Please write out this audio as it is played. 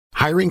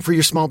Hiring for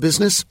your small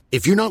business?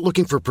 If you're not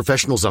looking for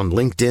professionals on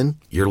LinkedIn,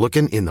 you're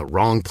looking in the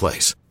wrong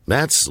place.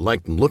 That's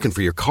like looking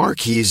for your car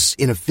keys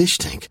in a fish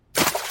tank.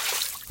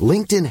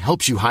 LinkedIn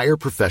helps you hire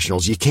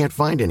professionals you can't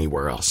find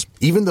anywhere else,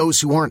 even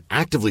those who aren't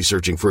actively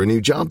searching for a new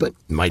job but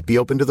might be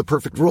open to the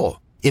perfect role.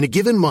 In a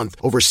given month,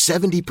 over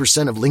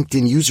 70% of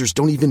LinkedIn users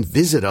don't even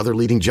visit other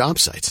leading job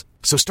sites.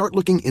 So start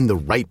looking in the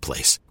right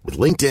place. With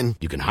LinkedIn,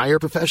 you can hire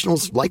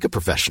professionals like a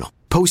professional.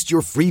 Post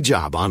your free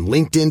job on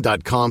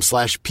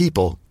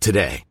linkedin.com/people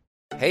today.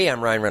 Hey,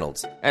 I'm Ryan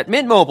Reynolds. At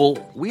Mint Mobile,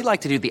 we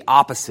like to do the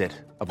opposite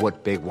of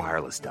what Big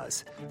Wireless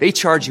does. They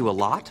charge you a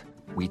lot,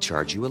 we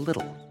charge you a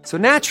little. So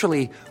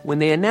naturally, when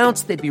they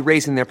announced they'd be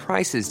raising their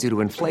prices due to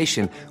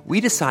inflation,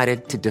 we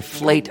decided to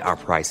deflate our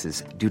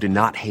prices due to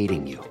not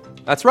hating you.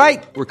 That's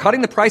right. We're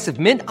cutting the price of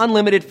Mint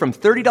Unlimited from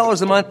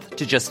 $30 a month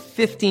to just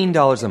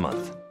 $15 a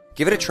month.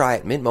 Give it a try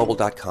at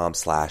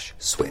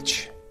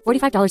mintmobile.com/switch.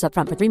 $45 up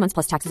front for 3 months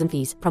plus taxes and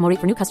fees. Promo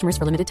rate for new customers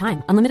for limited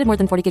time. Unlimited more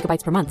than 40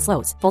 gigabytes per month.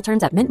 Slows full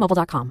terms at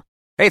mintmobile.com.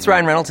 Hey, it's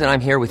Ryan Reynolds, and I'm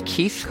here with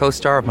Keith,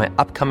 co-star of my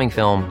upcoming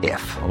film,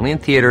 If, only in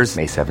theaters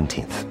May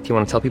 17th. Do you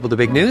want to tell people the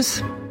big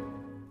news?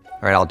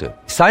 All right, I'll do it.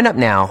 Sign up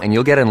now and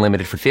you'll get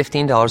unlimited for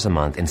 $15 a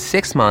month and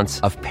 6 months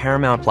of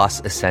Paramount Plus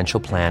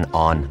Essential Plan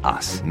on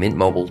us.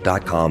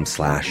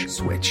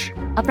 mintmobile.com/switch.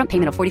 Upfront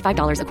payment of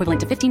 $45 equivalent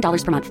to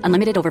 $15 per month.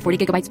 Unlimited over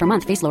 40 gigabytes per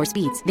month. Face lower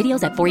speeds.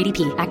 Videos at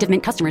 480p. Active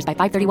Mint customers by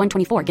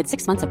 531.24 get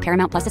 6 months of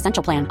Paramount Plus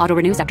Essential Plan. Auto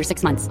renews after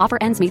 6 months. Offer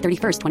ends May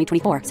 31st,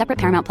 2024. Separate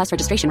Paramount Plus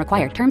registration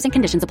required. Terms and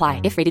conditions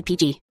apply if rated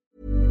PG.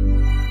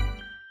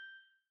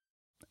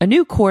 A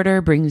new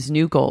quarter brings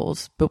new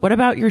goals, but what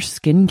about your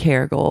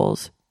skincare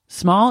goals?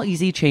 Small,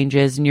 easy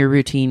changes in your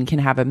routine can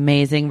have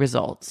amazing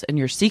results, and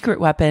your secret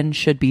weapon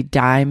should be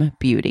Dime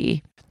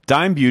Beauty.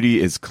 Dime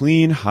Beauty is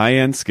clean,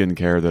 high-end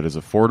skincare that is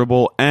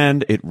affordable,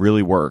 and it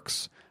really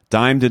works.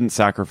 Dime didn't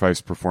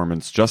sacrifice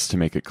performance just to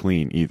make it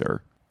clean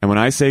either. And when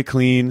I say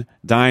clean,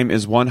 Dime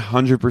is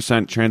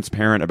 100%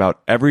 transparent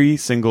about every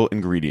single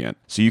ingredient,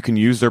 so you can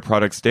use their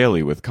products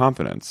daily with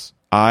confidence.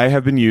 I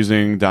have been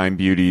using Dime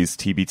Beauty's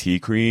TBT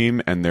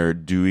cream and their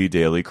Dewy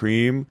Daily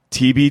Cream.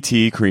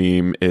 TBT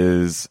cream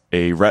is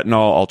a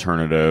retinol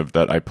alternative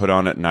that I put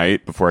on at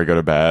night before I go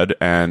to bed,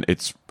 and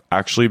it's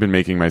actually been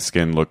making my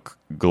skin look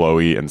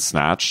glowy and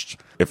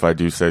snatched, if I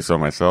do say so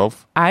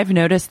myself. I've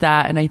noticed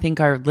that, and I think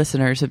our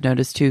listeners have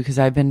noticed too, because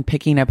I've been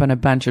picking up on a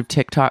bunch of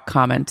TikTok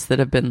comments that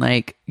have been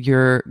like,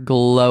 you're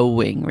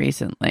glowing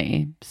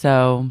recently.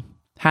 So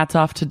hats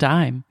off to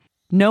Dime.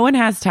 No one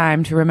has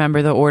time to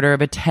remember the order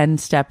of a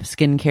 10-step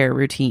skincare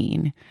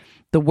routine.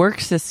 The Work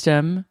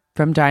System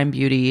from Dime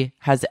Beauty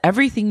has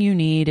everything you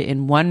need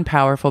in one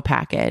powerful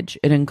package.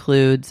 It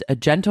includes a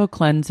gentle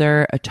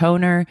cleanser, a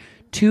toner,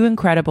 2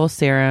 incredible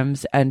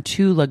serums, and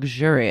 2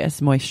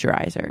 luxurious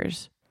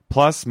moisturizers.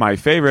 Plus, my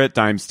favorite,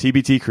 Dime's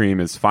TBT cream,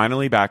 is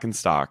finally back in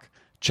stock.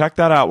 Check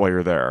that out while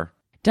you're there.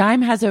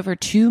 Dime has over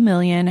 2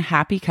 million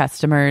happy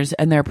customers,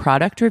 and their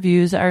product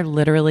reviews are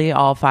literally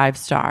all 5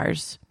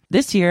 stars.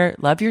 This year,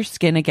 love your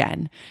skin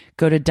again.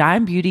 Go to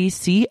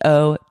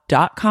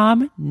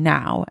dimebeautyco.com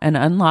now and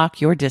unlock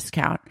your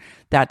discount.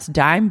 That's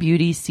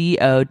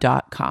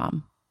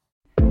dimebeautyco.com.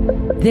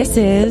 This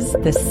is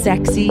the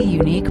Sexy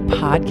Unique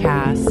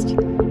Podcast,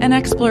 an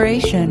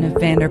exploration of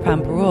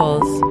Vanderpump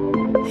Rules.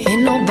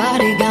 Ain't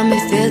nobody got me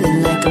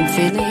feeling like I'm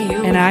feeling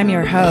you. And I'm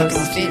your host,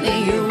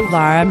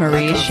 Laura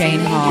Marie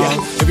Shane Hall. Yeah,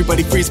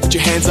 everybody freeze, put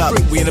your hands up.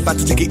 We ain't about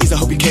to take it easy, I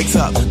hope your cake's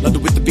up.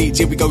 London with the beach,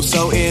 here we go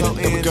so in. Come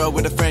a girl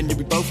with a friend, yeah,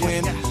 we both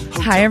win.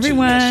 Hi,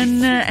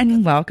 everyone,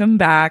 and welcome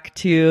back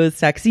to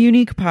Sexy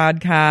Unique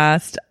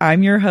Podcast.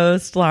 I'm your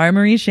host, Laura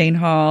Marie Shane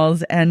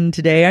Halls, and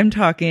today I'm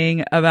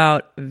talking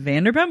about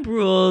Vanderpump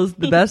Rules,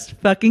 the best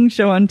fucking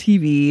show on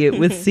TV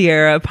with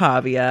Sierra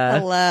Pavia.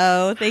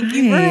 Hello. Thank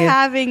you for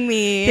having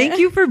me. Thank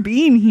you for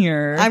being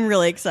here. I'm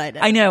really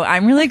excited. I know.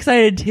 I'm really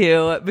excited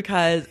too,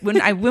 because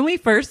when we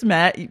first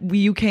met,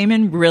 you came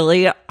in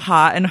really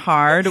hot and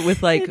hard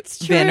with like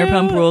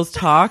Vanderpump Rules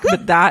talk,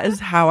 but that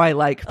is how I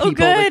like people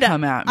to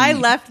come at me. I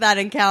left that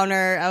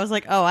encounter. I was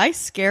like, oh, I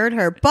scared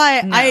her.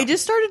 But no. I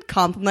just started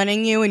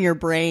complimenting you and your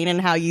brain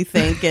and how you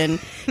think and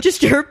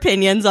just your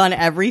opinions on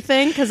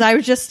everything. Because I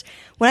was just,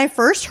 when I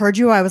first heard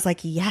you, I was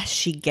like, yes,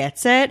 she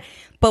gets it.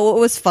 But what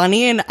was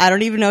funny, and I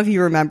don't even know if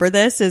you remember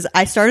this, is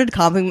I started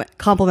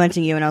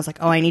complimenting you, and I was like,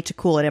 oh, I need to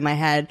cool it in my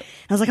head.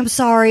 And I was like, I'm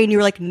sorry. And you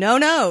were like,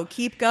 no,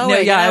 keep going. No,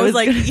 yeah, and I was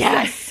like,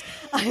 yes,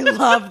 I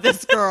love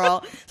this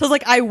girl. So I was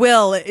like, I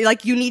will.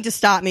 Like, you need to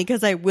stop me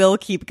because I will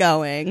keep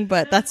going.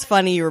 But that's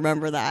funny you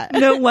remember that.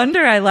 No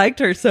wonder I liked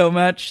her so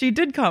much. She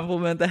did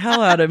compliment the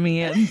hell out of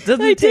me. It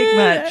doesn't take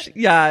much.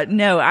 Yeah,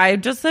 no, I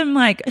just am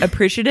like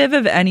appreciative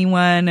of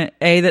anyone,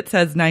 that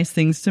says nice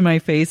things to my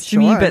face to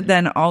me, but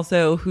then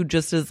also who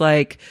just is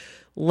like,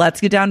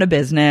 let's get down to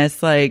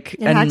business, like,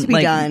 it had to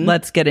be done.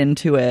 Let's get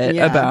into it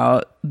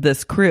about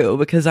this crew,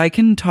 because I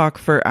can talk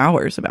for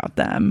hours about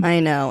them.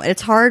 I know.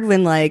 It's hard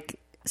when like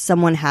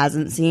someone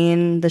hasn't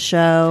seen the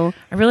show.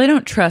 I really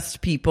don't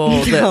trust people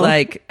that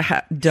like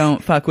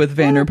don't fuck with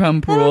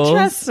Vanderpump Rules. I don't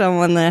trust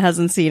someone that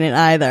hasn't seen it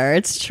either.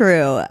 It's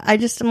true. I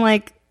just am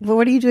like,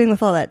 what are you doing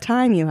with all that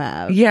time you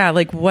have? Yeah,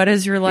 like what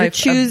is your life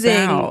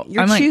about?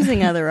 You're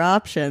choosing other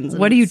options.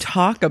 What do you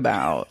talk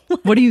about?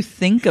 What do you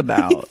think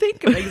about?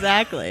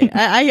 Exactly.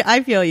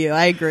 I feel you.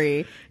 I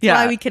agree. That's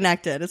why we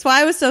connected. It's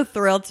why I was so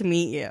thrilled to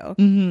meet you.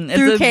 Mm-hmm.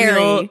 Through it's a Carrie.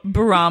 real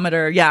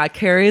barometer. Yeah,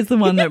 Carrie is the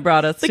one that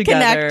brought us The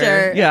together.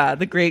 connector. Yeah,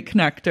 the great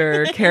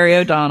connector. Carrie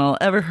O'Donnell.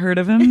 Ever heard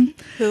of him?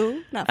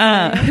 Who? Not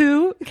familiar.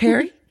 Who?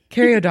 Carrie?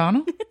 Carrie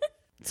O'Donnell?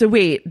 So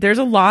wait, there's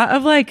a lot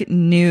of like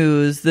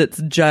news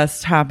that's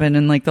just happened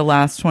in like the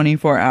last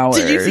 24 hours.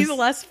 Did you see the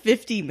last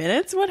 50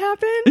 minutes? What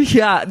happened?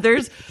 Yeah,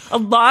 there's a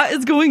lot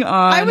is going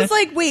on. I was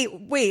like,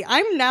 wait,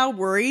 I'm now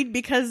worried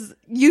because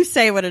you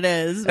say what it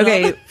is.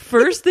 Okay,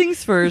 first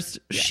things first,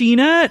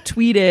 Sheena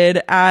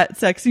tweeted at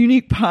Sex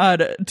Unique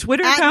Pod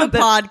Twitter account.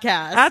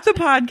 At the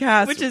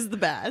podcast. Which is the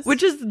best.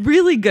 Which is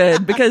really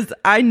good because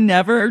I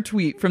never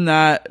tweet from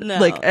that. No.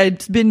 Like,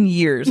 it's been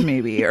years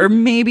maybe, or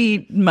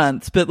maybe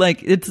months, but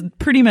like, it's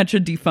pretty much a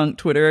defunct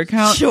Twitter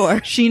account. Sure.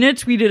 Sheena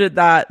tweeted at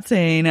that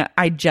saying,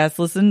 I just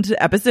listened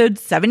to episode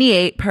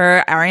 78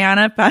 per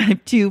Ariana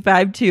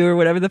 5252 or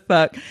whatever the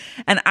fuck,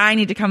 and I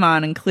need to come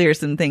on and clear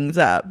some things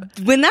up.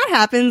 When that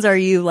happens, are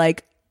you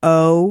like,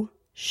 oh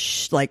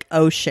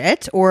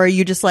shit? Or are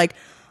you just like,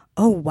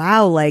 oh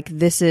wow, like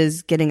this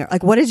is getting,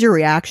 like, what is your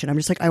reaction? I'm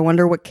just like, I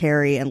wonder what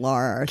Carrie and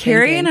Laura are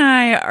Carrie thinking. and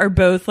I are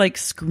both like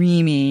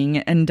screaming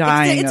and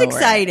dying. It's over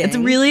exciting. It. It's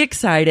really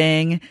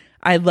exciting.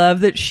 I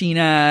love that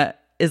Sheena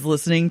is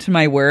listening to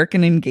my work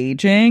and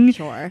engaging.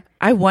 Sure.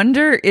 I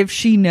wonder if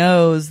she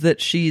knows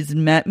that she's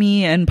met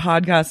me and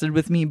podcasted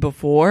with me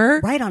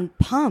before. Right, on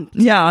Pumped.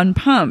 Yeah, on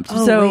Pumped.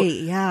 Oh, so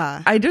wait,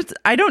 yeah. I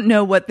don't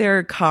know what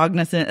they're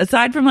cognizant,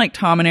 aside from like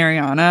Tom and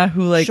Ariana,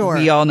 who like Sure.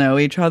 we all know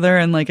each other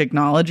and like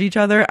acknowledge each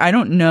other. I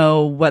don't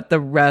know what the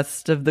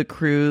rest of the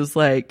crew's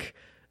like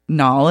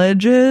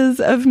knowledge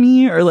is of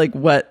me or like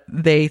what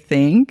they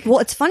think. Well,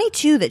 it's funny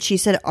too that she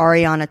said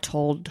Ariana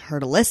told her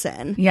to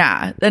listen.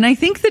 Yeah, and I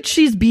think that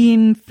she's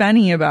being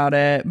funny about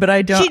it, but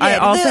I don't. She did. I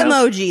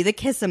also, the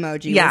kiss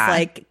emoji Yeah. was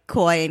like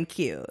coy and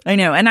cute. I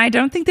know, and I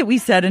don't think that we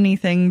said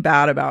anything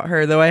bad about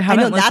her, though. I I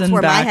haven't know that's listened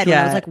where my back head yet.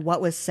 went. I was like,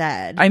 what was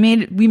said?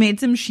 We made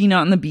some Sheena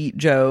on the beat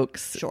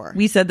jokes. Sure.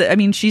 We said that. I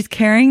mean, she's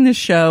carrying the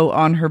show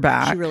on her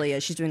back. She really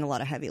is. She's doing a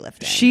lot of heavy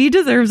lifting. She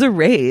deserves a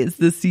raise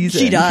this season.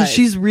 She does. 'Cause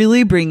she's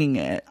really bringing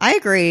it. I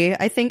agree.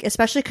 I think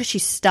especially because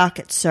she's stuck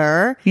at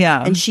Sir.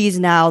 Yeah. And she's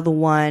now the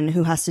one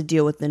who has to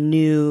deal with the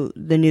new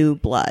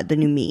blood, the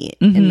new meat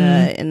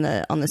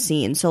Mm-hmm. on the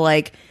scene. So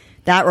like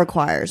that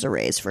requires a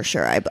raise for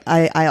sure.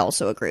 I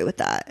also agree with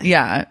that.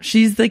 Yeah,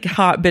 she's like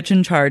hot bitch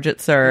in charge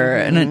at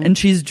Sir, Mm-hmm. and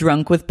she's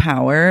drunk with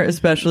power,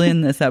 especially in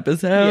this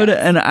episode. Yes.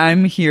 And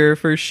I'm here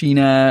for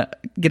Sheena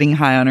getting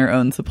high on her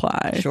own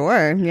supply.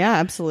 Sure. Yeah,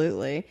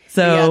 absolutely.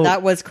 So- yeah,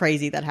 that was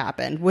crazy that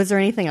happened. Was there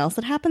anything else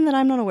that happened that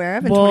I'm not aware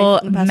of? Well,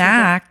 in the past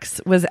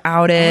Max was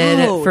outed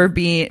Oh.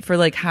 for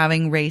like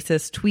having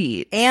racist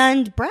tweets,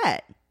 and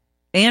Brett.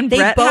 and They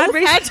Brett both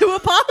had had to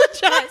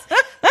apologize.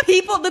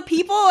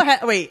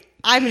 Wait,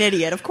 I'm an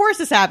idiot. Of course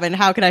this happened.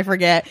 How can I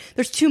forget?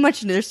 There's too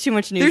much news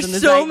in There's the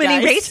so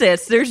many zeitgeist.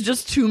 racists. There's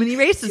just too many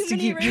racists to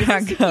keep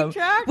track of.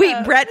 Wait,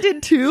 Brett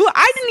did too?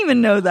 I didn't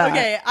even know that.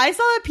 Okay, I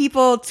saw a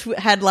People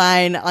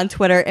headline on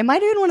Twitter. It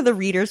might have been one of the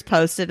readers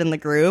posted in the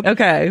group.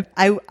 Okay.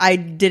 I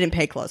didn't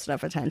pay close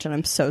enough attention.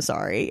 I'm so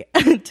sorry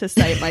to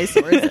cite my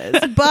sources.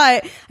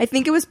 But I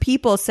think it was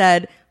People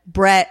said,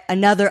 Brett,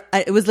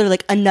 it was literally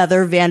like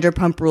another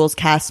Vanderpump Rules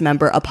cast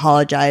member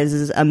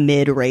apologizes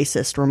amid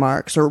racist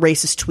remarks or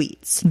racist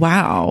tweets.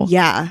 Wow.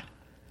 Yeah.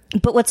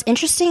 But what's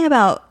interesting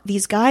about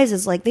these guys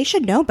is like they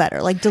should know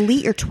better. Like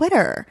delete your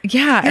Twitter.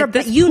 Yeah, at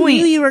this you point-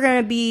 knew you were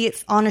going to be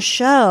on a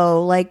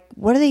show. Like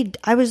what are they?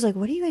 I was like,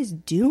 what are you guys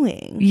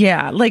doing?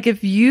 Yeah, like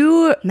if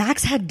you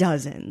Max had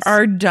dozens.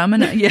 are dumb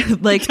enough, yeah,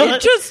 like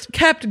it just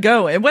kept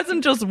going. It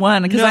wasn't just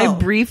one because I No.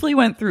 briefly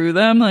went through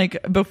them like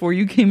before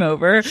you came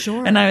over.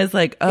 Sure. And I was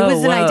like, oh,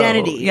 was an whoa.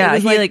 identity. Yeah, It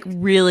was he like- like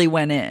really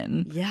went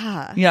in.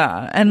 Yeah.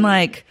 Yeah, and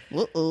like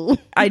Uh-oh.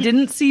 I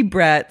didn't see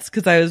Brett's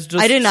because I was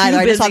just I didn't too either.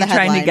 I busy just saw the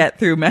trying to headline. get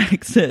through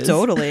Max's.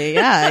 Totally.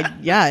 Yeah.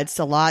 Yeah. It's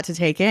a lot to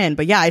take in.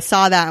 But yeah, I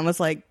saw that and was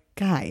like,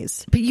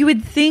 guys. But you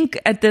would think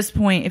at this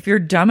point, if you're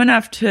dumb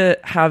enough to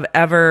have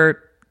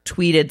ever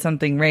tweeted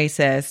something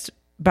racist,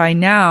 by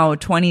now,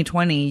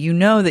 2020, you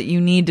know that you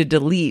need to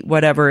delete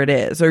whatever it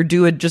is or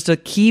do just a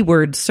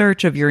keyword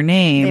search of your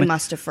name. They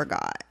must have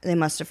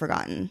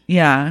forgotten.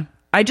 Yeah.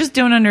 I just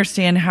don't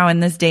understand how in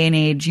this day and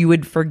age you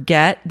would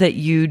forget that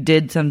you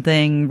did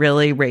something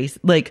really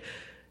like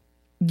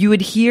you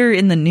would hear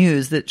in the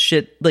news that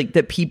shit like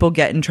that people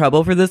get in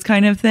trouble for this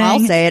kind of thing. I'll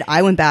say it.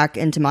 I went back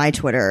into my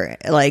Twitter,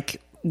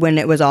 like when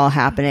it was all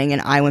happening,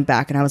 and I went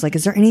back and I was like,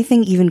 is there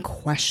anything even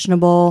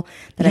questionable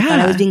that I thought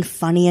I was being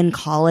funny in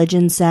college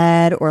and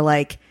said, or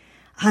like,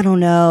 I don't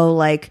know,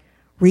 like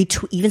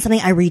even something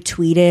I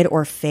retweeted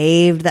or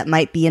faved that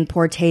might be in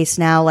poor taste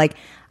now. Like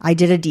I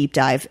did a deep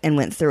dive and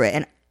went through it,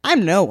 and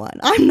I'm no one.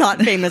 I'm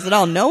not famous at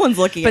all. No one's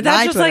looking but at my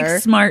that's just Twitter.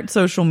 like smart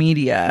social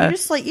media. You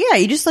just like, yeah,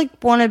 you just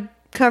like want to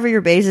cover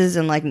your bases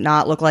and like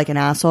not look like an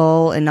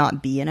asshole and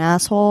not be an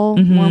asshole,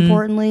 more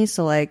importantly.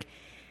 So like,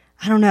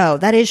 I don't know.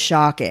 That is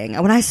shocking.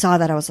 When I saw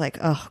that, I was like,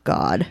 oh,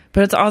 God.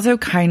 But it's also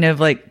kind of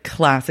like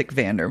classic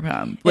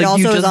Vanderpump. Like, It also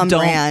you just is on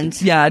don't,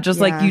 brand. Yeah, just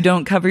like Yeah. you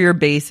don't cover your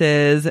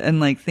bases and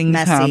like things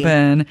Messy.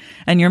 happen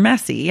and you're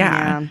messy.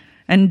 Yeah. Yeah.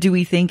 And do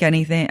we think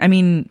anything? I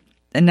mean,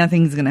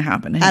 nothing's going to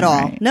happen to him, At all.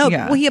 right? No,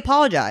 Yeah. well, he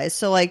apologized.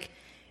 So, like,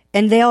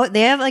 and they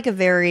have like a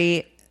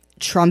very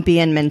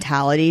Trumpian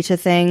mentality to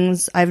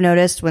things. I've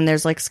noticed when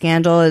there's like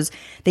scandal is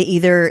they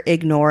either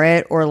ignore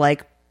it or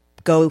like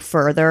go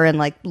further and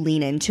like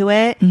lean into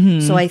it.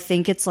 So I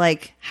think it's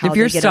like how if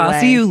you're they get Stassi,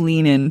 away. you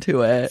lean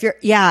into it.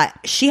 Yeah,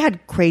 she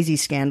had crazy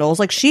scandals.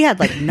 Like she had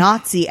like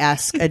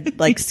Nazi-esque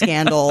like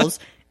scandals.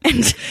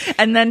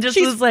 And then just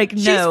was like,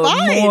 she's no,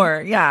 fine.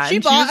 more. Yeah. She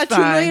and bought was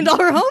a $2 million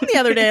home the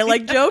other day.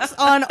 Like, jokes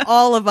on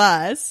all of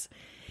us.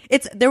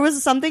 There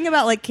was something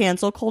about like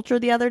cancel culture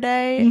the other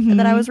day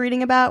that I was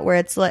reading about where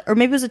it's like, or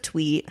maybe it was a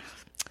tweet.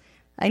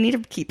 I need to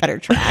keep better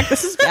track.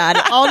 This is bad.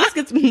 All this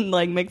gets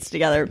like mixed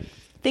together.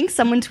 I think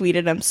someone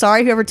tweeted. I'm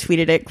sorry, whoever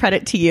tweeted it.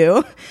 Credit to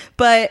you.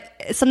 But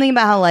something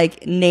about how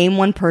like name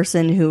one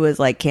person who was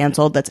like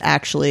canceled that's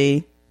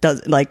actually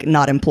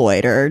not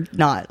employed or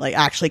not like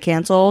actually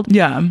canceled.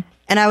 Yeah.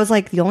 And I was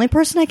like, the only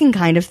person I can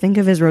kind of think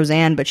of is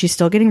Roseanne, but she's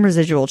still getting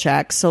residual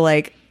checks. So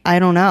like, I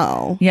don't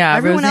know. Yeah.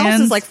 Everyone else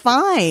Roseanne's is like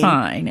fine.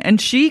 Fine. And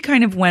she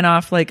kind of went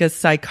off like a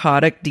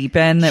psychotic deep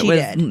end that She was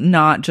did.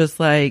 not just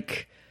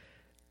like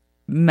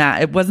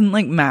it wasn't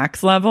like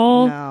Max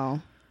level.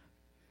 No.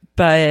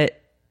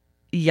 But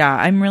yeah,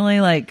 I'm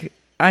really like,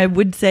 I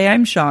would say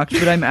I'm shocked,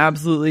 but I'm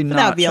absolutely not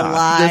That'd be a shocked.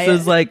 lie.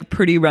 This is like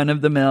pretty run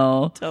of the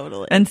mill.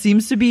 Totally. And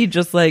seems to be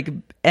just like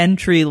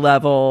entry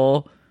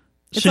level.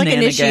 It's like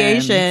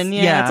initiation.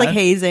 shenanigans. Yeah. It's like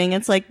hazing.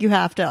 It's like you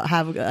have to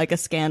have like a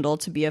scandal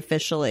to be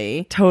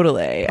officially.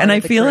 Totally. And of I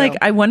the feel crew. like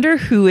I wonder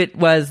who it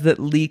was that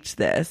leaked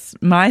this.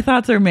 My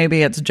thoughts are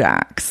maybe it's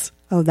Jax.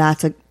 Oh,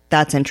 that's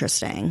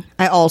interesting.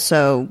 I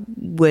also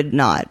would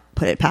not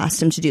put it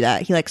past him to do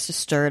that. He likes to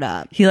stir it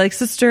up. He likes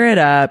to stir it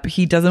up.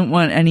 He doesn't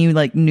want any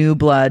like new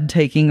blood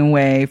taking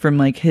away from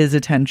like his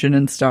attention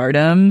and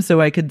stardom.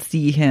 So I could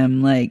see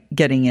him like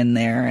getting in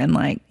there and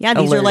like, Yeah,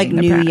 these are like alerting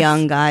the new press.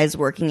 young guys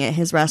working at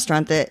his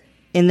restaurant that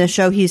in the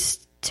show he's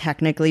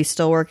technically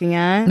still working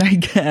at. I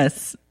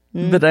guess.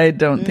 But I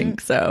don't think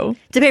so.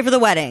 To pay for the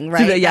wedding,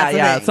 right? Yeah, That's the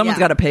yeah. thing. Someone's Yeah.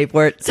 got to pay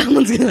for it.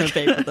 Someone's going to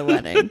pay for the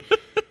wedding.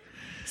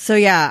 So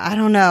yeah, I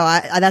don't know.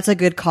 That's a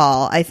good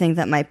call. I think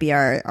that might be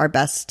our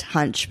best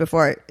hunch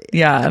before.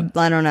 Yeah.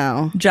 I don't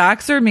know.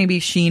 Jax or maybe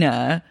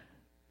Sheena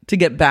to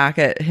get back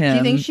at him. Do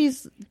you think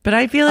she's? But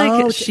I feel like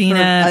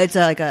Sheena. It's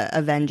like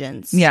a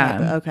vengeance. Yeah.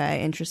 type.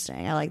 Okay.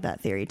 Interesting. I like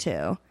that theory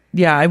too.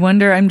 Yeah, I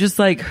wonder. I'm just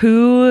like,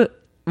 who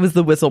was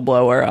the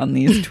whistleblower on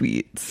these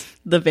tweets?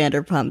 The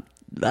Vanderpump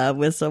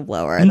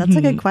whistleblower. That's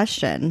a good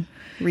question.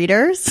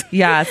 Readers.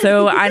 Yeah,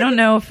 so I don't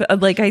know if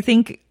like I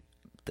think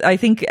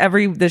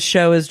this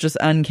show is just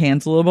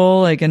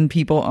uncancelable, like, and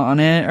people on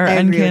it are I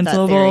agree with that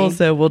uncancelable. theory.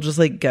 So we'll just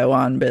like go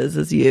on biz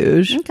as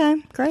usual. Okay.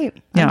 Great.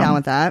 Yeah. I'm down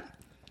with that.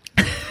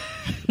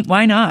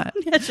 Why not?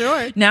 Yeah.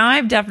 Sure. Now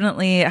I've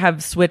definitely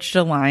have switched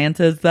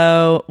alliances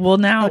though. Well,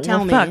 now,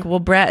 tell me. fuck. Well,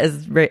 Brett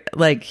is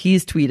like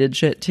he's tweeted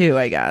shit too.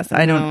 I guess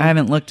I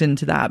haven't looked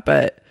into that,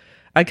 but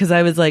because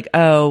I was like,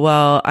 oh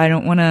well, I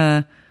don't want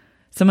to.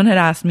 Someone had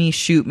asked me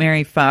shoot,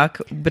 marry, fuck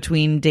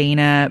between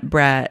Dana,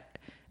 Brett,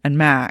 and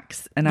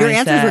Max, and Your I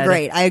answers said, were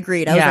great. I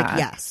agreed. I was Yeah. like,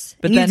 yes.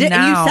 But and then and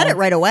now- you said it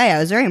right away. I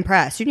was very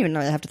impressed. You didn't even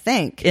really have to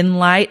think. in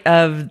light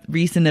of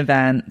recent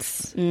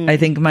events, I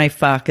think my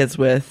fuck is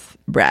with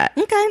Brett.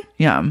 Okay.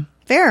 Yeah.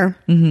 Fair.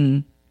 Mm-hmm.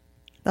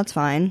 That's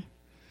fine.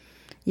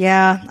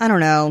 Yeah, I don't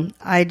know.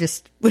 I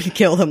just would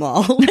kill them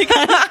all. Like,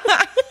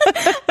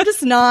 I'm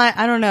just not.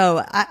 I don't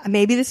know.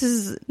 Maybe this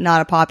is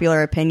not a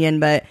popular opinion,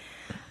 but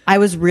I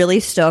was really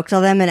stoked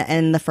on them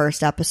in the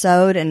first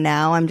episode, and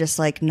now I'm just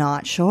like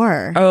not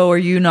sure. Oh, are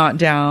you not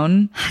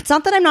down? It's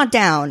not that I'm not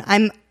down.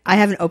 I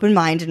have an open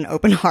mind and an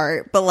open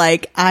heart, but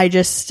like I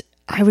was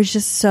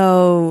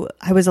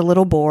a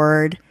little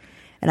bored.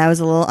 And I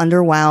was a little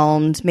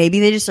underwhelmed. Maybe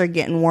they just are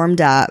getting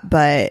warmed up,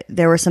 but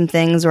there were some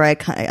things where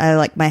I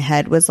like my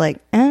head was like,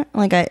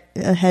 like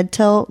a head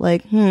tilt,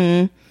 like,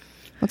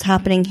 what's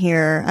happening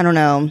here? I don't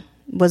know.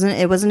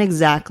 It wasn't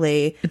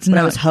exactly what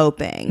I was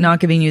hoping.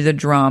 Not giving you the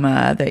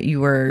drama that you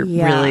were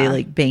really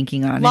like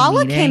banking on.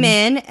 Lala and needing. came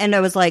in and I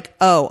was like,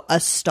 oh, a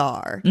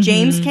star.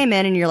 James came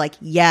in and you're like,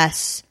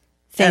 yes,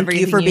 thank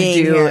Everything you for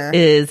being do here.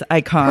 is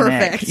iconic.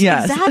 Perfect.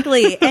 Yes.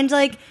 Exactly. And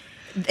like,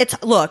 it's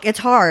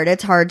hard.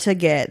 It's hard to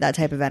get that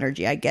type of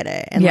energy. I get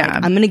it. And Yeah.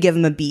 like, I'm going to give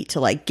him a beat to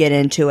like get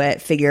into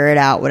it, figure it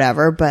out,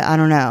 whatever. But I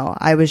don't know.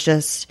 I was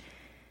just,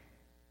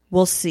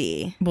 we'll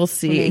see. We'll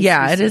see. Remains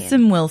Yeah, to it be is seen.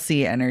 some we'll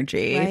see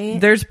energy. Right?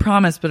 There's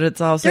promise, but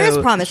it's also There is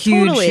promise.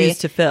 huge Totally. shoes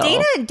to fill.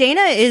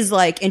 Dana is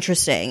like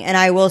interesting. And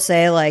I will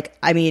say like,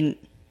 I mean,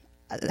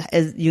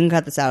 you can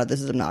cut this out if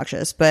this is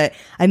obnoxious, but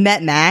I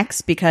met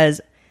Max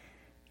because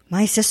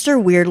my sister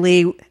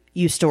weirdly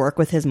used to work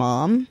with his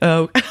mom.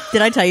 Oh,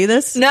 Did I tell you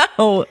this?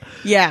 no.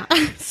 Yeah.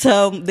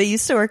 So they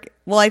used to work.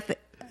 Well,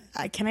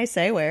 can I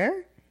say where?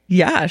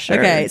 Yeah, sure.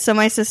 Okay. So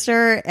my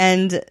sister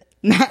and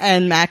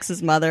and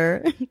Max's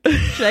mother.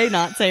 Should I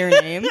not say her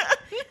name?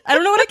 I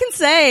don't know what I can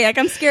say. Like,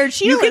 I'm scared.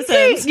 She You could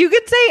listens.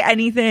 say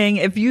anything.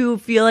 If you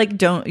feel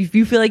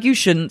like you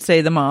shouldn't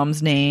say the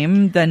mom's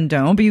name, then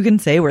don't. But you can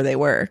say where they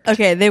work.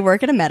 Okay, they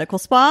work at a medical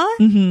spa,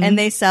 and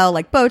they sell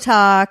like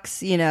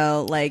Botox. You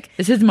know, like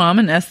Is his mom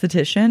an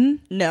esthetician?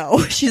 no,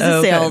 she's a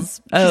Okay.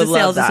 sales. She's Oh, a love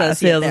sales that. associate.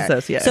 Sales there.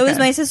 associate, So is okay.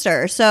 my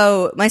sister.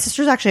 So my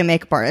sister's actually a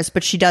makeup artist,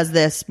 but she does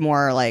this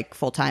more like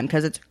full time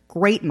because it's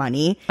great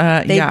money.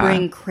 They yeah.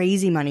 bring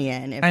crazy money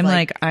in. If, I'm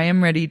like, I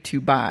am ready to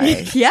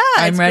buy. Yeah,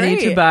 I'm it's ready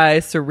great. to buy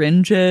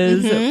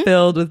syringes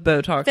filled with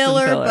Botox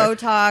Filler, and filler.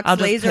 Botox, I'll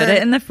just laser. put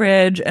it in the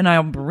fridge and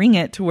I'll bring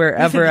it to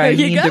wherever I There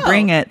you need to go.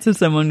 bring it so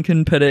someone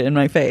can put it in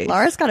my face.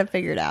 Laura's got it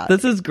figured out.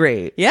 This is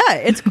great. Yeah,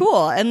 it's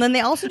cool. And then they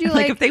also do Like,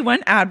 like if they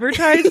want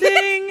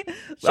advertising,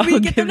 I'll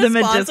we give get them to them a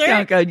sponsor?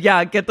 discount code.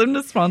 Yeah, get them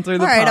to sponsor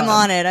the all right, pod. I'm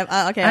on it.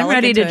 Okay, I'll I'm look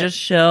ready into to it. just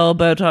shill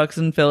Botox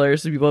and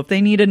fillers to people. If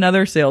they need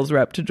another sales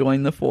rep to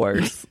join the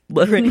force,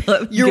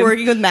 You're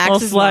working with I'll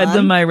Max's slide mom?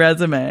 them my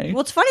resume.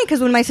 Well, it's funny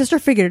because when my sister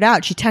figured it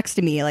out, she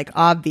texted me like,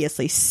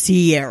 obviously,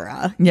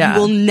 Sierra. Yeah.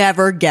 You will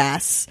never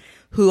guess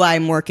who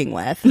I'm working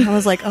with. And I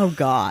was like, oh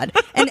God.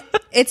 And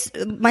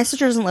my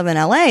sister doesn't live in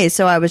LA,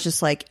 so I was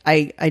just like,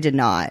 I did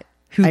not.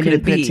 Who I could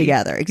didn't it put be? it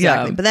together.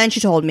 Exactly. Yeah. But then she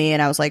told me,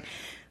 and I was like,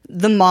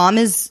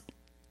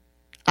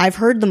 I've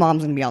heard the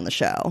mom's going to be on the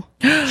show.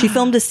 She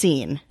filmed a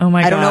scene. Oh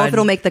my I don't know God. if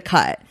it'll make the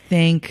cut.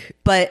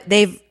 But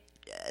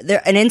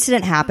an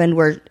incident happened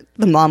where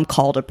the mom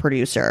called a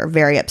producer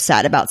very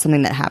upset about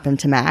something that happened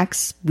to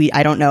Max.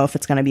 I don't know if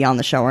it's going to be on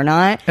the show or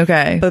not.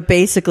 Okay. But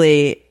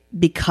basically,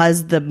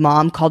 because the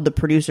mom called the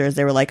producers,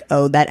 they were like,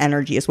 oh, that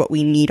energy is what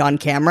we need on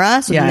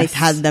camera. So then Yes. they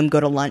had them go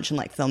to lunch and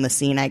like film the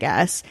scene, I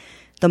guess.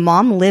 The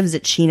mom lives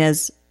at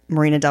Sheena's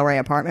Marina Del Rey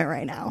apartment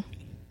right now.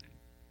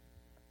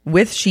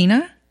 With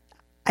Sheena?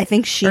 I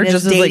think just Sheena's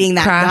is, like, dating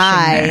that crashing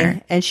guy,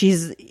 there.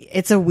 and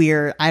it's a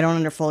weird. I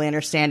don't fully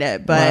understand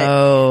it, but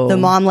Whoa. the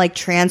mom like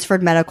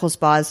transferred medical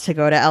spas to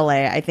go to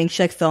LA. I think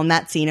she like filmed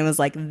that scene and was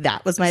like,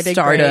 "That was my big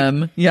Stardom.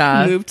 break."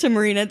 Yeah. Moved to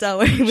Marina Del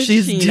Rey with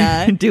She's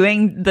Sheena.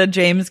 doing the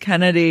James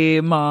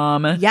Kennedy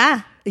mom.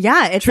 Yeah, it's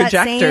that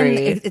Trajectory.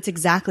 same. It's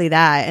exactly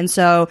that, and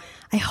so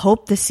I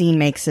hope the scene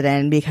makes it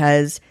in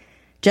because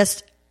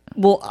just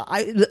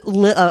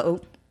her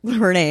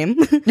name,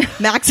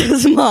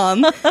 Max's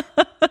mom.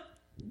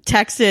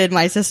 Texted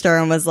my sister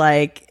and was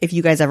like, if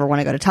you guys ever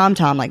want to go to Tom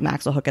Tom, like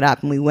Max will hook it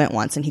up. And we went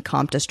once and he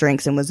comped us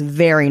drinks and was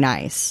very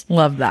nice.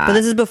 Love that. But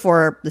this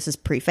is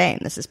pre-fame.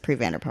 This is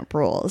pre-Vanderpump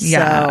Rules. Yeah,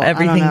 So, I don't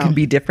everything know. can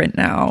be different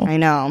now. I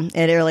know.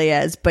 It really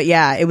is. But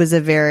yeah, it was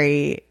a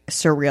very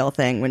surreal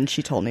thing when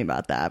she told me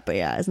about that. But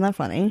yeah, isn't that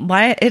funny?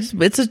 Why it's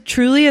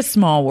truly a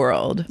small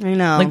world. I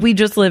know. Like, we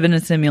just live in a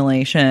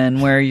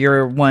simulation where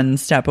you're one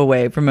step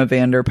away from a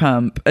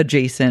Vanderpump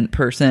adjacent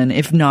person,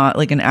 if not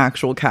like an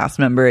actual cast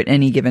member at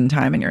any given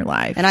time in your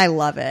life. And I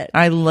love it.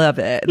 I love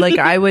it. Like,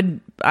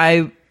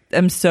 I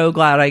am so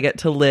glad I get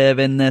to live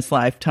in this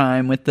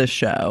lifetime with this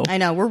show. I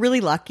know. We're really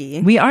lucky.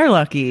 We are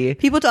lucky.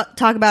 People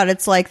talk about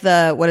it's like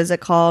what is it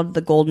called?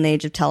 The golden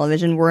age of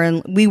television.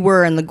 We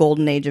were in the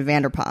golden age of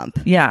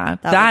Vanderpump. Yeah,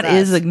 that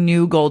was is us. a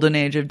new golden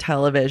age of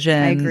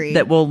television. I agree.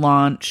 That will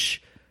launch.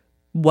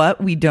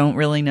 What we don't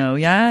really know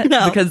yet,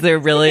 because there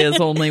really is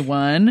only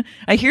one.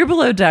 I hear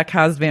Below Deck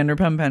has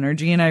Vanderpump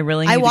energy, and I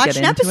really need I to watched get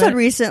an into episode it.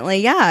 recently.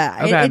 Yeah,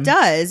 Okay. it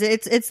does.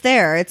 It's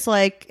there. It's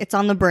like it's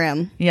on the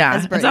brim. Yeah,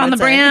 as it's Brit on the would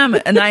say.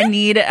 brim, and I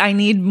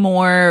need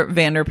more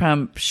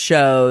Vanderpump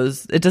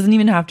shows. It doesn't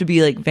even have to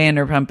be like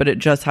Vanderpump, but it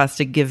just has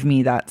to give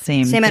me that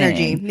same Same thing.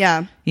 energy.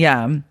 Yeah.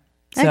 Yeah.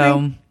 I So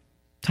agree.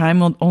 time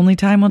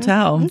will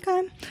tell.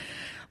 Okay.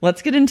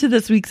 Let's get into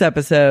this week's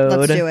episode.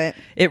 Let's do it.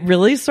 It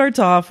really starts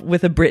off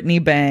with a Brittany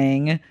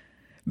bang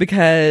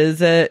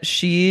because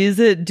she's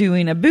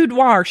doing a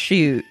boudoir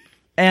shoot.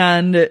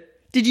 And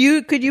Could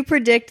you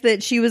predict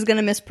that she was going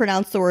to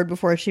mispronounce the word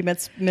before she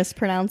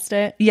mispronounced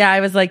it? yeah, I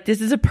was like, this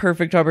is a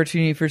perfect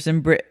opportunity for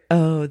some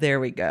oh, there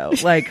we go.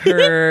 Like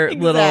her Exactly.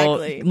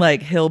 little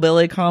like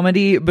hillbilly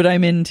comedy, but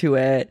I'm into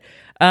it.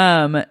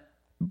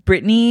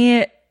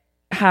 Brittany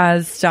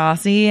has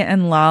Stassi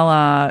and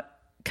Lala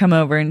come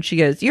over and she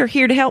goes, "You're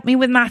here to help me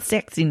with my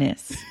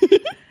sexiness."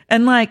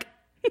 And like,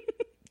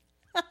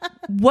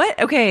 what?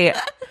 Okay.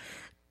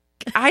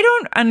 I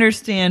don't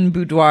understand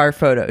boudoir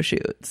photo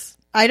shoots.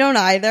 I don't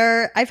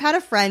either. I've had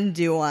a friend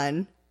do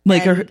one.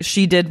 Like and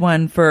she did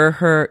one for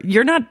her.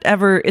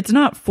 It's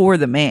not for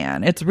the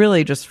man. It's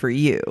really just for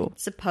you.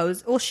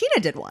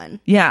 Sheena did one.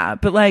 Yeah.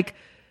 But like,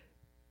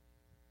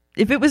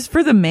 if it was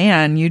for the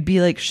man, you'd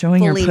be like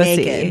showing Fully your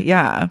pussy. naked.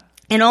 Yeah.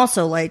 And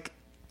also, like,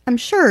 I'm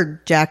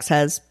sure Jax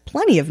has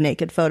plenty of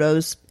naked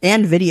photos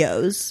and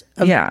videos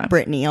of Yeah.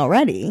 Brittany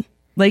already.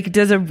 Like,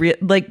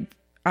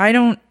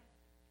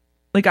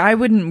 I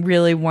wouldn't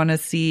really want to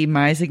see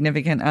my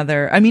significant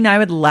other. I mean, I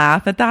would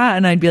laugh at that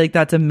and I'd be like,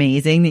 that's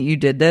amazing that you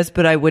did this,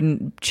 but I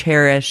wouldn't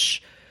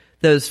cherish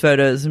those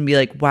photos and be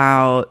like,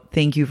 wow,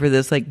 thank you for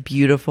this like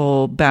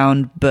beautiful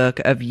bound book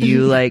of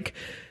you like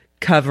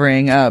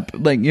covering up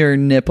like your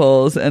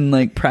nipples and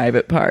like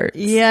private parts.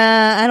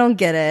 Yeah, I don't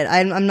get it.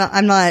 I'm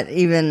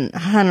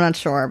not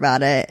sure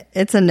about it.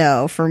 It's a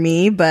no for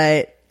me,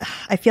 but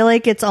I feel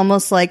like it's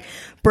almost like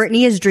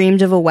Britney has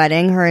dreamed of a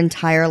wedding her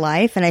entire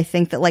life, and I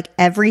think that like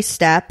every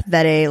step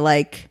that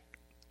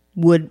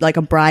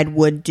a bride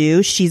would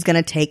do, she's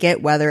gonna take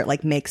it whether it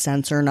like makes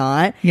sense or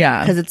not.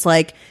 Yeah, because it's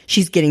like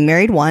she's getting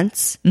married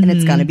once, and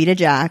it's gonna be to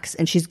Jax,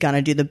 and she's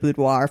gonna do the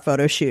boudoir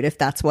photo shoot if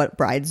that's what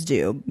brides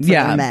do for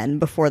their men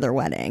before their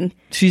wedding.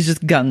 She's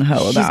just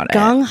gung-ho about it.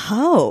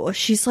 Gung-ho.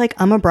 She's like,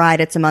 I'm a bride,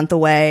 it's a month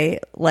away,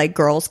 like,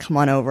 girls, come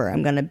on over,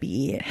 I'm gonna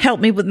be help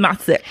me with my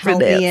sex for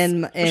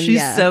this.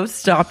 She's so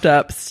stopped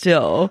up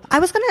still. I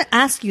was gonna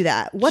ask you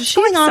that. What's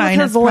going on with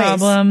her voice?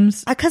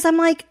 Problems? Because I'm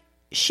like,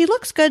 she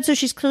looks good, so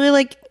she's clearly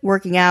like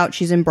working out.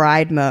 She's in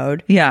bride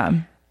mode. Yeah.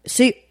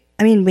 So,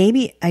 I mean,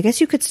 maybe, I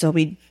guess you could still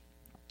be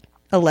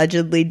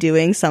allegedly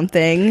doing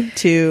something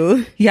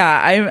to.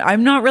 Yeah,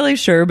 I'm not really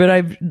sure, but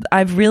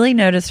I've really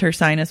noticed her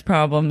sinus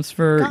problems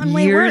for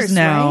years worse,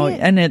 now, right?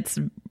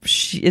 And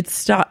she's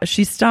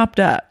stopped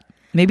up.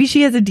 Maybe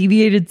she has a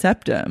deviated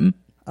septum.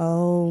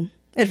 Oh,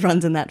 it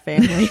runs in that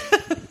family.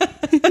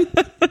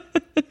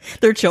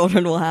 Their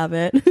children will have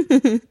it.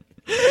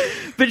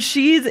 But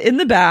she's in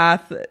the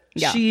bath.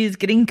 Yeah. She's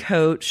getting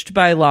coached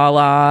by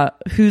Lala,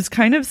 who's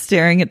kind of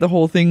staring at the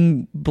whole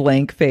thing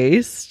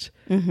blank-faced.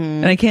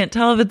 And I can't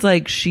tell if it's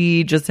like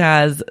she just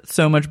has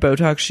so much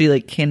Botox she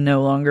like can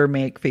no longer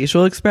make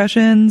facial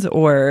expressions,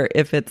 or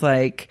if it's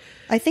like,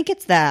 I think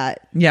it's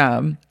that.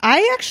 Yeah.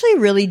 I actually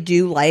really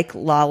do like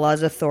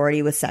Lala's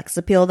authority with sex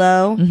appeal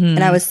though.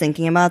 And I was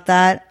thinking about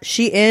that.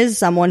 She is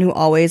someone who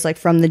always like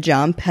from the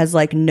jump has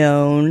like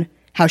known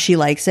how she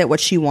likes it, what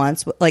she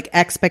wants, like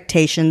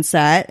expectation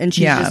set. And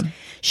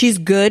she's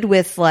good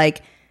with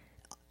like,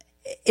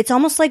 it's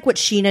almost like what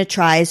Sheena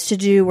tries to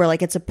do where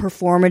like it's a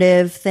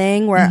performative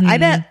thing where I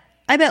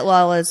bet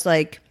Lala's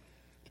like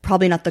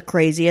probably not the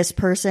craziest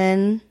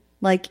person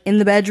like in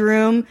the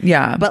bedroom.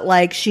 Yeah. But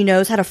like she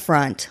knows how to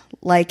front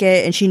like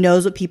it, and she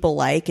knows what people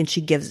like, and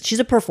she's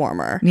a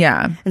performer.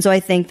 Yeah. And so I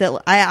think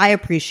that I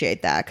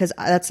appreciate that because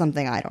that's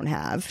something I don't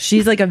have.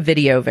 She's like a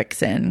video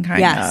vixen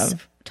kind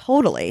of.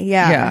 Totally.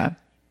 Yeah. Yeah.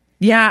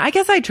 Yeah, I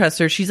guess I trust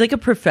her. She's like a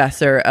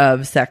professor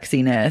of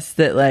sexiness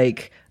that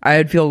like I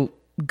would feel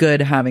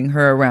good having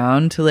her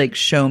around to like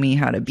show me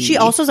how to be. She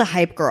also is a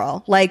hype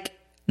girl. Like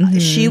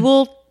she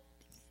will,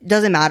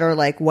 doesn't matter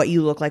like what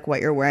you look like, what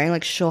you're wearing,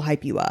 like she'll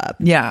hype you up.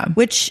 Yeah.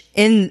 Which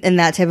in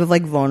that type of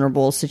like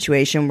vulnerable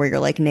situation where you're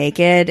like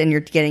naked and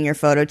you're getting your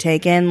photo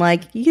taken,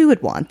 like you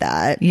would want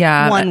that.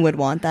 Yeah. One would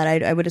want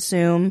that, I would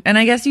assume. And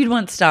I guess you'd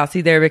want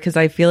Stassi there because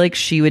I feel like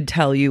she would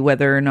tell you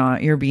whether or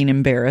not you're being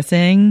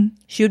embarrassing.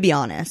 She would be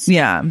honest.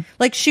 Yeah.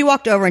 Like she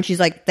walked over and she's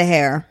like, the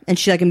hair, and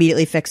she like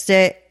immediately fixed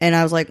it, and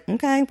I was like,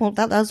 okay, well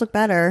that does look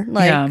better.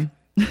 Like, yeah.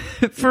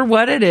 For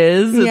what it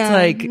is, it's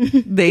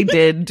like they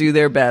did do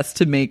their best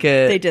to make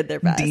it. They did their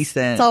best.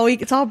 Decent.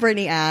 It's all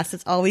Britney asked.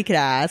 It's all we could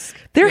ask.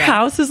 Their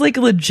house is like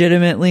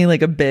legitimately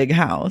like a big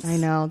house. I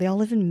know. They all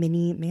live in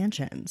mini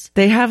mansions.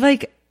 They have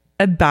like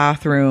a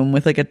bathroom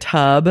with like a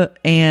tub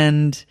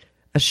and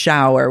a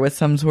shower with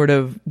some sort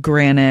of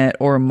granite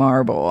or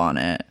marble on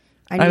it.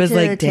 I was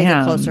like, take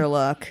damn. a closer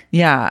look.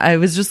 Yeah, I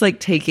was just like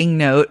taking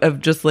note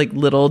of just like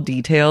little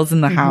details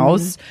in the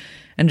house.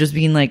 And just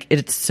being like,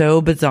 it's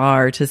so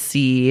bizarre to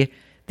see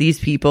these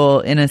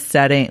people in a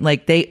setting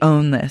like they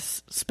own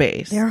this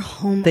space. They're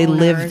homeowners. They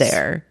live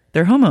there.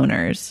 They're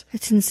homeowners.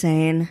 It's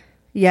insane.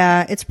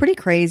 Yeah, it's pretty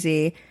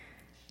crazy.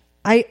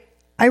 I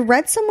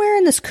read somewhere,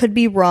 and this could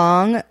be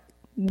wrong.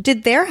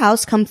 Did their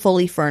house come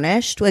fully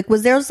furnished? Like,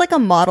 was there like a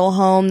model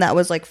home that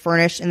was like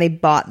furnished, and they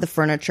bought the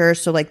furniture,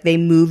 so like they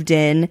moved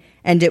in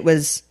and it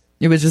was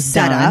just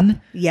set done? up?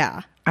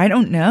 Yeah, I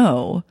don't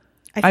know.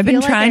 I've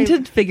been trying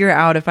to figure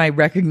out if I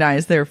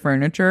recognize their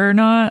furniture or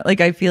not.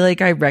 Like, I feel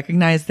like I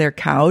recognize their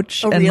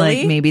couch and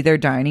like maybe their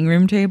dining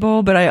room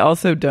table, but I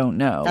also don't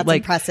know. That's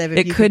like, impressive.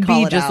 It could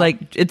be just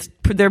like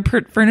their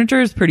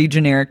furniture is pretty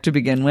generic to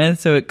begin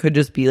with, so it could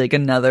just be like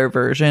another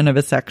version of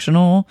a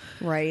sectional,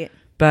 right?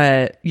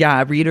 But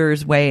yeah,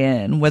 readers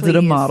weigh in. Was it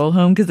a model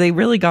home? Because they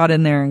really got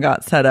in there and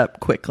got set up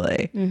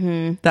quickly.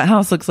 That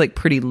house looks like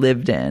pretty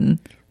lived in.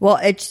 Well,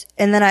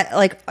 and then I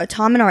like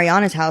Tom and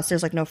Ariana's house.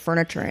 There's like no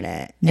furniture in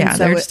it. Yeah,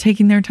 so they're just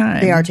taking their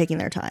time. They are taking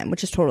their time,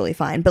 which is totally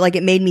fine. But like,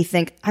 it made me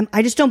think.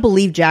 I just don't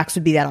believe Jax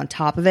would be that on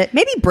top of it.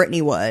 Maybe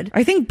Britney would.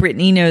 I think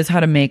Britney knows how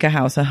to make a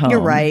house a home.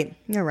 You're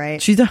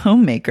right. She's a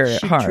homemaker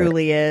at heart. She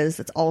truly is.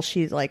 That's all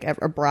she's like: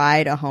 a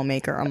bride, a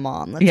homemaker, a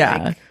mom. That's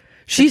like,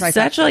 she's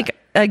such like.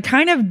 I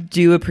kind of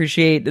do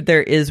appreciate that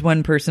there is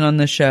one person on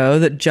the show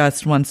that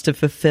just wants to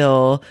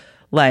fulfill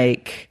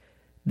like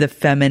the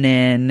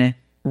feminine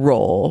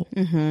role.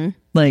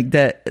 Like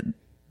that.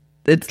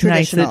 It's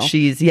nice that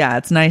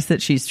it's nice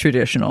that she's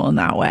traditional in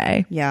that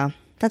way. Yeah,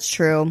 that's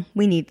true.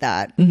 We need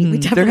that.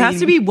 There has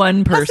to be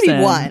one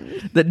person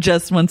that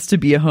just wants to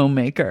be a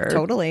homemaker.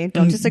 Totally.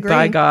 Don't disagree.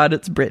 By God,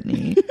 it's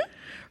Britney.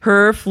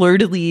 Her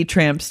fleur-de-lis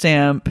tramp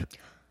stamp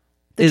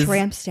is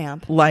tramp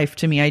stamp. life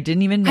to me. I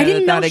didn't even know I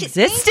didn't that know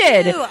existed.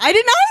 I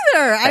didn't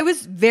either. I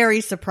was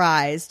very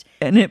surprised.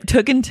 And it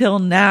took until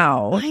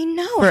now. I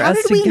know. for How us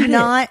did to we get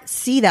not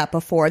see that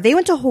before? They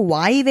went to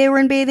Hawaii. They were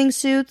in bathing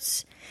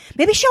suits.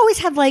 Maybe she always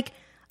had like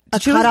a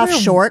She always cutoff wear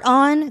a- short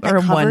on that or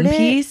a covered one it.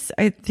 piece.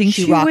 I think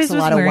she rocks always a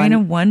was lot of wearing a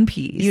one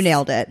piece. You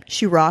nailed it.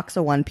 She rocks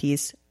a one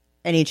piece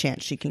any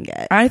chance she can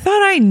get. I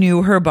thought I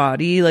knew her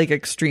body like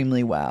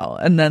extremely well,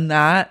 and then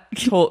that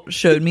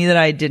showed me that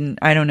I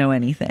don't know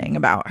anything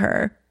about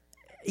her.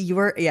 You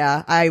were,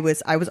 yeah. I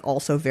was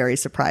also very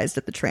surprised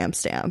at the tramp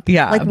stamp.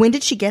 Yeah. Like, when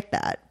did she get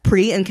that?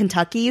 In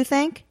Kentucky, you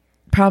think?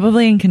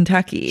 Probably in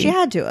Kentucky. She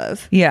had to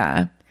have.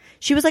 Yeah.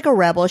 She was like a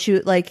rebel. She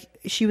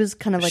was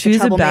kind of like She a was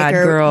a troublemaker.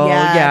 bad girl.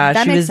 Yeah,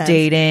 that she makes was sense.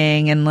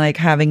 dating and like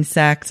having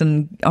sex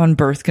and on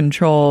birth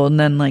control, and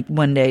then like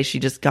one day she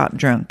just got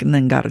drunk and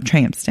then got a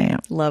tramp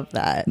stamp. Love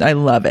that. I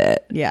love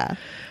it. Yeah.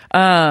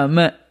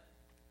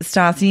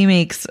 Stassi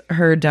makes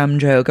her dumb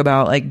joke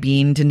about like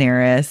being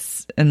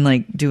Daenerys and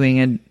like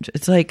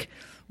it's like,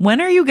 when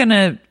are you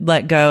gonna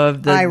let go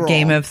of Eye the roll.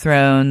 Game of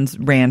Thrones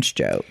ranch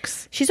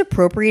jokes? She's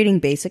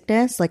appropriating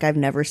basicness like I've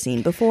never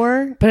seen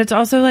before. But it's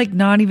also like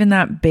not even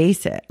that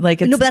basic.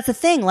 Like, it's, No, but that's the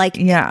thing. Like,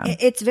 Yeah.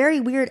 it's very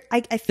weird.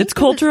 I think it's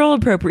cultural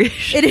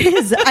appropriation. It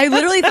is. I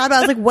literally thought about it.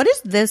 I was like, what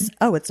is this?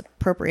 Oh, it's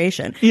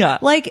appropriation. Yeah.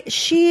 Like,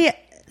 she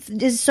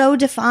is so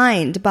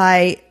defined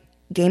by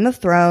Game of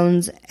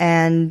Thrones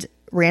and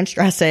ranch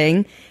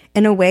dressing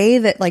in a way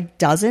that like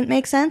doesn't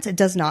make sense. It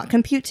does not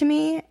compute to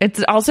me.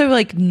 It's also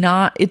like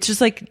not, it's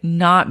just like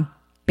not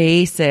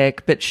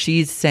basic, but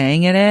she's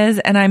saying it is.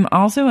 And I'm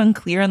also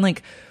unclear on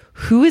like,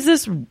 who is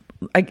this?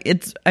 Like,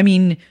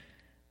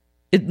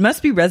 it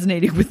must be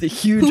resonating with a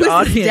huge Who is this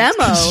audience.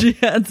 demo? She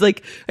has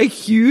like a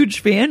huge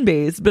fan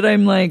base, but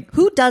I'm like,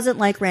 Who doesn't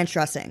like ranch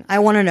dressing? I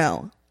want to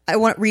know. I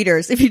want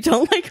readers, if you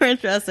don't like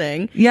ranch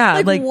dressing.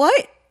 Yeah, like,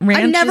 what?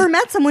 ranch I've never is-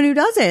 met someone who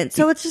doesn't.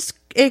 So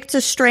it's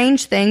a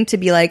strange thing to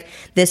be like,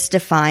 this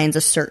defines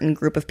a certain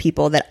group of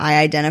people that I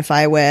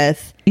identify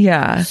with,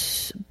 yeah.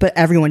 but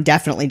everyone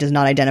definitely does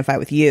not identify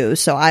with you.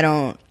 So I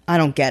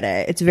don't get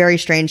it. It's very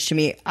strange to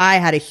me. I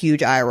had a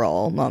huge eye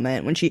roll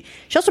moment when she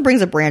also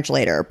brings up ranch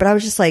later, but I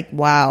was just like,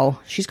 wow,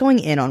 she's going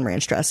in on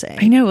ranch dressing.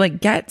 I know, like,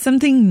 get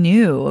something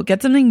new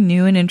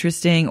and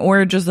interesting,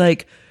 or just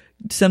like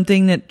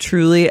something that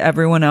truly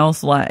everyone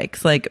else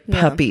likes, like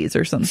puppies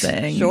or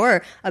something.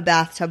 Sure. A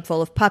bathtub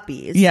full of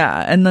puppies. Yeah,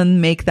 and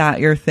then make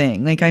that your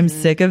thing. Like, I'm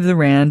sick of the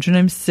ranch and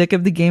I'm sick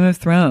of the Game of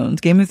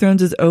Thrones. Game of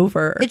Thrones is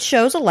over. It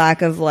shows a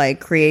lack of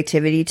like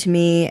creativity to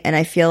me, and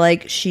I feel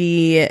like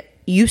she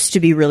used to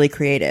be really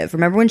creative.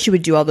 Remember when she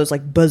would do all those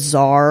like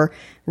bizarre,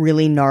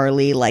 really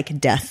gnarly like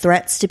death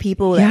threats to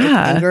people that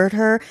like, angered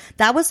her?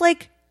 That was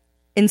like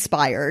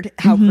inspired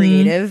how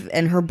creative,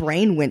 and her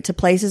brain went to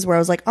places where I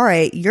was like, all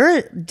right, you're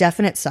a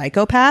definite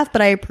psychopath,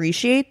 but I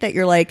appreciate that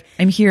you're like,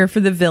 I'm here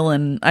for the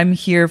villain. I'm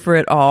here for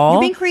it all.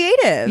 you're being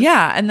creative.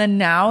 Yeah, and then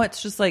now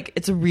it's just like,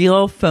 it's a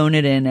real phone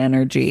it in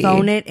energy.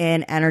 Phone it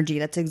in energy.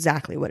 That's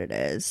exactly what it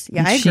is.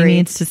 Yeah, I She agree.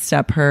 needs to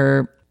step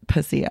her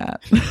pussy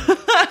up.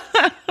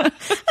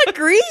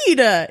 Agreed.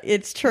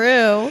 It's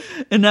true.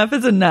 Enough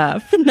is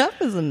enough.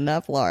 Enough is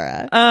enough,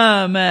 Laura.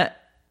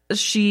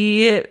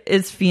 She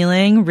is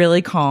feeling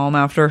really calm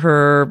after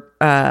her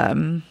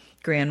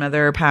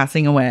grandmother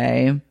passing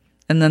away.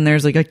 And then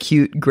there's like a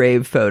cute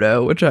grave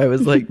photo, which I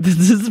was like,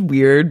 this is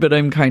weird, but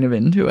I'm kind of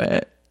into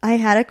it. I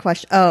had a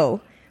question.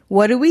 Oh,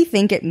 what do we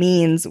think it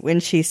means when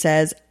she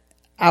says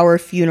our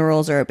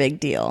funerals are a big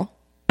deal?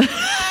 Did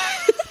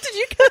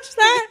you catch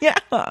that?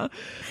 Yeah.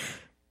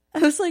 I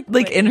was like,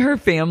 Like wait. in her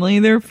family,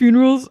 their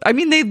funerals, I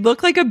mean, they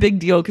look like a big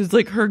deal because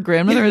like her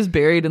grandmother is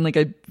buried in like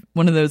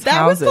one of those that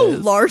houses. was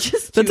the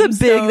largest. That's a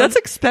tombstone. that's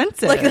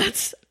expensive. Like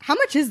that's how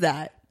much is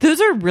that? Those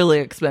are really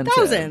expensive.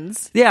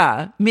 Thousands.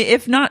 Yeah.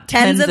 If not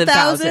Tens of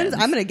thousands.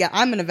 thousands.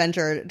 I'm gonna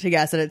venture to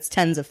guess that it's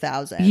tens of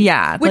thousands.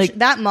 Yeah, which like-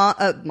 that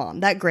mom,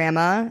 that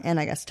grandma, and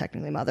I guess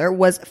technically mother,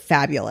 was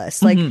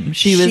fabulous. Like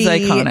She was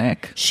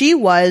iconic. She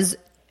was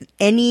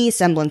any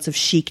semblance of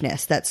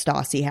chicness that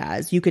Stassi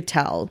has. You could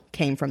tell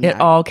came from that.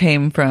 It all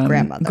came from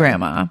Grandmother.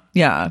 grandma.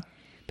 Yeah.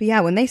 But yeah,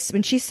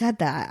 when she said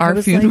that, I Our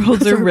was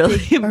funerals like, are really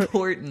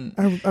important.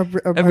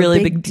 a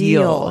really big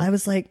deal. I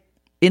was like,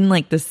 In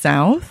like the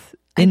South?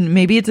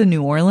 Maybe it's a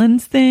New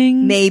Orleans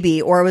thing?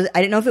 maybe, or I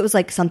didn't know if it was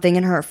like something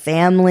in her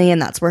family,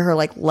 and that's where her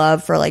like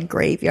love for like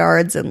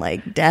graveyards and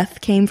like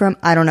death came from.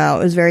 I don't know.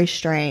 It was very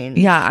strange.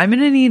 Yeah, I'm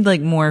gonna need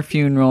like more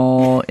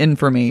funeral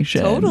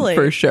information. Totally.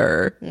 For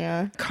sure.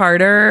 Yeah.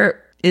 Carter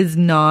is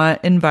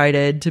not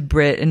invited to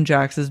Britt and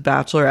Jax's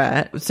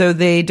bachelorette. So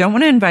they don't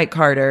want to invite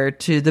Carter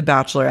to the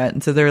bachelorette.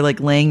 And so they're like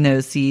laying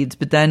those seeds.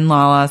 But then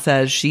Lala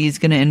says she's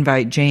going to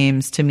invite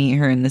James to meet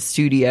her in the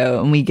studio.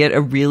 And we get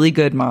a really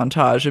good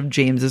montage of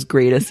James's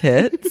greatest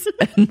hits.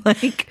 And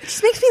like, It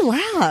just makes me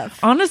laugh.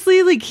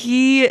 honestly, like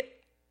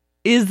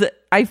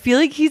I feel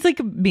like he's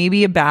like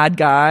maybe a bad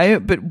guy,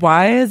 but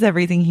why is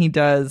everything he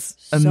does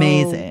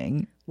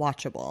amazing?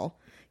 Watchable.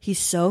 He's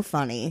so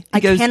funny. He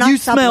goes, cannot "You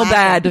stop smell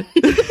laughing."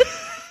 bad."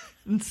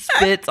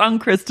 spits on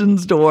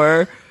Kristen's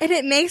door. And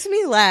it makes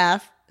me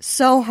laugh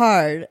so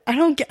hard. I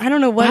don't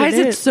know what Why is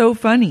it so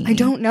funny? I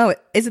don't know.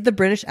 Is it the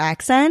British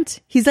accent?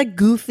 He's like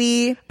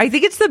goofy. I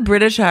think it's the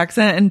British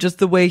accent and just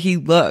the way he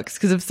looks.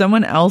 Because if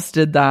someone else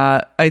did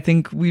that, I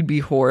think we'd be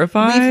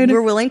horrified.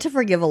 We're willing to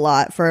forgive a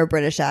lot for a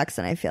British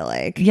accent, I feel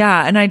like.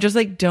 Yeah, and I just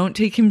like don't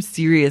take him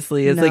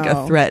seriously as like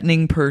a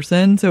threatening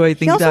person. So I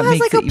think he also that has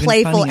makes like it a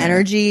playful funnier.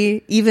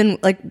 energy. Even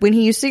like when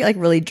he used to get like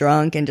really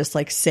drunk and just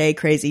like say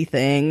crazy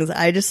things.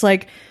 I just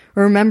like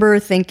remember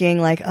thinking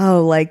like,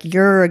 oh, like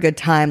you're a good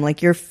time,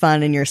 like you're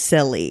fun and you're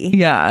silly.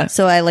 Yeah.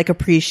 So I like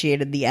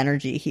appreciated the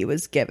energy he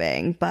was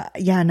giving. But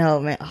yeah,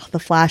 no, man, the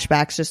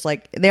flashbacks just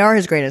like they are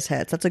his greatest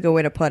hits. That's a good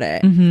way to put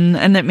it. Mm-hmm.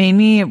 And that made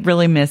me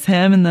really miss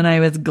him. And then I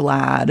was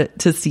glad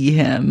to see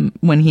him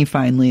when he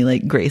finally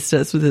like graced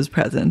us with his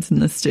presence in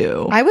the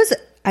stew. I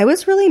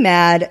was really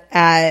mad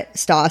at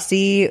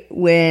Stassi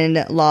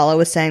when Lala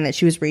was saying that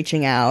she was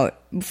reaching out.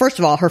 First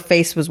of all, her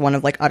face was one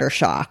of like utter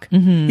shock.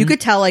 Mm-hmm. You could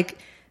tell like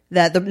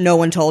that no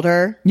one told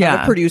her. Yeah.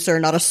 Not a producer,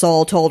 not a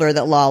soul told her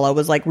that Lala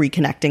was like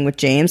reconnecting with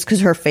James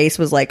because her face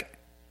was like,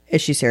 is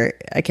she serious?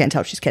 I can't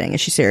tell if she's kidding. Is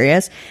she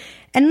serious?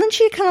 And then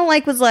she kind of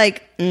like was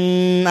like,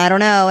 I don't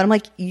know. And I'm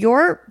like,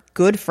 your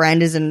good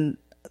friend is in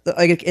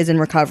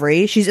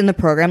recovery. She's in the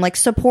program. Like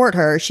support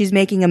her. She's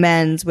making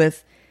amends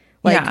with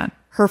like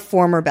her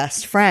former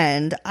best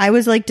friend. I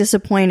was like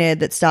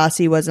disappointed that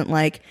Stassi wasn't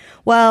like,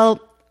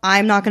 well,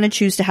 I'm not going to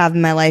choose to have him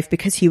in my life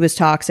because he was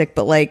toxic,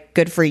 but like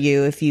good for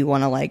you if you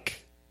want to like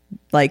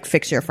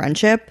fix your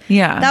friendship.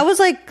 Yeah. That was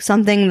like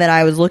something that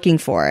I was looking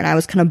for. And I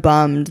was kind of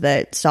bummed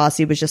that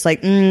Stassi was just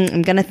like,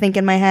 I'm going to think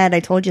in my head. I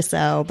told you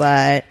so,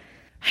 but.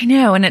 I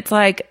know. And it's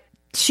like,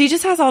 she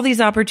just has all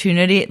these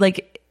opportunities.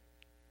 Like,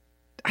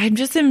 I'm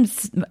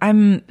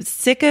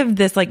sick of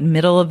this like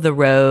middle of the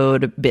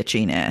road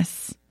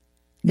bitchiness.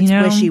 It's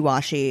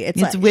wishy-washy.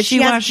 It's like,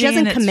 wishy-washy she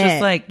doesn't and commit. It's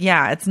just like,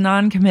 yeah, it's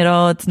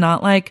non-committal. It's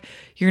not like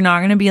you're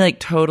not going to be like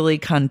totally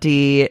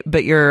cunty,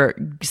 but you're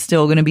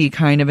still going to be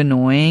kind of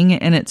annoying.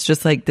 And it's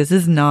just like, this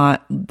is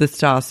not the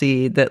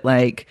Stassi that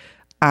like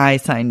I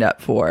signed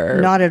up for.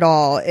 Not at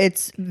all.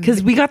 It's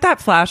because we got that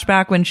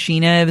flashback when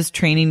Sheena was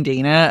training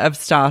Dana of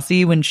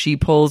Stassi when she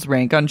pulls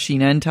rank on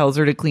Sheena and tells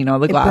her to clean all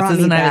the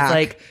glasses. And I was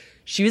like,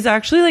 she was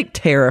actually like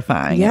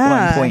terrifying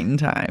at one point in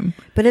time.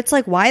 But it's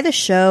like why the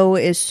show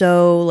is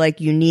so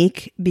like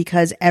unique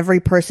because every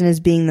person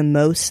is being the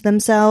most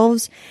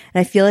themselves.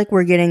 And I feel like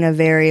we're getting a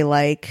very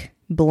like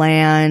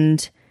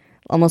bland,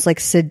 almost like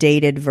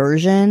sedated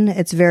version.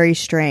 It's very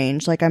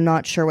strange. Like I'm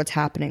not sure what's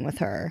happening with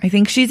her. I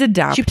think she's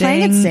adapting. She's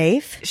playing it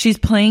safe. She's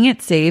playing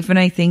it safe. And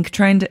I think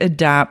trying to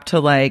adapt to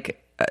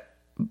like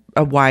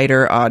a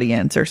wider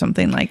audience or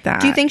something like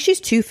that. Do you think she's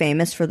too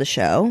famous for the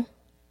show?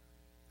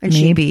 And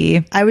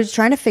maybe. I was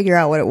trying to figure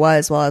out what it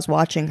was while I was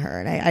watching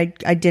her, and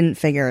I didn't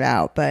figure it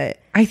out, but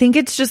I think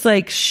it's just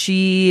like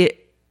she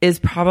is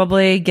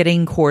probably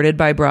getting courted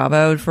by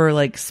Bravo for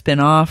like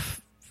spin-off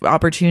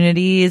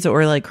opportunities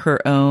or like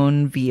her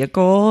own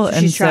vehicle.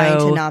 She's trying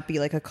to not be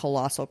like a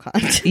colossal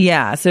cunt.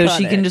 Yeah, so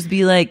she can just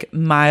be like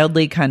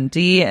mildly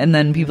cunty, and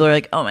then people are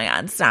like, oh my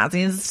god,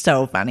 Stassi is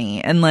so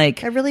funny. And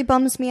like it really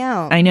bums me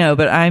out. I know,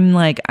 but I'm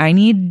like, I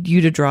need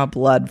you to draw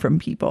blood from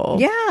people.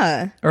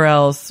 Yeah. Or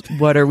else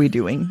what are we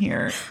doing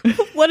here?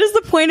 What is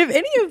the point of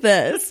any of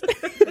this?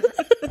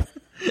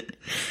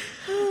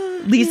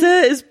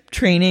 Lisa is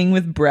training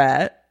with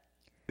Brett,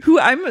 who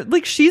I'm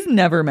like, she's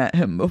never met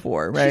him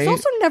before, right? She's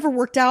also never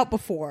worked out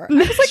before. I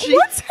was like,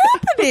 what's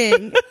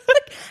happening?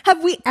 Like,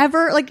 have we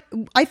ever, like,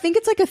 I think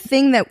it's like a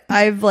thing that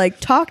I've like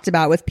talked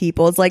about with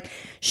people. It's like,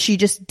 she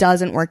just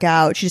doesn't work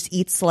out. She just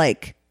eats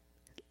like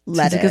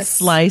lettuce. She's like a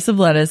slice of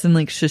lettuce and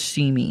like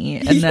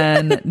sashimi. And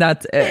then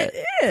that's it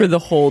for the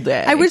whole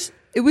day.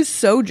 It was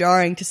so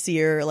jarring to see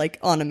her like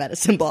on a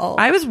medicine ball.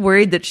 I was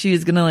worried that she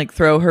was going to like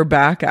throw her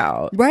back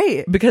out.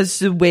 Right. Because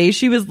the way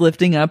she was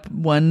lifting up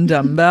one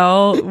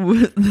dumbbell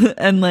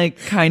and like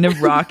kind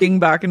of rocking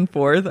back and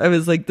forth, I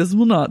was like, this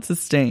will not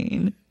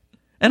sustain.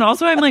 And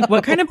also I'm like,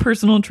 what kind of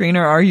personal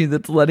trainer are you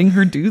that's letting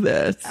her do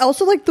this?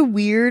 Also like the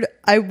weird,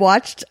 I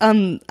watched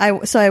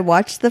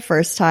the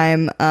first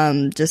time,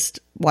 just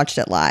watched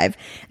it live.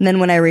 And then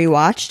when I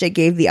rewatched, it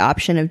gave the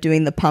option of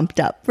doing the pumped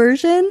up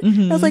version.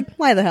 Mm-hmm. I was like,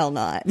 why the hell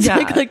not? So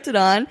I clicked it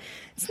on.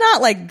 It's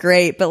not like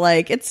great, but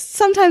like it's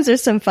sometimes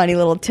there's some funny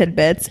little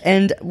tidbits.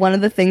 And one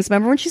of the things,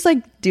 remember when she's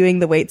like doing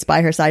the weights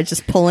by her side,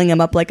 just pulling them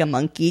up like a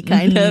monkey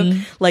kind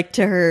of like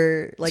to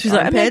her, like, she's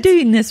like, am I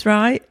doing this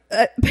right?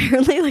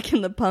 Apparently like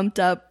in the pumped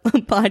up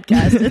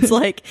podcast, it's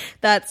like,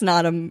 that's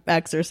not an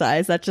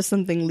exercise. That's just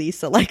something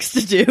Lisa likes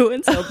to do.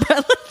 And so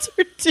Brett lets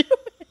her do it.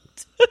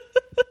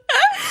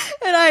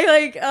 And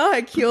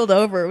I keeled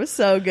over. It was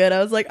so good.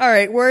 I was like, all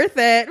right, worth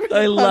it.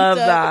 I love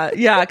that.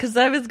 Yeah, because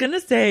I was going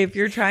to say, if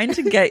you're trying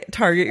to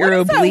target your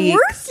obliques.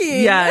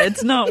 Working? Yeah,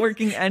 it's not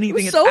working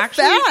anything. It's so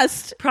actually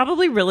fast.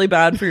 Probably really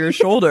bad for your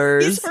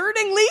shoulders. He's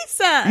hurting Lisa.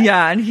 sad.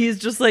 Yeah, and he's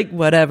just like,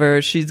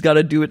 whatever, she's got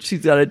to do what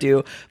she's got to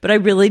do. But I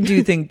really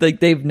do think like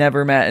they've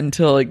never met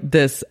until like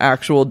this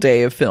actual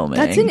day of filming.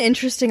 That's an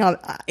interesting.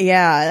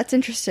 That's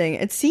interesting.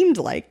 It seemed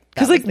like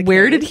because like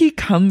where did he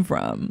come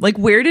from? Like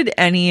where did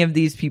any of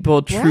these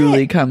people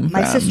truly come from?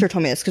 My sister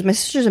told me this because my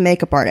sister's a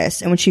makeup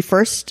artist, and when she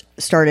first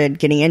started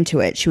getting into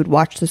it, she would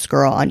watch this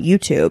girl on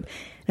YouTube,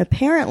 and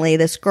apparently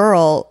this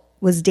girl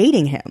was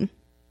dating him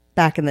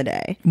back in the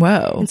day.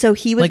 Whoa. And so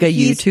he was like a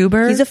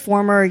YouTuber? He's a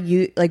former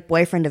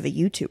boyfriend of a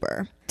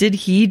YouTuber. Did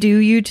he do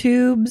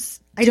YouTubes?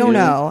 I don't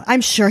know. I'm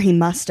sure he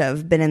must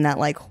have been in that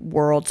like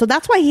world. So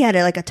that's why he had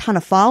like a ton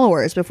of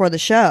followers before the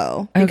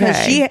show.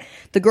 Because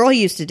the girl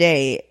he used to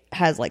date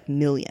has like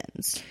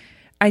millions.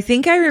 I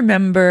think I'm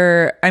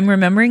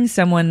remembering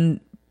someone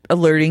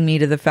alerting me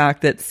to the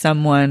fact that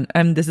someone,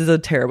 this is a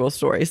terrible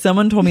story.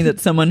 Someone told me that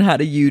someone had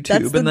a YouTube.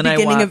 That's and then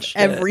I watched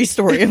of every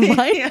story of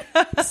mine.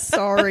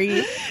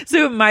 Sorry.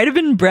 So it might have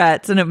been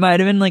Brett's and it might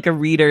have been like a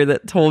reader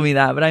that told me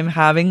that, but I'm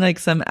having like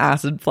some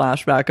acid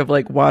flashback of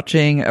like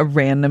watching a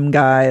random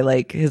guy,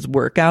 like his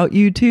workout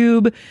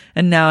YouTube.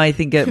 And now I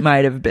think it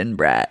might have been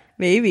Brett.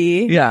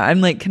 Maybe. Yeah, I'm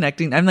like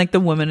connecting. I'm like the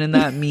woman in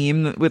that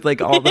meme with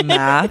like all the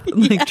math,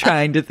 like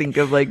trying to think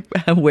of like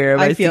where have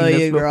I seen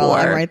this before. Girl.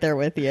 I'm right there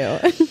with you.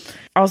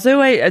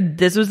 Also,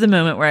 this was the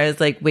moment where I was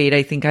like, wait,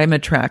 I think I'm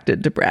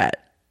attracted to Brett.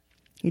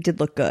 You did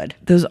look good.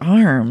 Those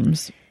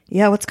arms.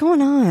 Yeah, what's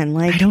going on?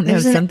 Like I don't know,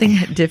 something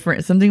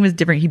different. Something was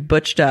different. He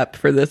butched up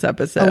for this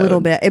episode. A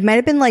little bit. It might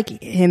have been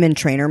like him in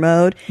trainer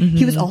mode. Mm-hmm.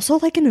 He was also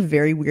like in a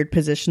very weird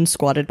position,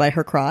 squatted by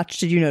her crotch.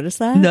 Did you notice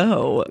that?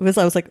 No. I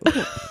was like,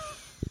 ooh.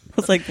 I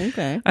was like,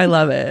 okay. I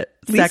love it.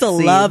 Lisa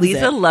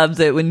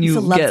loves it when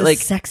you get like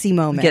sexy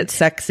moment. Get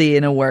sexy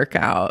in a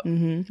workout.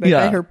 Mm-hmm. Right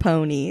by her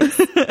ponies.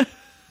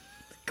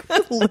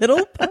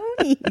 Little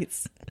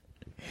ponies.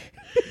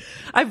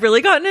 I've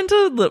really gotten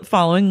into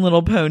following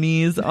little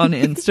ponies on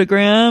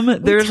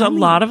Instagram. There's a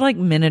lot of like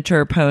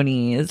miniature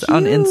ponies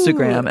on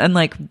Instagram, and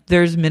like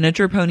there's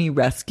miniature pony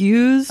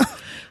rescues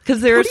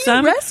because there are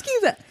some rescue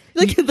that.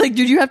 Like,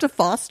 did you have to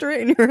foster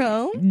it in your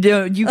home?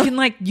 No,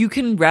 you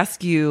can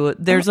rescue.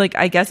 There's like,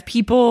 I guess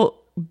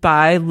people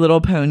buy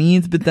little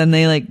ponies, but then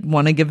they like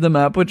want to give them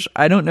up, which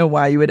I don't know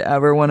why you would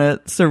ever want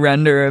to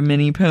surrender a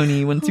mini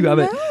pony once you have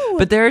it.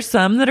 But there are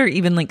some that are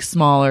even like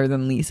smaller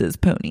than Lisa's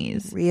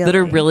ponies. Really? That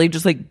are really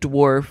just like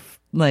dwarf,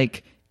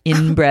 like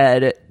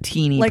inbred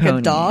teeny like ponies.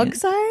 A dog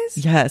size?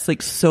 Yes,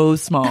 like so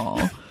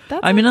small.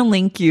 I'm going to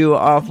link you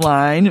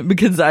offline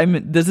because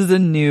this is a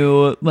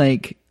new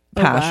like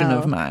passion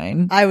of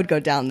mine. I would go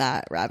down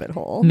that rabbit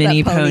hole.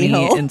 Mini pony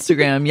hole.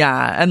 Instagram,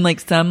 yeah. And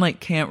like some like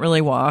can't really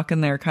walk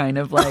and they're kind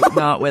of like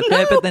not with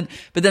it,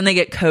 but then they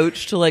get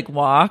coached to like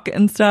walk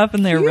and stuff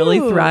and they're really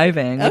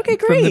thriving. Okay,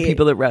 great. From the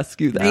people that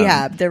rescue them.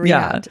 They're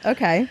rehabbed.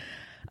 Yeah.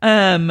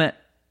 Okay.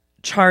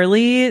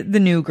 Charlie, the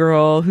new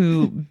girl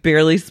who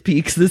barely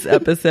speaks this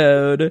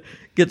episode,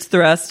 gets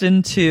thrust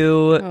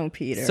into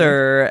Peter.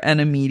 Sir and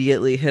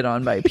immediately hit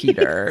on by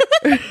Peter.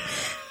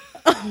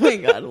 Oh my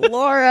God,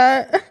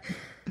 Laura.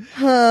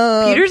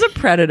 Peter's a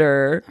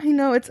predator. I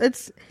know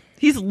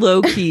he's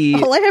low key.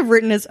 All I have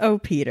written is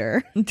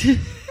Peter.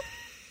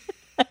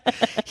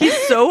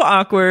 He's so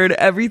awkward.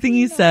 Everything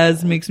he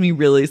says makes me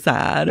really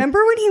sad.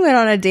 Remember when he went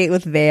on a date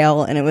with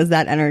Vale and it was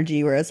that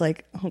energy where it's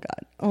like, oh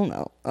God, oh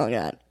no, oh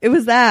God. It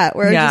was that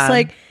where it's just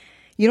like,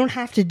 you don't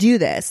have to do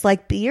this.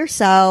 Like, be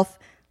yourself,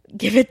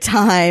 give it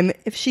time.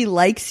 If she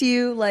likes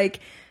you, like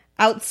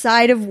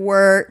outside of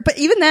work, but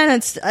even then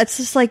it's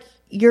just like,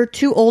 you're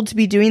too old to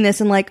be doing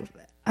this. And like,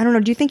 I don't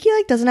know. Do you think he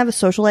like doesn't have a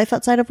social life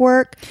outside of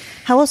work?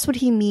 How else would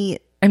he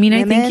meet? I mean,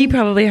 women? I think he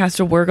probably has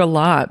to work a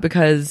lot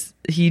because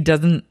he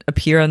doesn't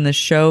appear on the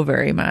show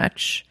very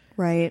much.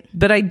 Right.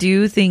 But I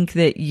do think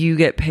that you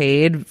get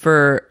paid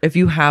for, if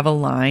you have a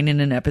line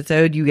in an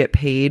episode, you get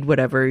paid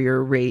whatever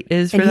your rate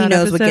is for that episode. And he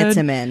knows what gets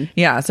him in.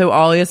 Yeah. So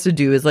all he has to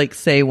do is like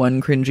say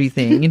one cringy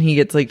thing and he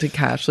gets like to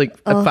cash like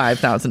a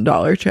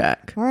 $5,000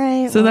 check. All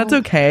right. So that's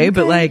okay.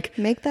 But like,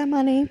 make that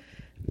money.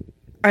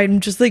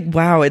 I'm just like,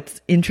 wow, it's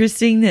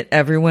interesting that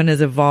everyone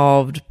has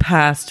evolved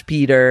past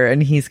Peter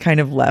and he's kind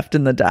of left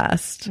in the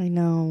dust. I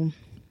know.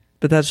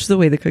 But that's just the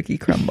way the cookie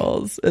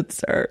crumbles.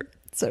 It's her.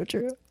 So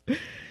true.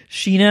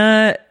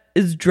 Sheena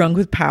is drunk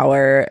with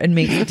power and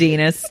makes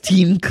Dana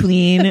steam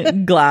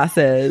clean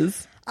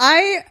glasses.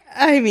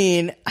 I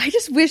mean, I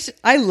just wish,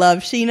 I love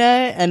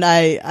Sheena and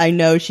I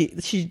know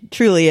she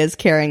truly is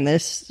carrying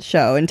this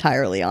show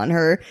entirely on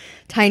her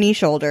tiny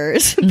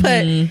shoulders.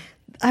 But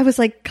I was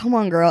like, come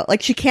on, girl.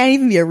 Like, she can't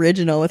even be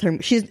original with her.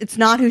 It's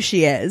not who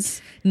she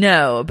is.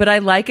 No, but I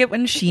like it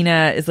when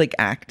Sheena is like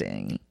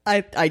acting.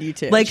 I do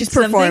too. Like, she's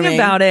something performing.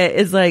 about it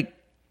is like,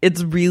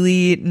 it's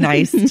really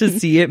nice to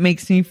see. It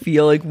makes me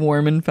feel like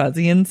warm and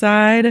fuzzy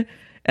inside.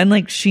 And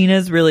like,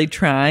 Sheena's really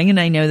trying, and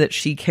I know that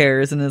she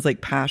cares and is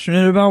like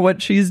passionate about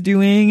what she's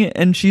doing,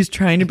 and she's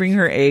trying to bring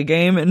her A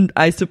game, and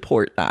I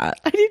support that.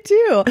 I do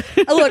too.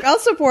 Look, I'll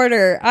support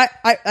her.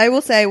 I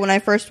will say, when I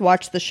first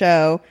watched the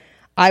show,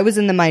 I was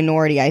in the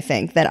minority, I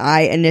think, that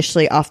I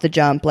initially off the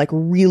jump like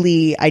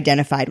really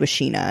identified with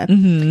Sheena.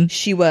 Mm-hmm.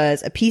 She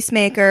was a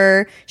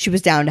peacemaker. She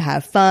was down to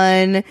have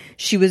fun.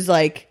 She was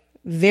like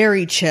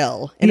very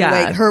chill in a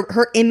way.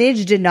 Her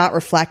image did not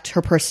reflect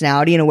her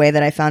personality in a way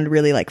that I found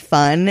really like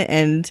fun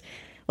and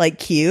like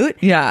cute.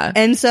 Yeah.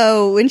 And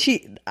so when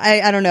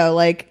I don't know,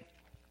 like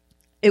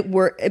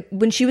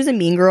when she was a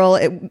mean girl,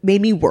 it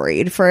made me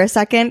worried for a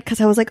second because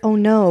I was like, oh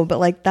no, but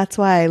like that's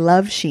why I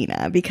love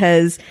Sheena,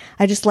 because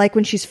I just like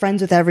when she's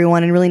friends with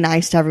everyone and really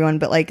nice to everyone,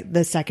 but like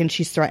the second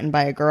she's threatened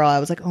by a girl, I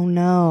was like, oh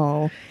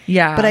no.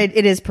 Yeah. But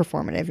it is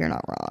performative, you're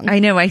not wrong. I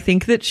know. I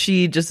think that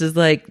she just is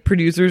like,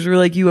 producers were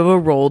like, you have a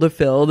role to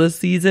fill this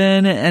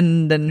season,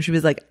 and then she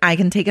was like, I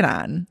can take it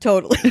on.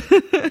 Totally.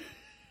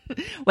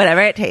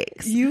 Whatever it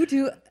takes. You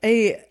do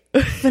a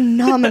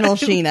phenomenal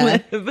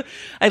Sheena.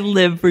 I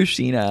live for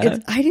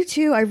Sheena. I do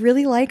too. I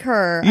really like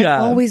her. Yeah.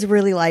 I've always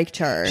really liked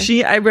her.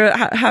 I wrote,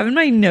 having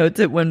my notes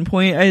at one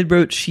point, I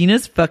wrote,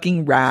 Sheena's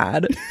fucking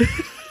rad.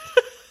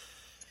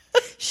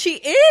 She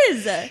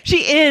is. She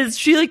is.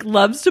 She like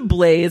loves to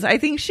blaze. I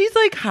think she's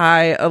like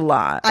high a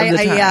lot of the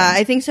time. Yeah,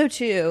 I think so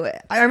too.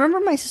 I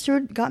remember my sister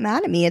got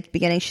mad at me at the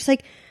beginning. She's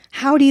like,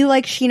 how do you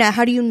like Sheena?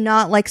 How do you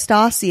not like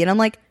Stassi? And I'm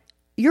like,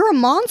 you're a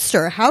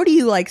monster. How do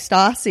you like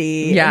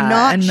Stassi?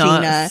 Yeah, and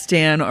not Sheena?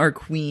 Stan our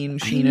queen,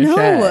 Sheena No.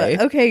 Shea.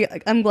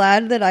 Okay, I'm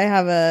glad that I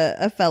have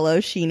a fellow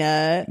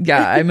Sheena.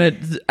 Yeah, I'm a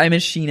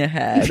Sheena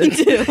head. Me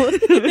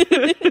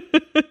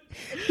too.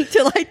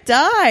 Until I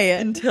die.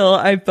 Until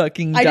I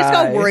fucking die. I just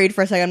got worried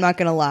for a second. I'm not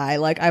gonna lie.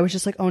 Like I was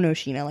just like, oh no,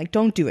 Sheena. Like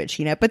don't do it,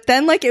 Sheena. But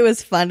then like it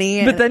was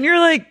funny. But then you're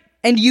like.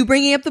 And you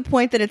bringing up the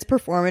point that it's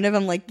performative,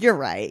 I'm like, you're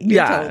right.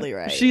 You're totally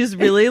right. She's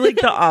really like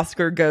the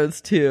Oscar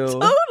goes to.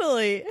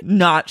 Totally.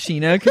 Not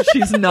Sheena, because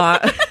she's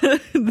not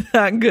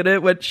that good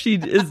at what she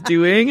is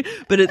doing,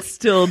 but it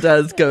still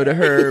does go to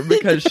her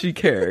because she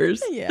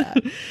cares. Yeah.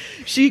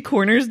 She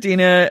corners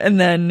Dina and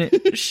then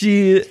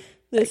she...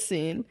 This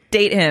scene.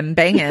 Date him,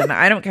 bang him,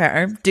 I don't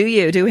care. Do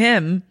you, do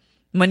him.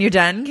 When you're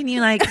done, can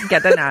you like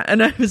get the nut?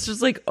 And I was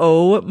just like,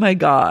 oh my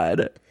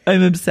God.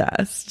 I'm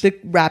obsessed. The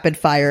rapid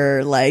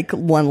fire like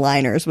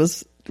one-liners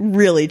was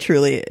really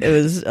truly it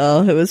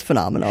was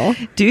phenomenal.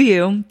 Do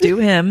you do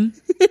him?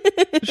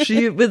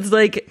 She was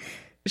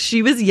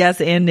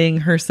yes-anding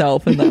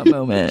herself in that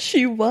moment.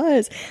 She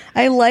was.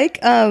 I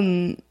like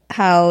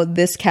how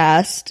this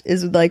cast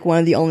is like one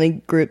of the only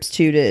groups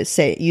to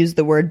use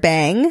the word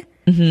bang,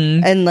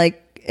 and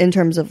like in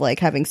terms of like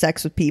having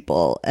sex with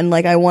people, and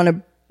like I want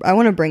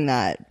to bring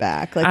that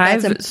back. Like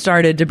I've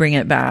started to bring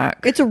it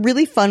back. It's a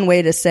really fun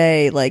way to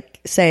say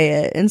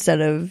it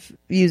instead of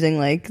using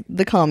like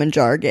the common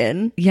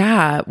jargon.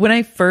 Yeah. When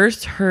I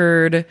first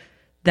heard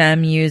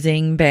them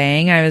using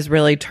bang, I was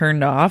really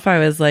turned off. I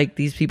was like,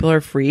 these people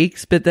are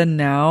freaks. But then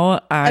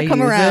now I come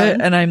use around.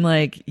 it and I'm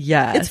like,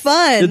 yes. It's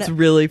fun. It's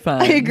really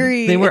fun. I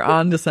agree. They were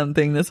onto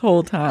something this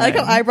whole time. I like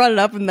how I brought it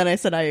up and then I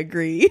said I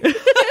agree.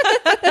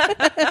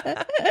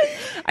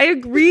 I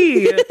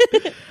agree.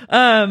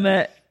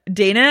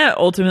 Dana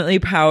ultimately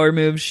power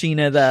moves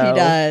Sheena though. She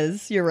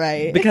does. You're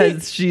right.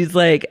 Because she's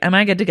like, am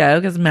I good to go?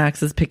 Because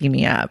Max is picking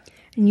me up.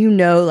 And you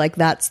know, like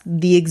that's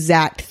the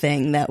exact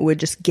thing that would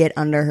just get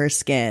under her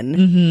skin.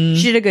 Mm-hmm.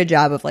 She did a good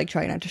job of like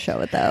trying not to show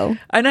it though.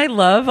 And I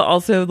love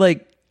also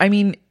like, I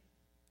mean,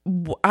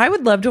 I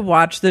would love to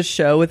watch this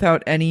show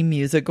without any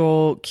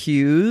musical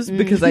cues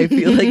because I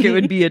feel like it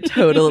would be a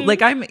total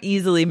like I'm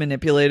easily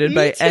manipulated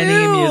by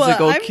any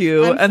musical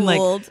cue. I'm and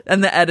fooled. like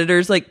and the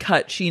editors like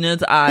cut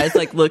Sheena's eyes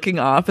like looking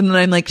off, and then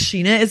I'm like,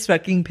 Sheena is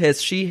fucking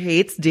pissed. She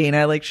hates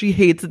Dana. Like she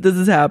hates that this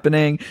is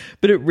happening,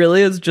 but it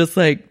really is just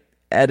like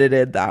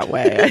edited that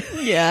way.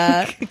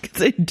 Yeah.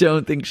 Because I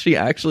don't think she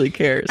actually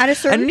cares. At a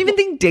certain I don't even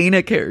think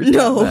Dana cares.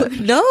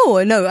 No,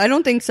 I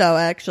don't think so,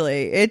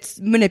 actually. It's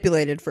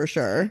manipulated for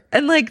sure.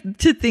 And like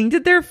to think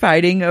that they're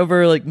fighting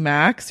over like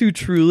Max, who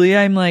truly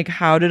I'm like,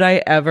 how did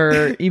I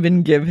ever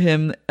even give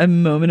him a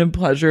moment of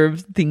pleasure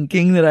of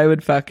thinking that I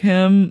would fuck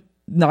him?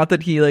 Not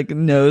that he like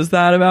knows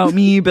that about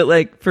me, but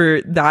like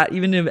for that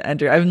even to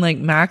enter, I'm like,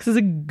 Max is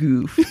a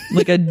goof,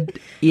 like a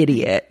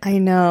idiot. I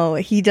know.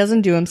 He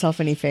doesn't do himself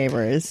any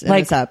favors.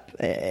 Like,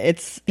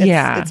 it's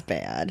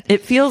bad.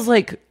 It feels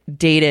like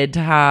dated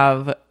to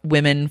have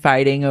women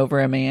fighting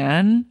over a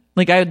man.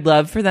 Like I would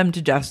love for them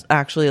to just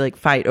actually like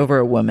fight over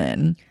a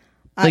woman.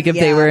 Like if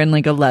they were in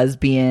like a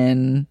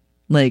lesbian,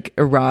 like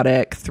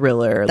erotic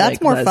thriller, that's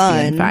like more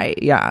lesbian fun fight.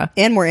 Yeah.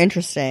 And more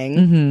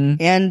interesting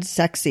and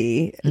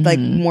sexy, like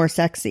more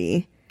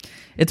sexy.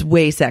 It's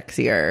way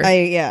sexier.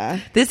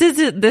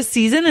 This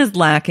season is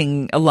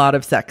lacking a lot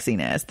of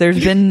sexiness.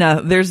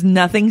 There's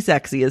nothing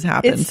sexy has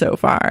happened so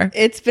far.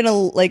 It's been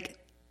like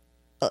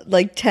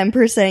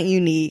 10%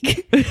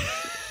 unique.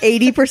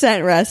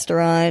 80%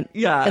 restaurant,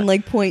 and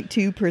like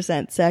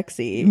 0.2%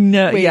 sexy.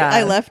 No, wait,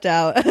 I left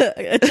out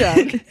a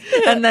chunk,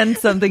 and then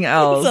something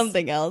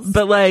else,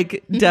 but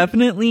like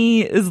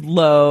definitely is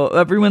low.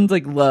 Everyone's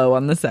like low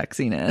on the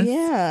sexiness.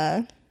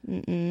 Yeah,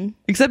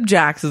 except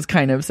Jax is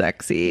kind of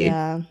sexy.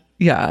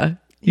 Yeah.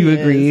 You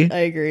agree? I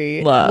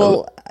agree. Low.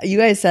 Well, you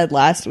guys said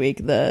last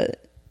week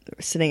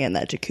sitting in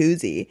that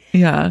jacuzzi.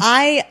 Yeah.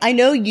 I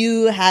know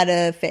you had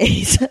a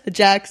phase,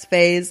 Jack's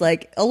phase,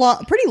 like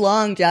pretty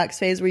long Jack's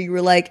phase where you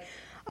were like,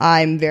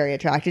 I'm very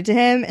attracted to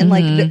him. And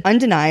like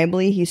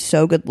undeniably, he's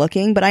so good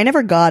looking, but I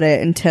never got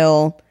it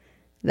until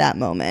that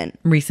moment.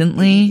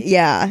 Recently?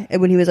 Yeah.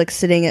 When he was like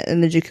sitting in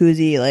the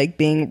jacuzzi, like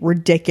being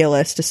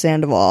ridiculous to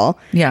Sandoval.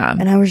 Yeah.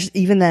 And I was,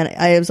 even then,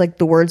 I was like,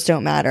 the words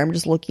don't matter. I'm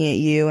just looking at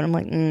you. And I'm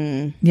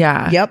like,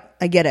 yeah. Yep,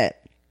 I get it.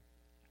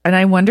 And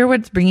I wonder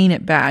what's bringing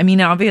it back. I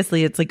mean,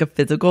 obviously it's like a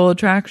physical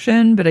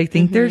attraction, but I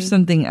think there's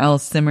something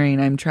else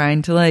simmering. I'm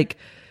trying to like,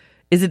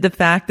 is it the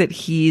fact that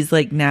he's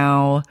like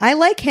now? I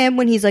like him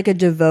when he's like a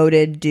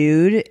devoted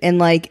dude, and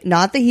like,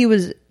 not that he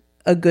was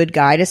a good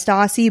guy to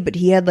Stassi, but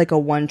he had like a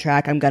one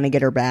track, I'm gonna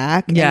get her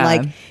back. Yeah.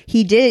 And like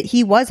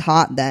he was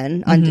hot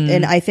then.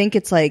 And I think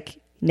it's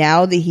like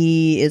now that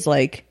he is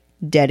like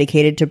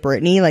dedicated to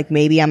Brittany, like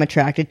maybe I'm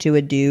attracted to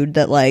a dude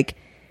that like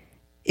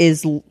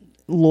is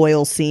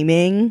loyal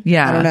seeming.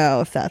 Yeah. I don't know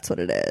if that's what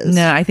it is.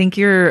 No, I think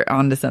you're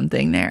onto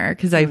something there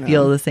because I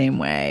feel the same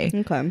way.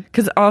 Okay.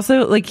 Because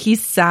also like he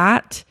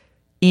sat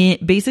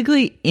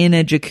basically in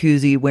a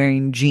jacuzzi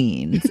wearing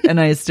jeans and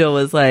I still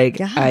was like,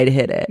 I'd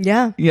hit it.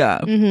 Yeah.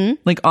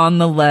 Like on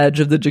the ledge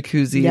of the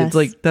jacuzzi. Yes. It's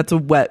like, that's a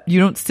wet, you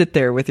don't sit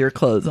there with your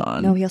clothes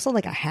on. No, he also had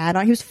like a hat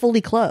on. He was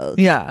fully clothed.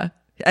 Yeah.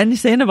 And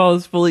Sandoval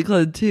was fully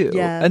clothed too.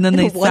 Yeah. And then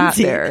they In a sat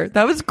onesie. there.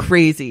 That was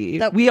crazy.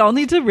 We all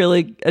need to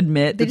really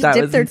admit They that just that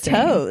dipped was their insane.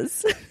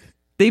 toes.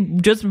 They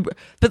just,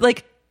 but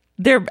like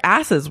their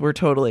asses were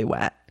totally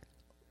wet.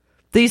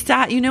 They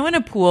sat, in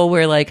a pool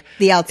where like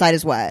The outside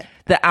is wet.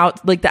 the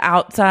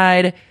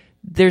outside,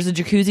 there's a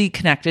jacuzzi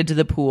connected to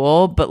the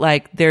pool, but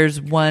like there's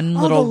one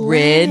little the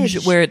ridge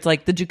ledge. where it's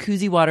like the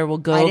jacuzzi water will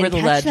go I over didn't the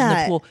catch ledge in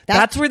that. the pool.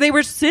 That's- That's where they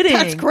were sitting.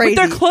 That's crazy.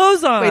 With their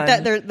clothes on. Wait,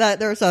 they're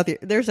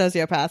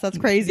sociopaths. That's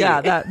crazy.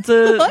 Yeah, that's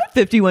a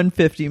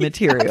 5150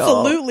 material.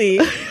 Absolutely.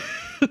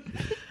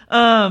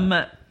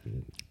 Lala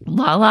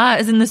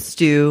is in the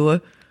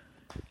stew.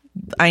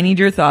 I need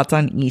your thoughts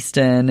on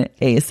Easton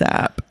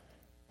ASAP.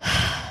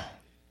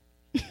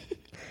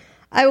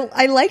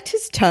 I liked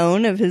his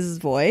tone of his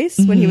voice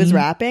when he was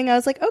rapping. I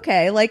was like,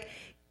 okay, like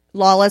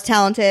Lala's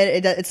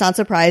talented. It's not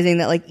surprising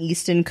that like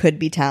Easton could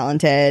be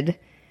talented.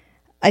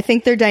 I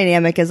think their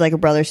dynamic as like a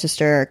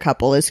brother-sister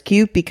couple is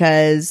cute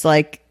because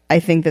like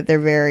I think that they're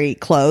very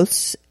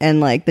close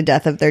and like the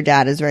death of their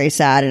dad is very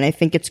sad, and I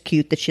think it's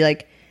cute that she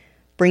like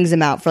brings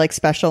him out for like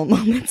special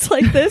moments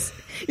like this.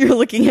 You're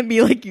looking at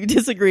me like you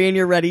disagree and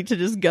you're ready to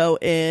just go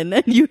in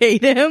and you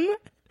hate him.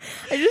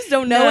 I just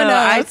don't know enough.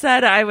 I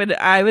said I would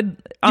on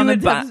You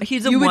the would-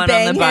 he's a you would one on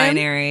bang the him?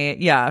 binary.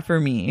 Yeah, for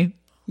me.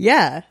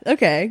 Yeah.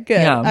 Okay. Good.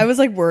 Yeah. I was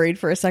like worried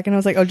for a second. I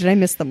was like, oh, did I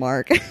miss the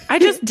mark? I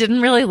just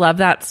didn't really love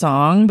that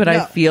song, but No.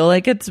 I feel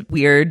like it's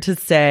weird to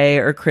say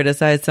or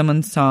criticize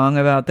someone's song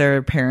about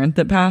their parent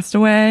that passed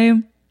away.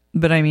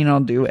 But I mean, I'll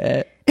do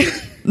it.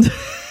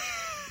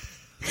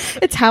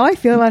 It's how I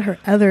feel about her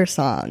other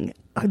song.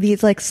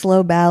 These like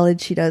slow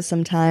ballads she does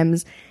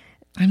sometimes.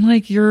 I'm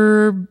like,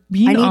 you're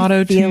being I need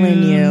auto-tuned.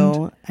 feeling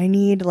you. I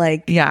need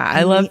like. Yeah,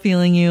 I love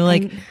feeling you.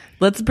 Like,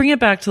 let's bring it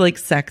back to like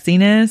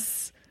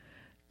sexiness,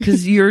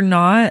 because you're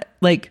not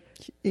like,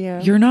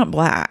 Yeah. you're not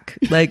black.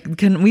 Like,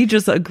 can we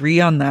just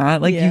agree on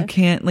that? Like, Yeah. you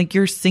can't, like,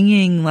 you're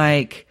singing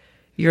like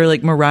you're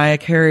like Mariah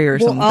Carey or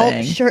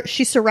something.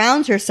 She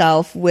surrounds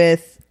herself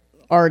with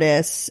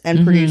artists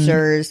and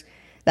producers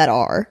that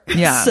are.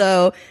 Yeah.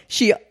 So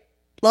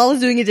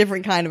Lala's doing a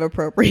different kind of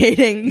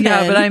appropriating.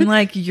 Yeah, than- but I'm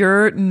like,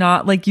 you're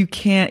not like, you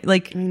can't,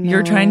 like,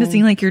 you're trying to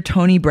sing like you're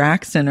Tony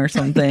Braxton or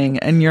something,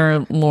 and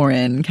you're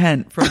Lauren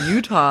Kent from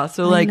Utah.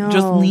 So like, just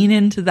know. lean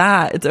into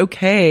that. It's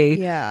okay.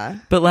 Yeah.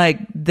 But like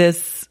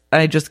this,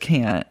 I just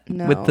can't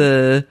No.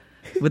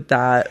 with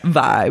that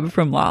vibe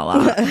from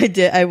Lala.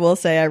 I will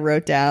say I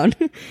wrote down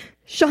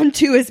Sean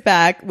 2 is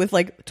back with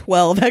like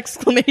 12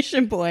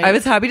 exclamation points. I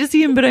was happy to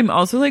see him, but I'm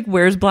also like,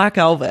 where's Black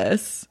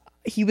Elvis?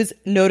 He was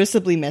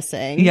noticeably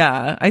missing.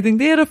 Yeah, I think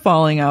they had a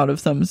falling out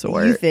of some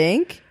sort. You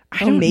think?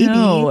 I don't maybe.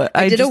 know.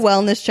 I did just- a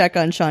wellness check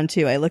on Sean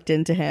too. I looked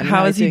into him.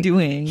 How is he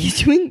doing?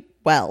 He's doing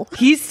well.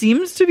 He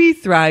seems to be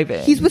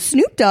thriving. He's with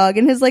Snoop Dogg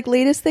in his like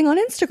latest thing on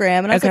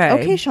Instagram, and I was like,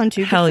 Okay. okay, Sean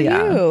 2, good Hell for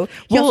yeah. you.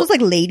 He Well- also was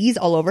like ladies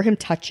all over him,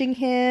 touching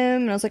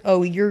him, and I was like,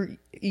 oh, you're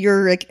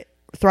like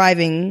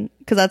thriving,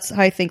 because that's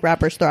how I think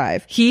rappers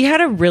thrive. He had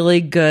a really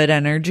good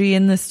energy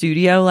in the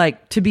studio,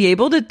 like to be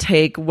able to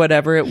take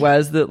whatever it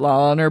was that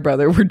Lala and her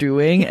brother were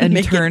doing and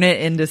Make turn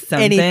it into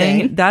something.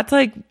 anything. That's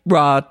like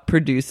raw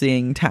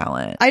producing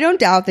talent. I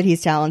don't doubt that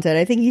he's talented.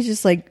 I think he's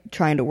just like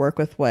trying to work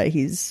with what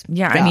he's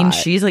Yeah, I got. mean,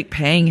 she's like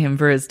paying him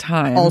for his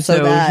time. Also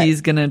so that.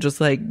 he's gonna just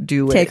like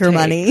do what Take it her takes.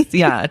 money.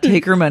 Yeah,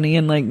 take her money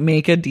and like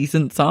make a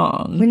decent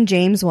song. When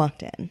James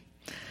walked in,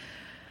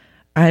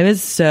 I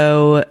was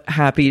so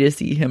happy to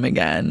see him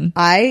again.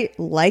 I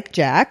like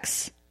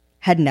Jax.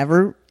 Had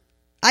never.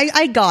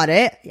 I got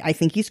it. I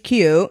think he's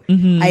cute.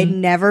 Mm-hmm. I had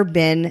never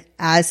been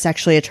as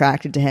sexually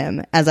attracted to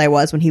him as I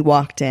was when he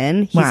walked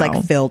in. He's Wow.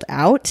 like filled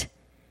out.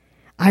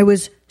 I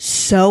was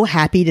so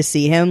happy to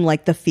see him.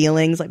 Like the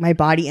feelings, like my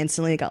body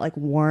instantly got like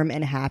warm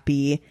and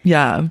happy.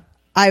 Yeah.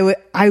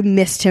 I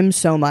missed him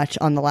so much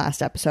on the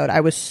last episode. I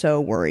was so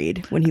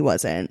worried when he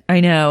wasn't. I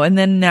know. And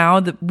then now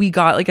that we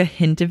got like a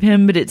hint of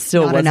him, but it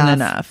still Not wasn't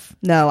enough.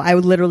 No, I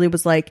literally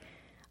was like,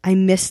 I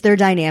miss their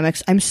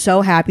dynamics. I'm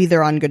so happy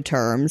they're on good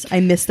terms. I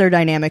miss their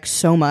dynamics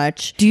so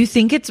much. Do you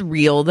think it's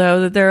real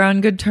though that they're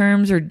on good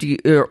terms, or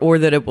or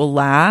that it will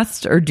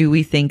last, or do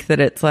we think that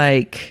it's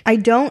like? I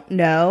don't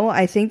know.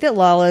 I think that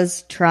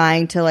Lala's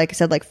trying to, like I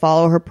said, like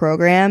follow her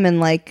program, and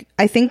like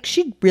I think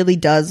she really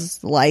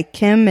does like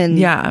him, and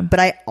yeah. But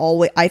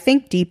I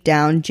think deep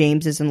down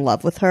James is in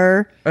love with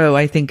her. Oh,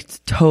 I think it's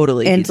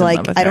totally. And he's in like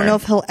love with I don't her. know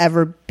if he'll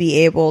ever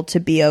be able to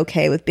be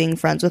okay with being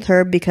friends with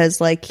her, because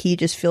like he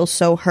just feels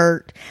so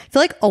hurt. I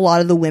feel like a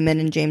lot of the women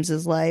in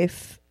James's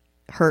life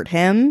hurt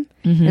him,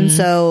 and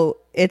so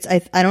it's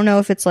I don't know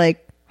if it's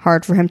like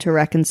hard for him to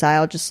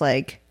reconcile just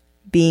like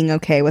being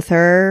okay with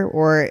her,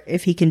 or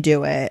if he can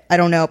do it. I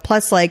don't know.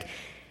 Plus, like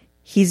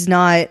he's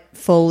not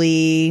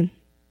fully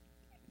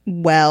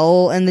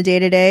well in the day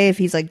to day if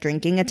he's like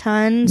drinking a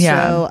ton.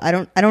 Yeah. So I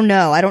don't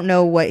know. I don't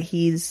know what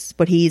he's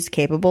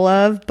capable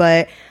of,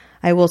 but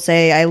I will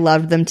say I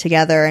loved them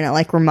together, and it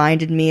like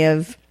reminded me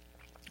of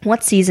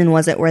what season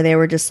was it where they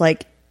were just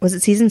like, was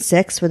it season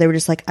 6 where they were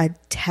just like a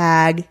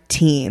tag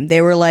team?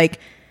 They were like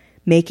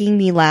making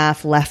me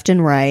laugh left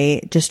and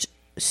right, just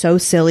so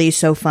silly,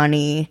 so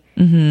funny,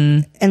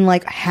 and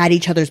like had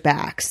each other's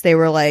backs. They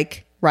were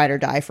like ride or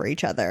die for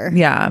each other.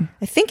 Yeah.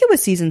 I think it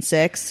was season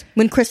 6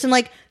 when Kristen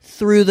like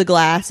threw the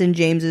glass in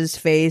James's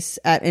face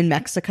in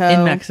Mexico.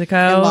 In Mexico.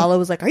 And Lala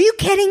was like, "Are you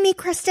kidding me,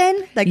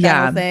 Kristen?" Like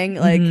that whole thing.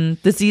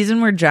 Like the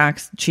season where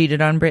Jax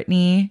cheated on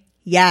Brittany.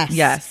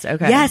 Yes.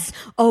 Okay. Yes.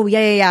 Oh,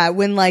 yeah.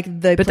 When like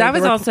But that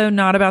was also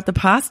not about the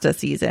pasta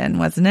season,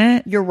 wasn't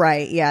it? You're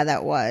right. Yeah,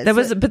 that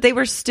was. But they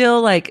were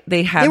still like,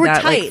 they had They were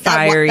that tight. like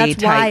fiery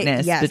That's why-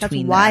 tightness yes,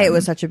 between that's why them. it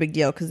was such a big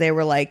deal, because they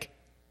were like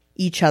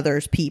each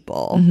other's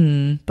people.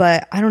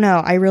 But I don't know.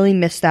 I really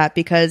missed that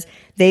because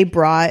they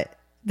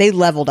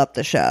leveled up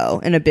the show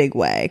in a big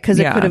way, because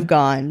it Yeah. could have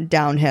gone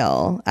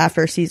downhill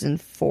after season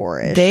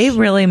 4-ish. They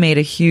really made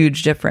a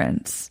huge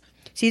difference.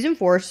 Season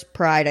 4's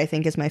Pride, I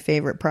think, is my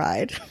favorite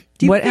Pride.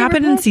 Do you What have a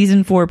happened favorite in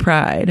season 4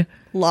 Pride?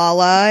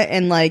 Lala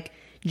and like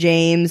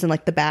James and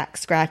like the back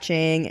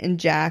scratching, and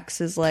Jax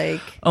is like,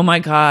 Oh my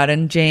god!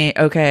 And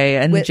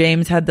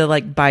James had the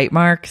like bite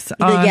marks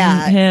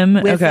on him.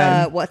 with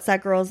Okay, what's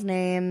that girl's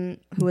name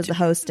who was the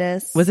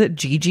hostess? was it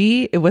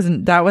Gigi? It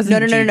wasn't. That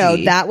wasn't. No.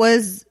 Gigi. That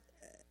was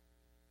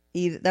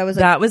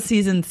That was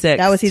season 6.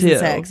 That was season too.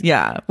 6.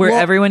 Yeah, where Well,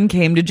 everyone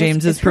came to is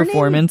James's her name-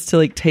 performance to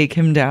like take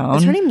him down.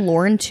 Is her name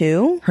Lauren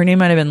too? Her name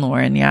might have been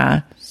Lauren.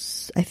 Yeah.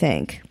 I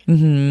think.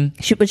 Mm-hmm.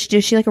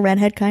 Is she like a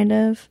redhead kind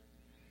of?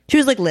 She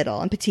was like little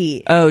and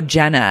petite. Oh,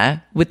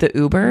 Jenna with the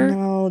Uber.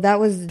 No, that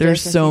was.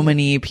 There's so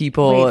many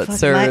people, Wait, fuck,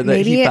 sir,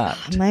 that he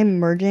fucked. Am I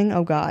merging?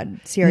 Oh God,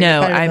 Sierra,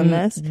 No, you're better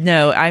than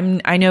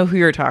this. I know who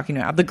you're talking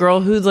about. The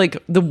girl who's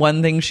like, the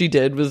one thing she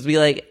did was be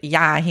like,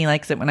 yeah, he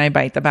likes it when I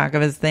bite the back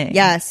of his thing.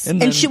 Yes, and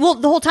then- she the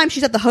whole time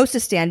she's at the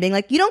hostess stand being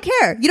like, you don't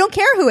care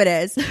who it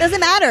is, it doesn't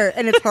matter,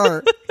 and it's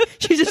her.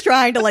 She's just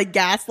trying to like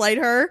gaslight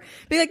her,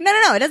 be like,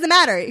 no, it doesn't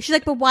matter. She's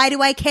like, but why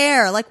do I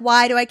care? Like,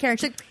 why do I care? And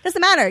she's like, it doesn't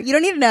matter. You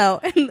don't need to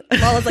know. And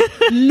Lala's like,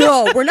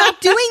 no, we're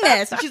not doing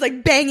this. And she's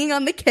like banging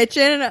on the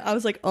kitchen, and I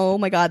was like, oh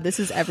my God, this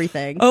is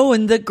everything. Oh,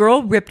 and the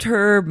girl ripped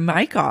her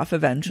mic off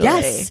eventually.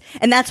 Yes,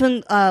 and that's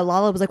when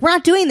Lala was like, we're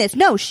not doing this.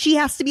 No, she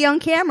has to be on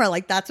camera.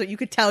 Like that's what you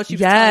could tell she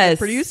was telling the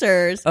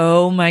producers.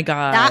 Oh my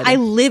God. I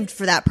lived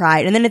for that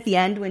Pride. And then at the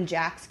end, when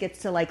Jax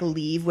gets to like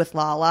leave with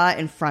Lala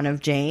in front of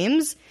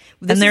James,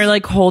 and they're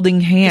like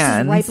holding hands.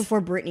 This is right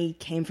before Brittany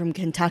came from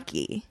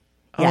Kentucky.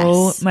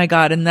 Oh Yes. my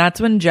God. And that's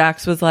when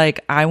Jax was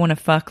like, I want to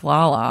fuck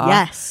Lala.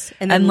 Yes.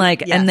 And, then,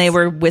 like, yes. and they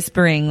were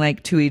whispering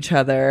like to each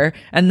other.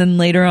 And then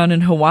later on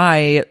in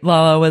Hawaii,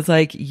 Lala was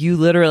like, you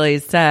literally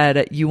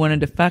said you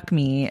wanted to fuck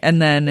me.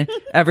 And then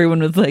everyone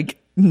was like,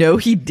 no,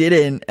 he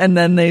didn't. And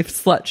then they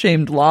slut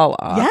shamed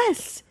Lala.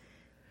 Yes.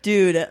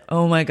 Dude.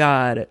 Oh my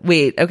God.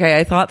 Wait. Okay.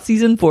 I thought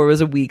season 4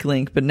 was a weak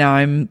link, but now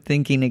I'm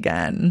thinking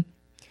again.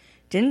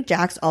 Didn't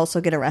Jax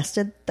also get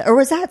arrested? Or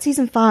was that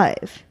season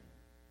 5?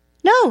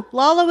 No,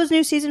 Lala was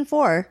new season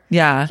 4.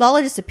 Yeah.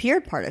 Lala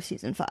disappeared part of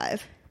season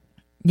 5.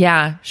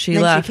 Yeah. She Then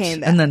she left. came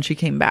back. And then she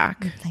came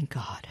back. Thank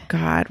God.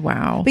 God.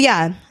 Wow. But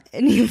yeah,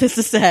 needless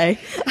to say,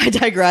 I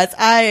digress.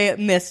 I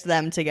missed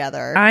them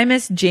together. I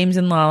miss James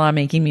and Lala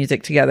making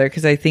music together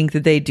because I think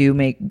that they do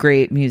make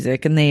great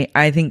music, and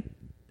I think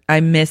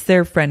I miss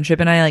their friendship,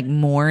 and I like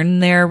mourn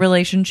their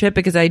relationship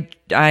because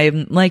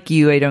I'm like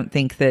you. I don't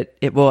think that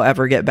it will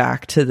ever get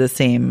back to the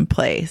same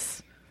place.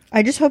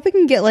 I just hope it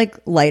can get like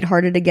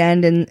lighthearted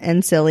again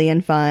and silly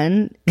and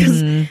fun.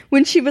 Because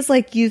when she was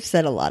like, "You've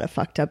said a lot of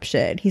fucked up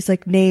shit," he's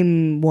like,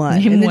 "Name one,"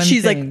 Name and then one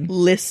she's thing. like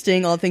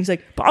listing all the things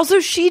like, But also,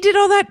 she did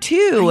all that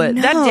too. I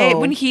know. That day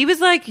when he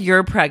was like,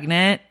 "You're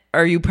pregnant."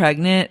 Are you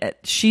pregnant?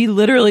 She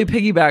literally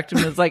piggybacked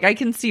and was like, I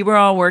can see we're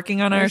all working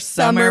on our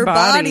summer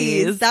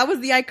bodies. That was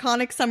the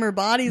iconic summer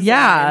bodies.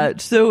 Yeah. line.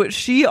 So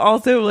she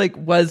also like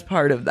was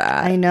part of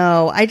that. I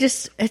know.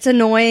 It's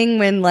annoying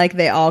when like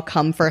they all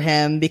come for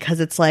him because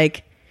it's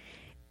like,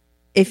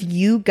 if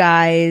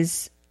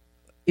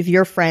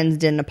your friends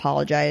didn't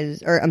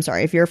apologize, or I'm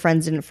sorry, if your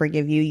friends didn't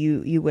forgive you,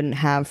 you wouldn't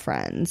have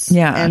friends.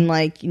 Yeah. And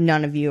like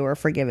none of you are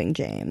forgiving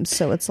James.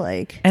 So it's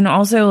like, And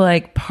also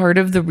like part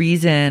of the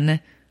reason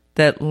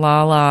that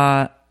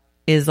Lala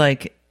is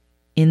like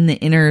in the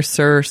inner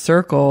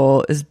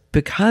circle is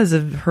because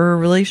of her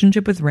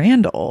relationship with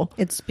Randall.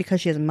 it's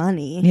because she has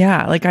money.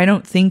 Yeah, like I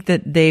don't think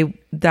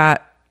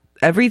that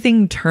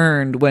everything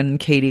turned when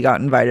Katie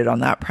got invited on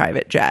that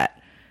private jet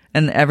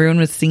and everyone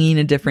was singing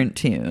a different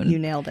tune. You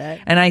nailed it.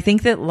 And I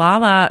think that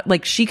Lala,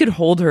 like she could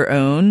hold her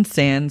own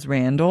sans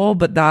Randall,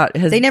 but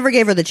They never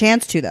gave her the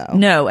chance to though.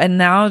 No, and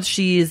now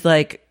she's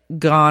like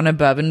gone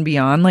above and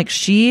beyond. Like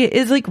she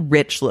is like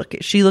rich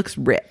looking. She looks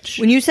rich.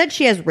 When you said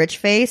she has rich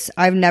face,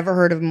 I've never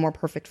heard of a more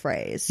perfect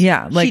phrase.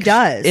 Yeah, like she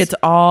does. It's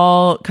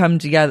all come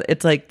together.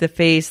 It's like the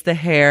face, the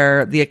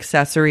hair, the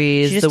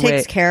accessories. She just the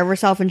takes way, care of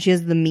herself and she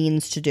has the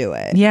means to do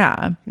it.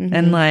 Yeah,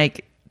 and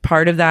like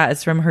part of that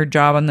is from her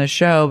job on the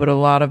show, but a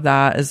lot of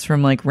that is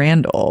from like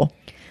Randall.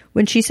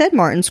 When she said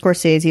Martin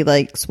Scorsese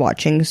likes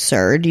watching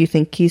Sir, do you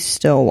think he's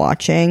still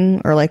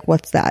watching, or like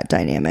what's that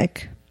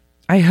dynamic?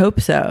 I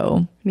hope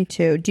so. Me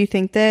too. Do you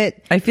think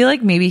that I feel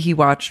like maybe he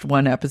watched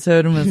one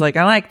episode and was like,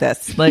 I like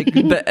this. Like,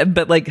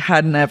 but like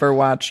hadn't ever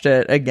watched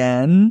it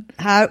again.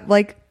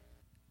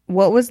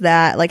 what was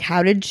that? Like,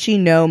 how did she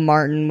know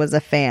Martin was a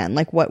fan?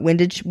 Like, what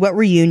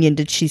reunion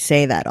did she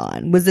say that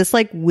on? Was this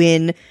like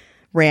when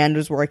Rand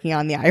was working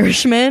on The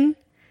Irishman?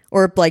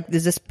 Or like,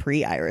 is this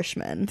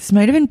pre-Irishman? This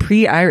might have been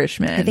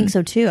pre-Irishman. I think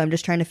so too. I'm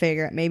just trying to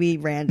figure out. Maybe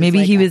Rand. Maybe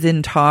is like, he was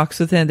in talks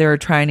with him. They were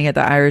trying to get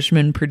The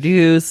Irishman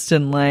produced,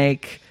 and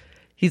like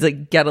he's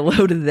like, get a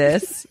load of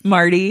this,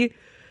 Marty.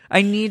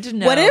 I need to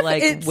know. What if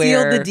like, it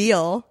where... sealed the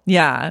deal?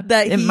 Yeah,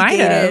 that it he might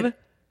dated. have.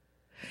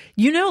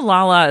 You know,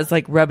 Lala is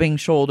like rubbing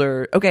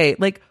shoulder. Okay,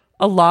 like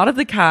a lot of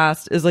the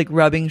cast is like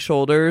rubbing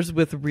shoulders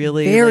with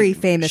really Very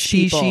like, famous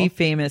people.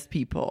 famous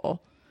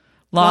people.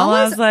 Lala's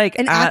Lala's like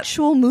an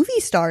actual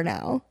movie star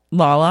now.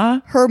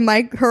 Lala Her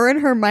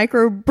and her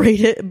micro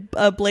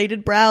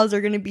bladed brows are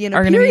going to be in a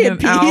are going to be period an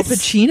piece. Al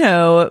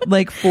Pacino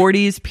like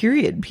 40s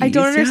period piece. I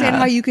don't understand yeah.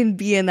 how you can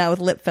be in that with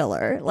lip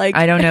filler. Like,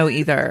 I don't know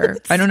either.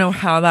 I don't know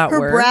how that her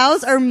works.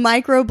 brows are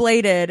micro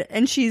bladed,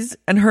 and she's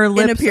and her in a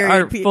lips period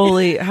are piece.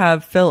 fully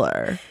have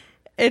filler.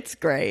 It's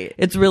great.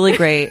 It's really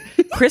great.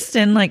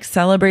 Kristen like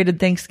celebrated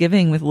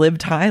Thanksgiving with Liv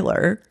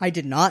Tyler. I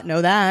did not know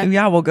that.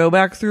 Yeah, we'll go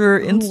back through her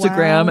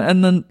Instagram, wow.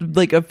 and then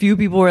like a few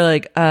people were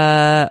like,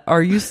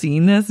 are you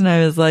seeing this? And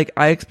I was like,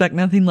 I expect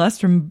nothing less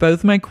from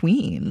both my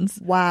queens.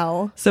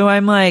 Wow. So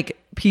I'm like,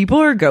 people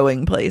are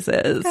going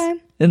places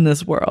in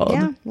this world.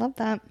 Yeah, love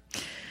that.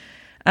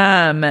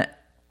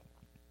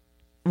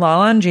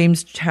 Lala and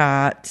James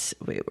chat.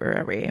 Wait, where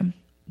are we?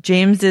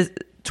 James is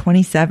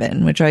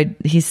 27, which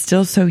he's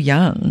still so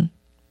young.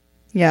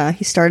 Yeah,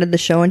 he started the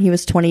show when he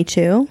was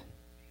 22.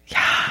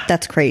 Yeah.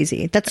 That's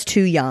crazy. That's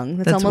too young.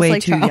 That's almost way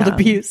like too child young.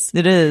 abuse.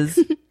 It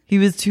is. He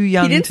was too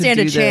young. He didn't to stand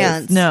do a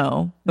chance. This.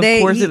 No, of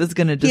course it was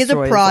going to destroy. He's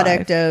a his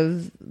product life.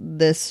 of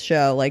this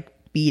show, like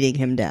beating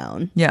him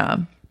down. Yeah.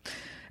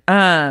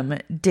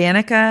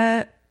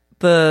 Danica,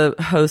 the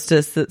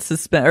hostess that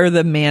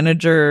the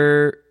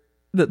manager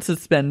that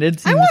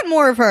suspended. I want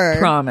more of her.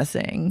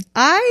 Promising.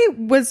 I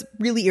was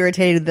really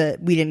irritated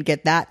that we didn't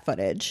get that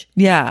footage.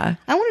 Yeah.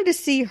 I wanted to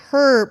see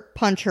her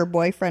punch her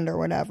boyfriend or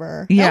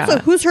whatever. Yeah. Also,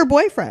 who's her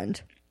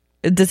boyfriend?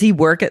 Does he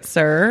work at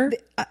Sir?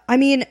 I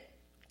mean,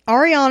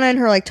 Ariana in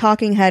her like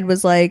talking head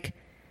was like,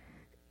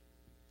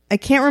 I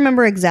can't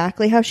remember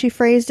exactly how she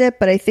phrased it,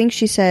 but I think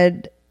she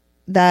said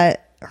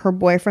that her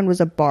boyfriend was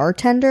a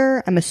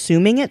bartender. I'm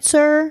assuming it's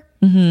Sir.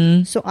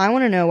 Mm-hmm. So I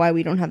want to know why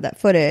we don't have that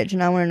footage,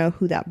 and I want to know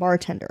who that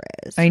bartender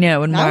is. I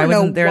know, and why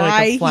wasn't there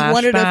like a flashback? He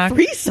wanted a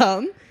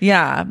threesome.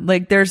 Yeah,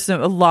 like there's a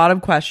lot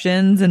of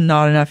questions and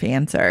not enough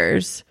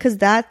answers. Because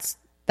that's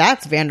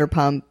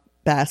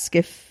Vanderpump-esque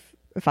if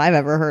I've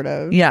ever heard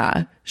of.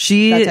 Yeah,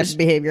 that type of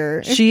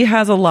behavior. She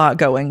has a lot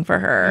going for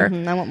her.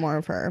 Mm-hmm, I want more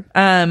of her.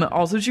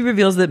 Also, she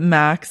reveals that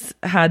Max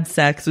had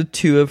sex with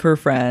two of her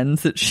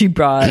friends that she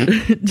brought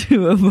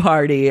to a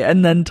party,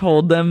 and then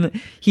told them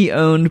he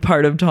owned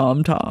part of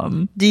Tom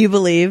Tom. Do you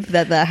believe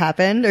that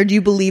happened, or do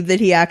you believe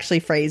that he actually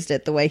phrased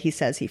it the way he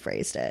says he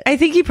phrased it? I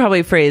think he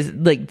probably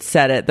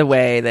said it the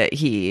way that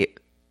he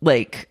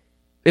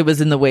it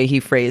was in the way he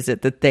phrased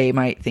it that they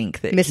might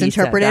think that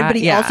misinterpreted, he said that. but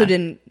he also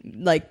didn't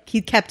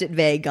he kept it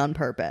vague on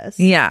purpose.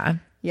 Yeah.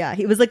 Yeah,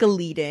 he was like a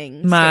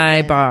leading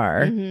my statement.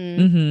 bar.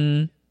 Mm-hmm.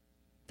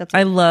 Mm-hmm.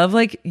 I love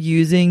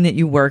using that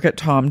you work at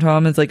Tom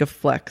Tom as like a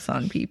flex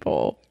on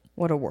people.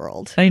 What a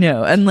world. I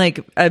know.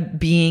 And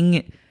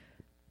being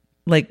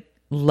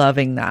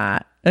loving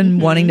that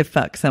and wanting to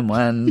fuck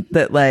someone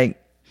that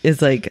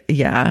is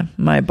yeah,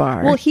 my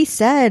bar. Well, he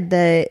said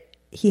that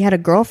he had a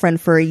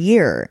girlfriend for a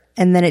year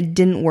and then it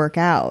didn't work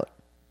out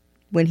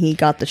when he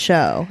got the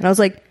show. And I was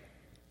like,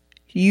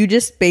 you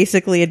just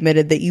basically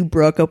admitted that you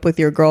broke up with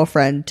your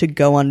girlfriend to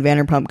go on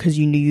Vanderpump because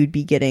you knew you'd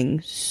be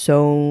getting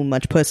so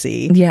much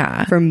pussy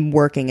from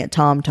working at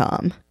Tom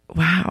Tom.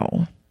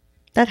 Wow.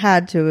 That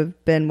had to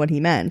have been what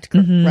he meant,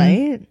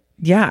 right?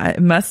 Yeah,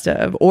 it must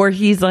have. Or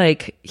he's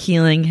like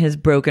healing his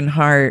broken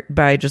heart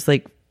by just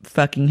like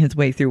fucking his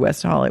way through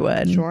West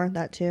Hollywood. Sure,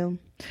 that too.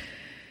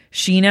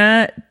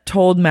 Sheena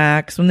told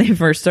Max when they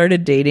first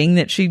started dating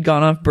that she'd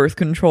gone off birth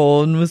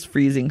control and was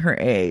freezing her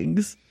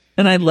eggs.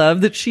 And I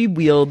love that she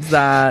wields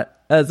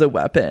that as a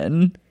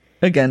weapon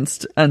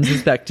against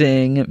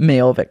unsuspecting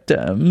male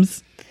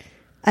victims.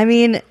 I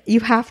mean, you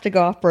have to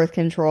go off birth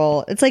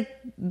control. It's like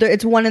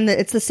it's one in the.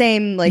 It's the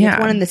same. Like it's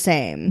one in the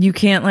same. You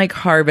can't like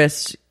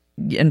harvest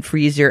and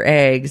freeze your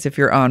eggs if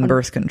you're on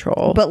birth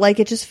control. But like,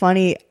 it's just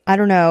funny. I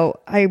don't know.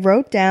 I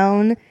wrote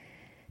down,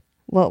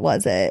 what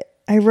was it?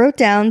 I wrote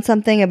down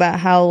something about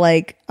how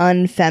like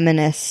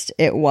unfeminist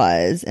it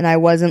was, and I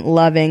wasn't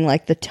loving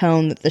like the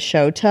tone that the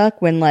show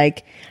took when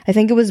like I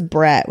think it was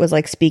Brett was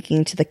like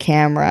speaking to the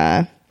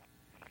camera.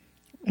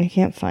 I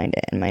can't find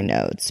it in my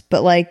notes,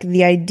 but like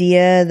the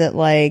idea that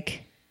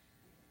like,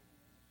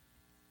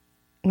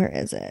 where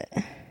is it?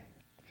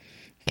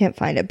 Can't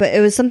find it, but it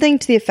was something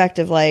to the effect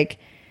of like,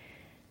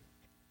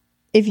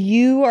 if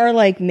you are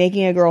like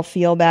making a girl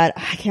feel bad,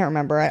 I can't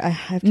remember. I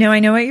have to. No, I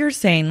know what you're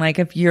saying. Like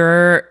if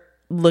you're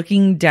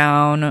looking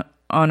down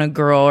on a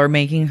girl or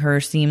making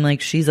her seem like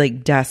she's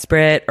like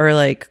desperate or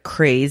like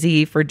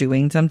crazy for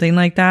doing something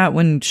like that,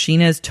 when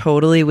Sheena's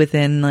totally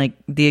within like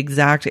the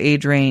exact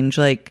age range,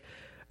 like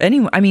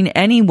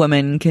any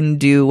woman can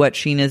do what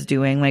Sheena's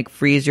doing, like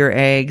freeze your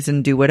eggs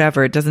and do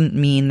whatever. It doesn't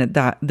mean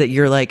that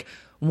you're like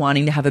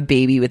wanting to have a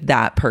baby with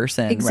that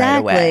person right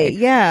away.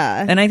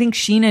 Yeah. And I think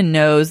Sheena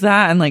knows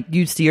that, and like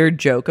you see her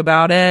joke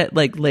about it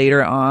like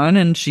later on,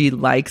 and she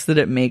likes that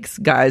it makes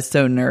guys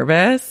so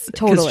nervous.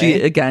 Totally. Because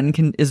she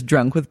again is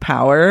drunk with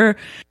power.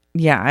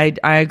 Yeah,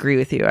 I agree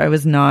with you. I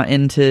was not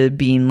into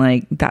being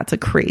like, that's a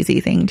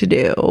crazy thing to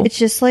do. It's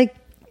just like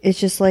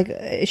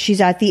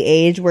she's at the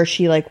age where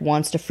she like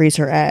wants to freeze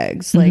her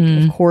eggs. Like,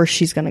 of course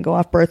she's going to go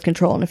off birth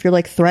control. And if you're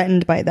like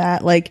threatened by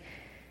that, like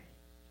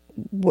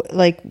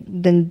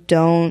then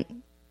don't.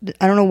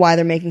 I don't know why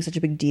they're making such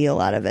a big deal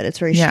out of it. It's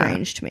very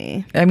strange to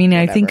me. I mean,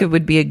 I think it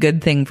would be a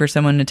good thing for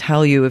someone to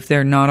tell you if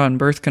they're not on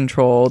birth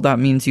control. That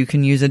means you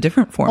can use a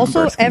different form of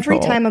birth control. Every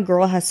time a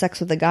girl has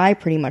sex with a guy,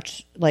 pretty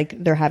much like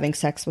they're having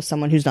sex with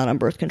someone who's not on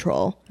birth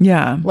control.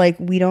 Yeah. Like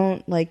we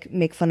don't like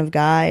make fun of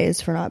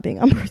guys for not being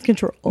on birth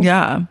control.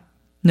 Yeah.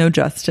 No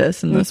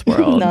justice in this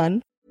world.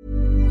 None.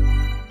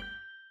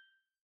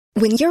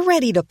 When you're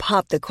ready to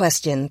pop the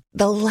question,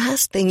 the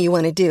last thing you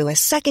want to do is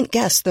second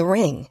guess the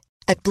ring.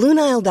 At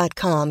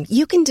BlueNile.com,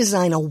 you can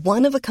design a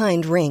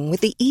one-of-a-kind ring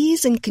with the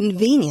ease and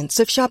convenience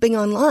of shopping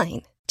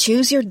online.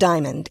 Choose your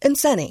diamond and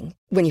setting.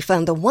 When you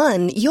find the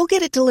one, you'll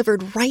get it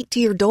delivered right to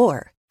your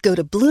door. Go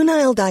to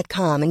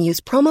BlueNile.com and use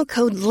promo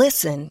code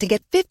LISTEN to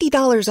get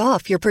 $50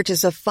 off your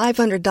purchase of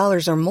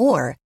 $500 or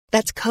more.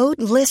 That's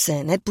code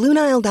LISTEN at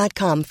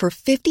BlueNile.com for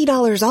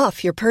 $50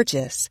 off your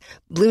purchase.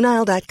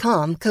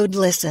 BlueNile.com, code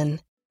LISTEN.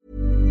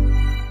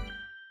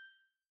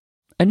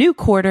 A new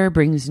quarter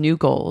brings new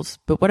goals,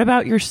 but what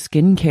about your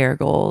skincare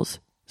goals?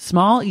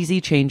 Small,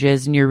 easy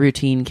changes in your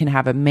routine can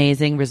have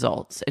amazing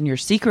results, and your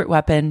secret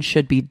weapon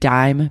should be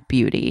Dime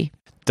Beauty.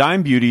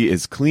 Dime Beauty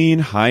is clean,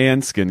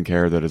 high-end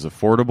skincare that is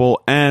affordable,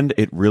 and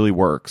it really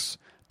works.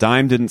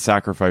 Dime didn't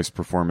sacrifice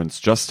performance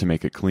just to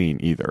make it clean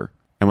either.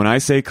 And when I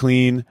say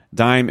clean,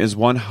 Dime is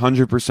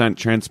 100%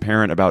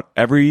 transparent about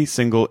every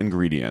single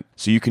ingredient,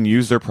 so you can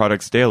use their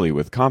products daily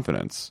with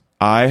confidence.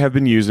 I have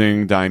been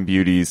using Dime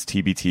Beauty's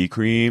TBT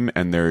cream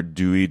and their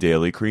Dewy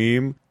Daily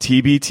Cream.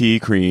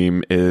 TBT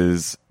cream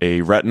is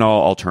a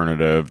retinol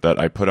alternative that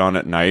I put on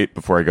at night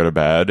before I go to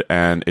bed,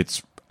 and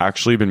it's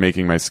actually been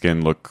making my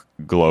skin look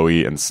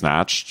glowy and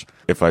snatched,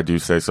 if I do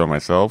say so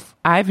myself.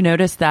 I've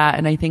noticed that,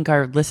 and I think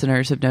our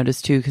listeners have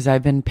noticed too, because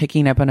I've been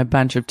picking up on a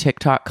bunch of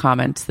TikTok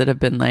comments that have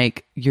been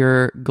like,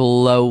 you're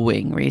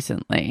glowing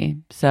recently.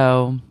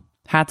 So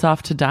hats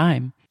off to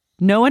Dime.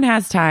 No one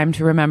has time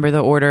to remember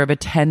the order of a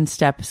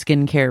 10-step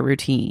skincare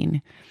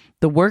routine.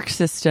 The Work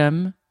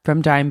System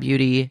from Dime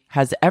Beauty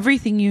has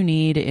everything you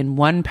need in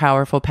one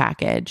powerful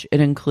package.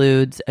 It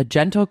includes a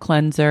gentle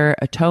cleanser,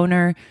 a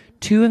toner,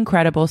 2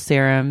 incredible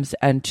serums,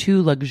 and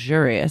 2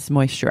 luxurious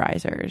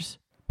moisturizers.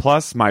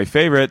 Plus, my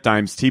favorite,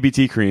 Dime's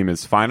TBT cream,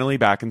 is finally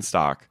back in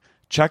stock.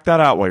 Check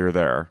that out while you're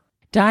there.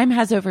 Dime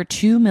has over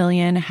 2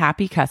 million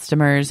happy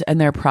customers,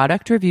 and their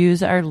product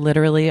reviews are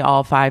literally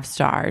all 5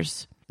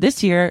 stars.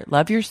 This year,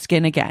 love your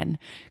skin again.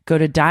 Go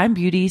to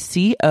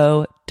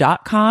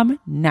dimebeautyco.com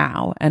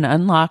now and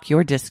unlock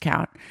your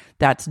discount.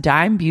 That's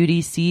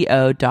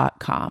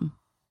dimebeautyco.com.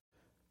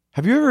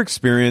 Have you ever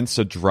experienced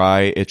a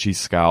dry, itchy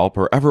scalp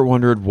or ever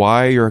wondered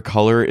why your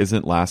color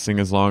isn't lasting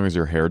as long as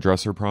your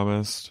hairdresser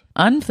promised?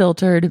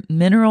 Unfiltered,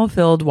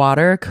 mineral-filled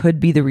water could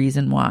be the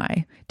reason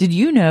why. Did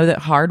you know that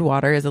hard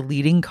water is a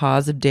leading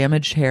cause of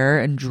damaged hair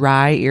and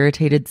dry,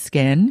 irritated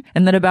skin?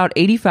 And that about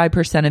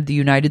 85% of the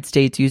United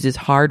States uses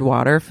hard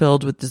water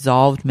filled with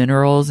dissolved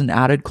minerals and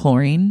added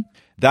chlorine?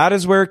 That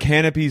is where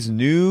Canopy's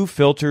new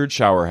filtered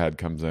shower head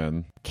comes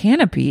in.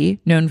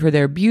 Canopy, known for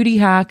their beauty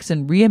hacks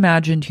and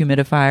reimagined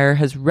humidifier,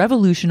 has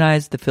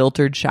revolutionized the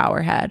filtered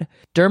shower head.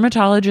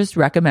 Dermatologists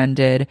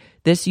recommended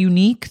this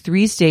unique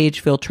 3-stage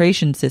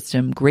filtration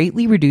system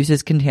greatly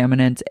reduces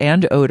contaminants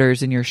and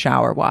odors in your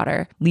shower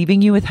water,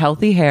 leaving you with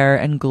healthy hair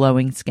and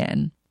glowing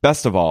skin.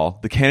 Best of all,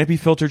 the Canopy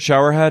filtered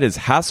shower head is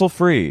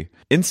hassle-free.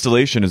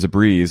 Installation is a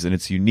breeze, and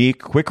its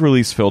unique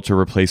quick-release filter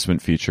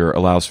replacement feature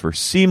allows for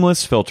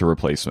seamless filter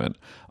replacement,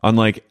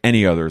 unlike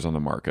any others on the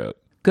market.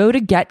 Go to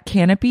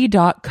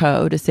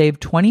getcanopy.co to save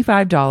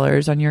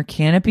 $25 on your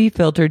Canopy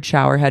filtered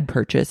showerhead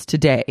purchase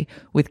today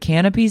with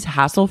Canopy's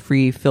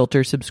hassle-free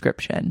filter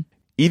subscription.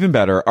 Even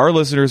better, our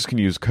listeners can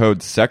use code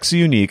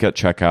SEXYUNIQUE at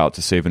checkout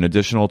to save an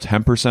additional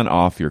 10%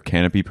 off your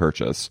Canopy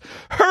purchase.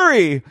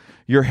 Hurry!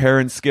 Your hair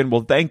and skin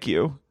will thank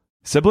you.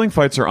 Sibling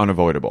fights are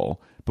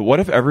unavoidable, but what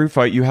if every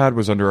fight you had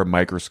was under a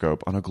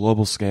microscope on a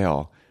global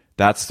scale?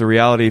 That's the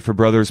reality for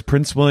brothers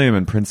Prince William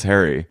and Prince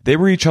Harry. They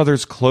were each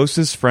other's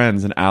closest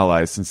friends and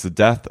allies since the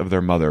death of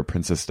their mother,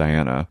 Princess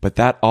Diana. But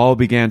that all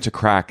began to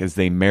crack as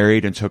they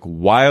married and took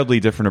wildly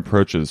different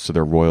approaches to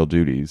their royal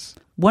duties.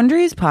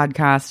 Wondery's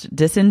podcast,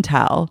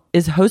 Disintel,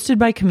 is hosted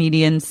by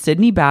comedians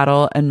Sydney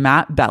Battle and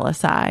Matt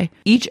Bellassai.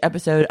 Each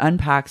episode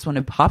unpacks one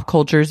of pop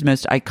culture's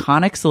most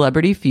iconic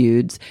celebrity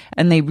feuds,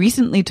 and they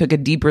recently took a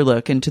deeper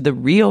look into the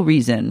real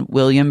reason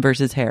William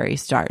versus Harry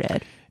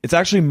started. It's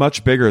actually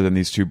much bigger than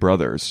these two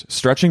brothers,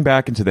 stretching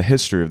back into the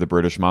history of the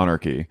British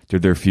monarchy.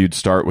 Did their feud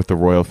start with the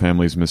royal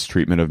family's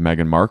mistreatment of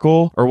Meghan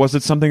Markle, or was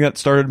it something that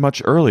started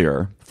much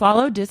earlier?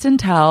 Follow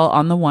Disintel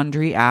on the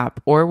Wondery app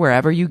or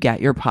wherever you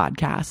get your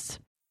podcasts.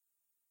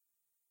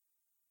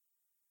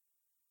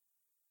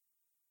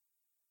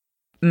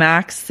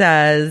 Max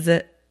says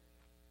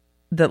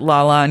that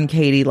Lala and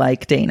Katie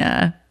like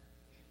Dana.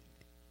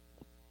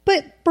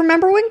 But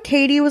remember when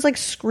Katie was like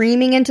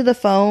screaming into the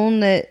phone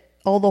that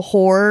all the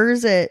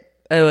whores at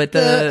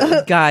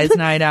the guys'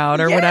 night out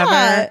or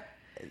whatever?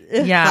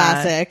 Yeah.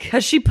 Classic.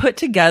 Has she put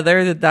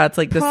together that that's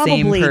like the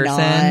same person?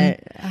 Not.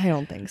 I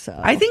don't think so.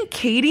 I think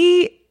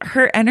Katie,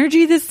 her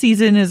energy this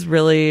season is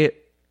really...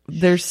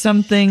 There's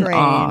something strange.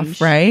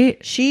 Off,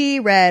 right? She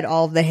read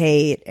all the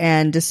hate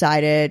and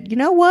decided, you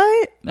know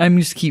what? I'm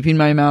just keeping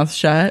my mouth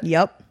shut.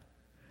 Yep.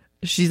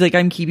 She's like,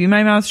 I'm keeping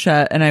my mouth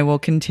shut and I will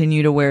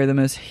continue to wear the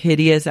most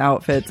hideous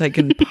outfits I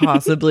can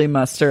possibly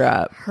muster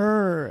up.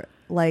 Her,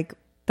 like...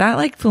 That,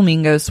 like,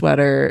 flamingo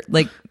sweater,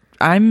 like,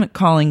 I'm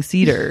calling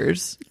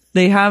Cedars.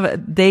 They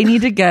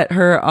need to get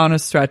her on a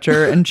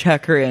stretcher and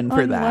check her in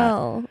for that.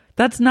 Well.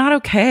 That's not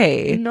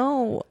okay.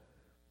 No.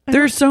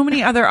 There's so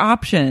many other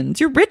options.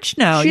 You're rich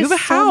now. You have a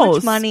house. So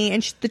much money,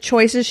 and the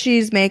choices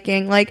she's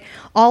making, like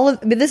but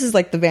this is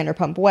like the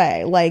Vanderpump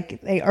way. Like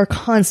they are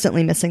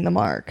constantly missing the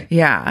mark.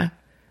 Yeah,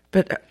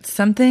 but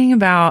something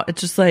about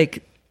it's just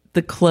like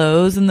the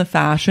clothes and the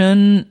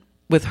fashion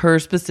with her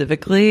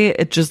specifically.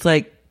 It just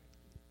like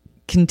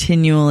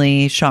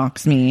continually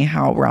shocks me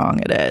how wrong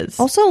it is.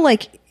 Also,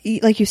 like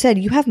you said,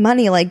 you have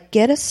money, like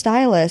get a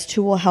stylist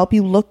who will help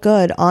you look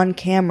good on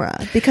camera,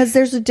 because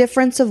there's a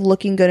difference of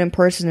looking good in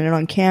person and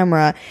on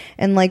camera.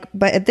 And like,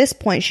 but at this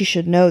point she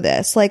should know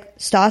this. Like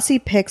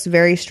Stassi picks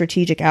very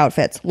strategic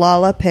outfits.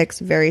 Lala picks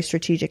very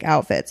strategic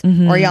outfits.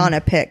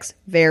 Ariana picks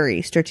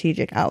very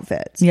strategic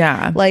outfits.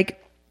 Yeah.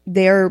 Like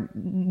they're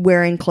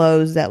wearing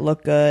clothes that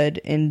look good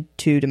in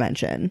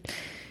 2-dimension.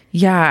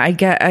 Yeah,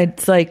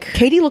 it's like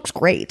Katie looks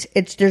great.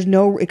 There's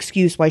no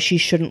excuse why she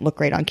shouldn't look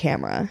great on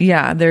camera.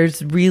 Yeah,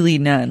 there's really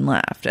none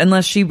left.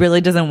 Unless she really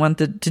doesn't want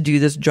to do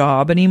this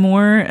job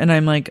anymore. And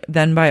I'm like,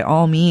 then by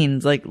all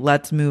means, like,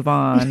 let's move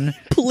on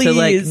to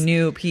like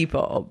new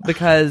people,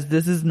 because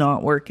this is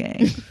not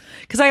working.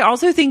 Because I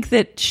also think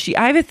that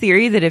I have a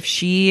theory that if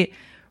she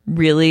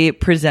really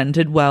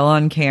presented well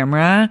on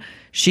camera,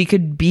 she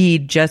could be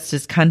just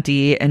as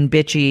cunty and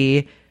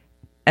bitchy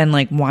and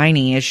like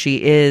whiny as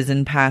she is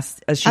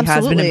has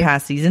been in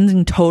past seasons,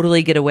 and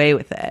totally get away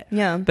with it.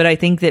 Yeah. But I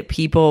think that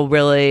people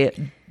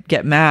really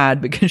get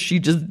mad because she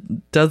just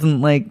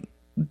doesn't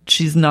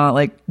she's not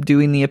like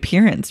doing the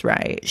appearance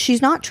right.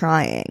 She's not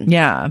trying.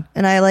 Yeah.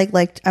 And I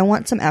I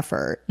want some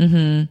effort.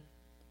 Mm-hmm.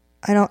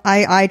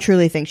 I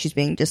truly think she's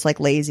being just like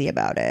lazy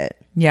about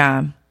it.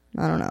 Yeah.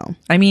 I don't know.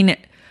 I mean,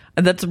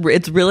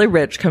 it's really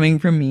rich coming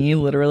from me.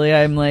 Literally,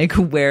 I'm like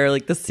wear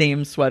like the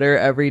same sweater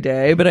every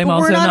day, but I'm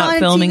also not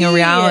filming a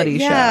reality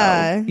show.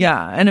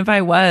 Yeah. And if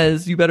I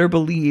was, you better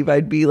believe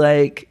I'd be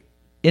like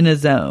in a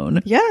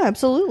zone. Yeah,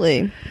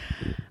 absolutely.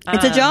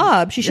 It's a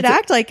job. She should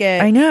act like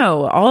it. I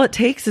know. All it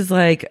takes is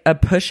like a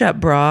push-up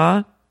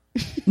bra.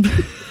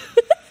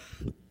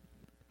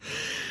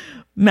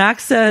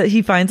 Max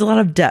he finds a lot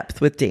of depth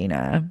with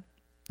Dana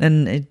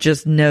and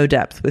just no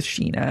depth with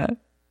Sheena.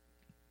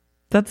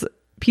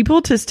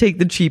 People just take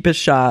the cheapest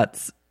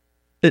shots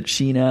at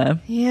Sheena.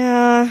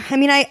 Yeah. I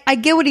mean, I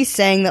get what he's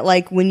saying, that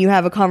like when you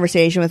have a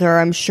conversation with her,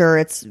 I'm sure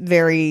it's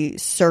very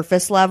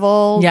surface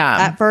level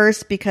at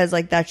first, because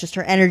like that's just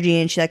her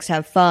energy and she likes to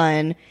have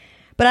fun.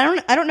 But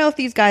I don't know if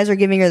these guys are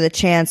giving her the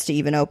chance to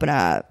even open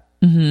up.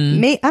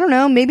 I don't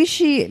know.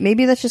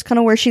 Maybe that's just kind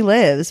of where she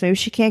lives. Maybe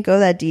she can't go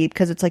that deep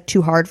because it's like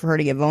too hard for her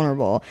to get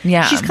vulnerable.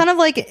 Yeah. She's kind of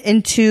like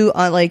into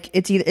like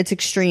it's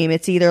extreme.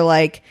 It's either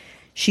like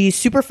she's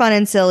super fun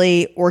and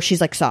silly or she's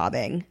like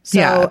sobbing. So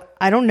Yeah.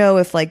 I don't know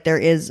if like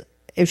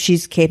if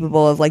she's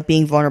capable of like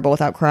being vulnerable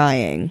without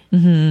crying.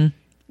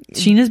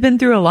 Sheena's been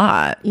through a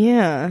lot.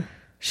 Yeah.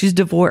 She's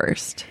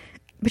divorced.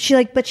 But she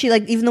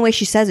even the way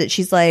she says it,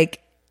 she's like,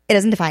 it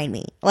doesn't define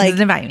me. Like,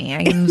 Doesn't define me.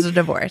 I'm just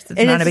divorced. It's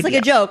and not it's a big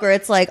like deal. a joke, or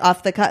it's like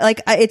off the cut.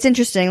 Like, it's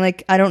interesting.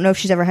 Like, I don't know if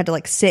she's ever had to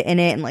like sit in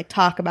it and like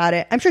talk about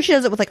it. I'm sure she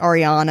does it with like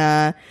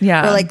Ariana,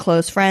 Yeah. or like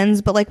close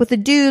friends. But like with the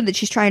dude that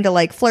she's trying to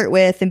like flirt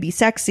with and be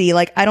sexy,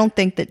 like I don't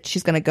think that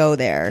she's gonna go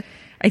there.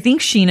 I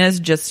think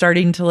Sheena's just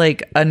starting to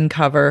like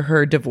uncover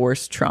her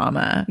divorce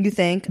trauma. You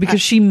think?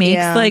 Because she makes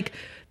yeah. like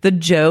the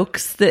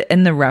jokes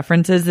and the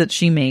references that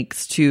she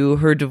makes to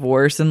her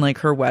divorce and like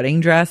her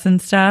wedding dress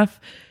and stuff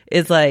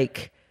is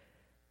like,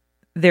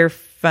 they're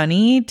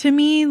funny to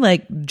me.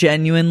 Like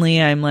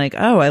genuinely, I'm like,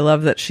 oh, I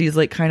love that she's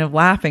like kind of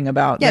laughing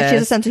about Yeah, this. she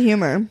has a sense of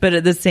humor. But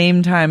at the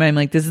same time, I'm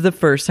like, this is the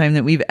first time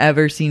that we've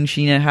ever seen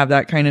Sheena have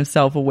that kind of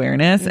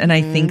self-awareness. And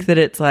I think that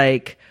it's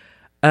like,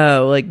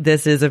 oh, like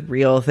this is a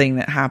real thing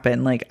that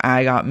happened. Like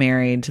I got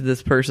married to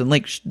this person.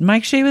 Like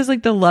Mike Shea was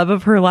like the love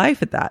of her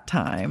life at that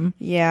time.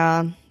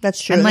 Yeah,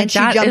 that's true. And like she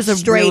that jumped is a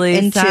straight really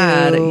into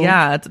sad.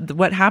 Yeah,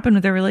 what happened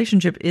with their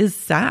relationship is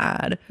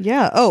sad.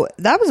 Yeah. Oh,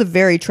 that was a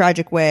very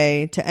tragic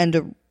way to end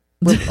a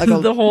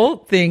The whole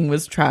thing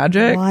was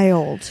tragic.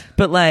 wild.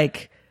 But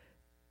like,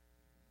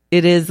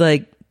 it is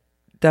like,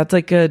 that's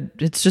like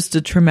it's just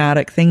a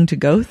traumatic thing to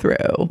go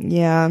through.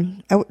 Yeah.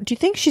 Do you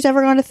think she's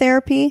ever gone to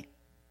therapy?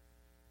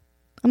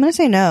 I'm gonna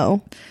say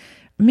no.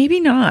 Maybe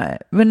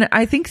not. But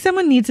I think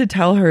someone needs to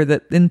tell her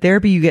that in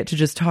therapy you get to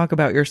just talk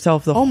about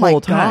yourself the Oh my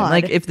whole time. God.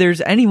 Like if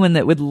there's anyone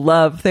that would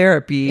love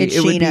therapy, It's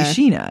it would be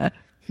Sheena.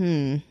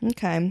 Sheena.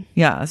 Okay.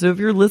 Yeah. So if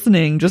you're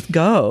listening, just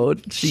go.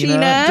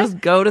 Sheena, just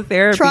go to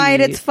therapy. try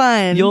it, it's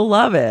fun. You'll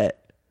love it.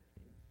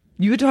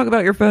 You could talk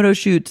about your photo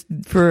shoots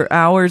for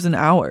hours and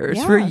hours.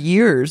 Yeah. For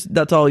years.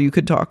 That's all you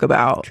could talk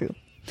about. True.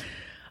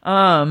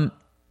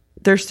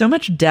 There's so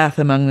much death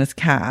among this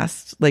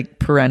cast, like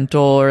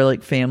parental or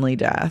like family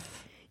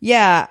death.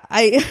 Yeah,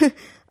 I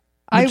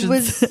Which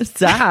was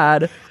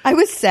sad. I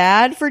was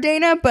sad for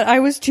Dana, but I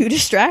was too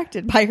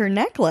distracted by her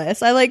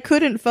necklace. I like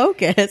couldn't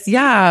focus.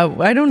 Yeah,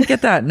 I don't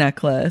get that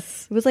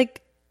necklace. It was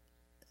like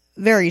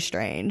very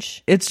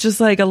strange. It's just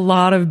like a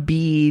lot of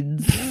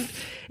beads.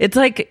 It's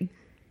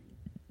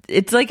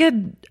like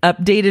an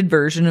updated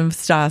version of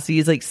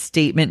Stassi's like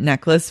statement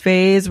necklace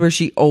phase where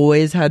she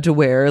always had to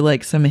wear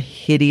like some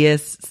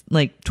hideous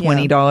like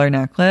 $20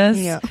 necklace.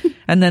 Yeah.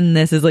 And then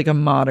this is like a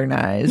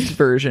modernized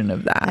version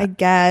of that. I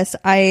guess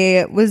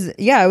I was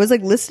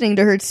like listening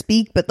to her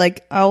speak, but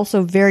like I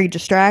also very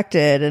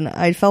distracted, and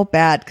I felt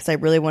bad because I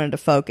really wanted to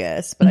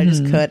focus, but I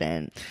just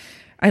couldn't.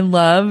 I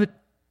love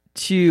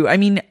to, I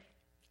mean,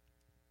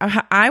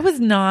 I was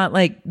not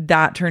like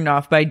that turned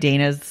off by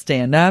Dana's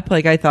stand up.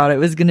 Like I thought it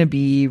was going to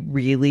be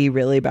really,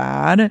 really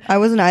bad. I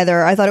wasn't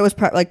either. I thought it was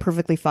like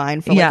perfectly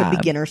fine for like Yeah. a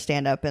beginner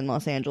stand up in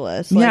Los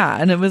Angeles. Like, Yeah.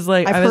 And it was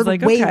like, I've I was heard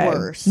like, way okay.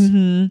 worse.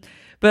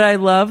 But I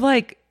love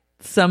like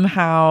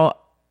somehow,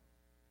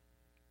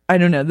 I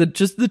don't know,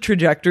 just the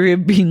trajectory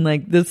of being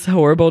like this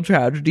horrible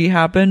tragedy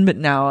happened. But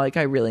now like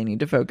I really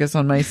need to focus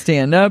on my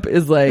stand up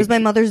is It like, was my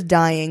mother's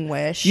dying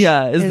wish.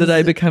 yeah, is that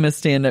I become a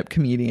stand up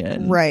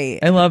comedian. Right.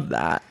 I love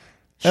that.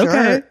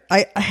 Sure.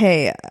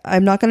 Okay.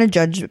 I'm not going to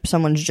judge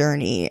someone's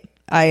journey.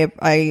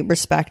 I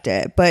respect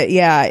it, but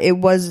yeah, it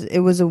was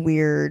a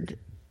weird.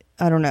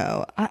 I don't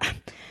know.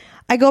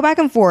 I go back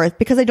and forth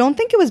because I don't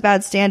think it was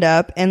bad stand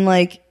up, and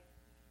like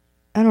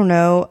I don't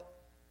know.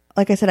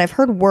 Like I said, I've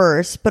heard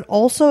worse, but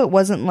also it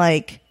wasn't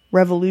like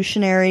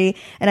revolutionary,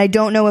 and I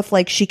don't know if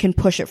like she can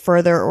push it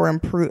further or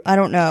improve. I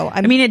don't know.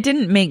 I mean, it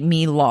didn't make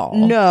me lol.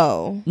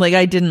 No. Like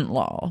I didn't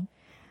lol.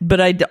 But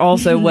I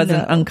also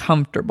wasn't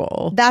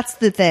uncomfortable. That's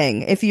the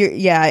thing. If you're,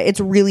 it's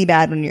really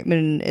bad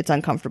when it's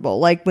uncomfortable.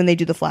 Like when they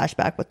do the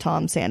flashback with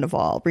Tom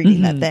Sandoval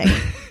reading that thing,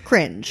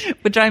 cringe.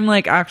 Which I'm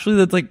like, actually,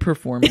 that's like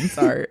performance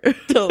art.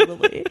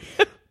 Totally.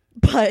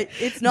 But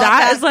it's not That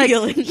that is like,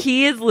 feeling.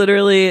 he is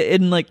literally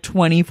in like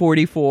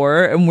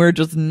 2044 and we're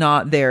just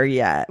not there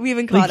yet. We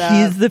haven't caught like, up.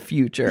 He's the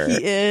future.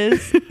 He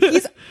is.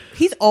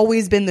 He's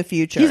always been the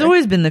future. He's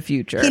always been the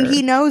future. And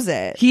he knows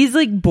it. He's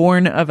like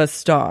born of a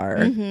star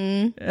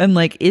and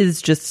like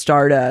is just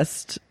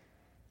stardust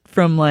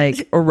from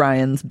like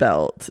Orion's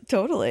belt.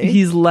 Totally.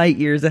 He's light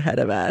years ahead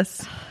of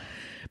us.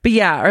 But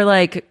yeah, or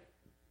like,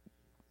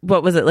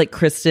 what was it, like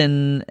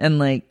Kristen and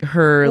like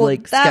her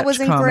like that sketch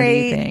wasn't comedy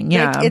great. thing?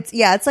 Yeah, like,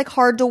 it's like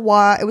hard to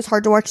watch. It was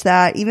hard to watch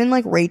that. Even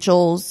like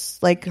Rachel's,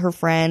 like her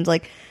friend,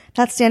 like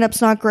that stand up's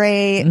not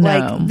great. No.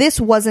 Like this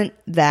wasn't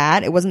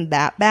that. It wasn't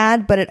that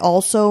bad, but it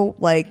also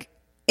like.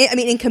 I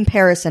mean, in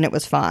comparison, it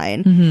was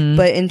fine.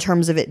 But in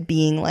terms of it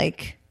being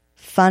like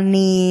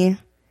funny,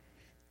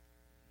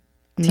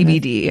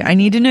 TBD. I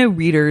need to know,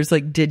 readers,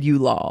 like, did you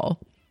lol?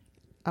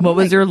 What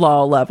was your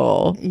law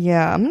level?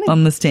 Yeah,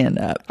 on the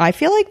stand-up. I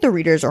feel like the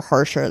readers are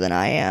harsher than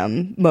I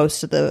am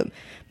most of the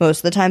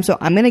time, so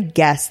I'm gonna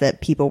guess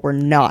that people were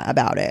not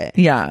about it.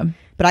 Yeah,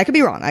 but I could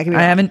be wrong. I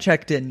haven't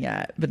checked in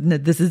yet,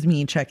 but this is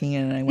me checking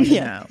in, and I want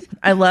to know.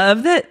 I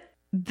love that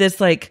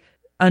this like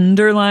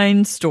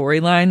underlying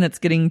storyline that's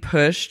getting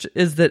pushed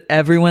is that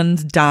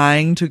everyone's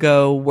dying to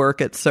go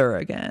work at SUR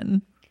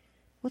again.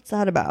 What's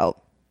that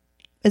about?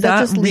 Is that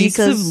just reeks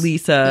of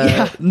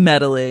Lisa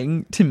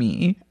meddling to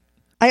me?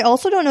 I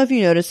also don't know if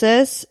you noticed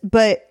this,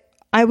 but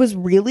I was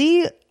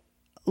really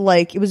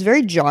like, it was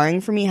very jarring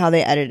for me how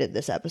they edited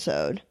this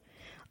episode.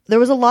 There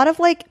was a lot of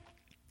like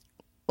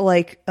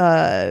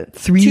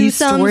three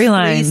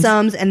storylines,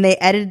 threesomes, and they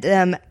edited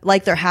them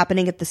like they're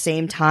happening at the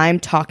same time,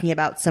 talking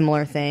about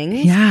similar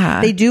things. Yeah,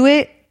 they do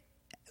it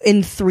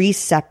in 3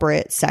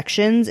 separate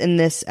sections in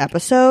this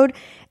episode,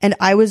 and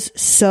I was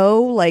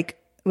so like,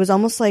 it was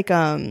almost like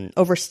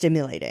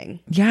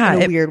overstimulating. Yeah,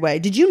 in a weird way.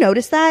 Did you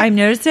notice that? I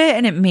noticed it,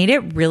 and it made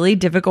it really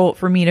difficult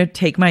for me to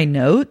take my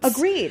notes.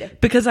 Agreed.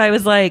 Because I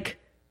was like,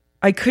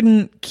 I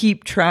couldn't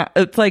keep track.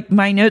 It's like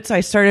my notes,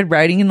 I started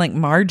writing in like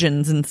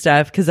margins and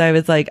stuff because I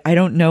was like, I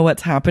don't know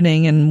what's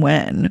happening and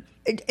when.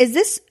 Is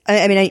this,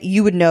 I mean,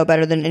 you would know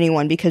better than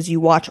anyone because you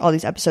watch all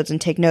these episodes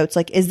and take notes.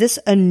 Like, is this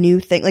a new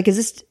thing? Like,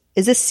 is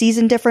this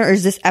season different, or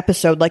is this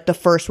episode like the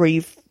first where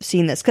you've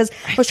seen this? Because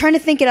I was trying to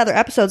think at other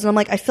episodes, and I'm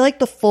like, I feel like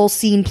the full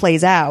scene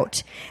plays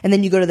out, and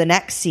then you go to the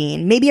next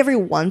scene. Maybe every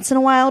once in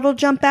a while it'll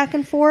jump back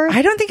and forth.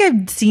 I don't think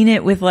I've seen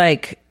it with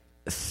like,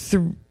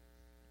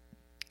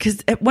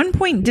 because at one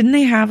point did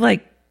they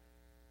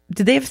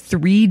have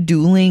 3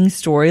 dueling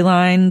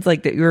storylines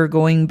like that you were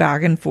going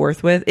back and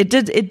forth with? It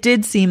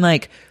did seem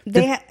like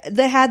they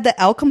had the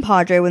El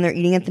Compadre when they're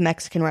eating at the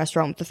Mexican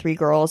restaurant with the 3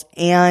 girls,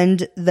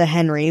 and the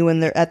Henry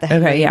when they're at the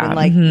Henry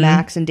when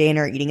Max and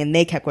Dana are eating, and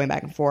they kept going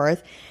back and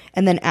forth.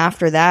 And then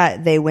after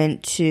that, they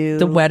went to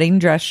the wedding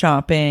dress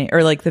shopping,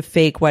 or like the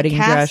fake wedding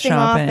dress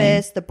shopping,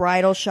 office, the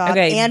bridal shop.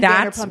 Okay, and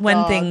that's Vanderpump when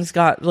Dogs. things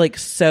got like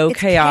so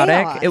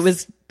chaotic. Chaos. It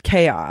was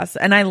chaos,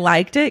 and I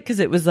liked it because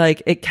it was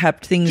like it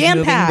kept things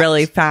Jam-packed. moving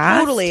really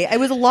fast. Totally, it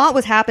was a lot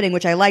was happening,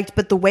 which I liked.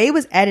 But the way it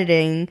was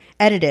edited,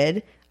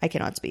 I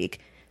cannot speak.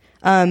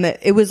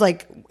 It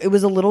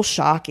was a little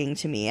shocking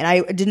to me, and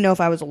I didn't know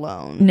if I was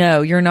alone.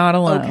 No, you're not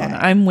alone. Okay.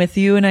 I'm with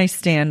you, and I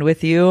stand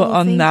with you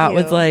on that.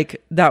 you.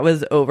 That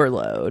was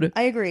overload.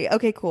 I agree.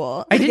 Okay,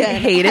 cool. I didn't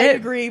hate it. I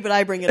agree, but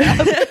I bring it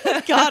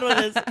up. God,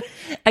 what is?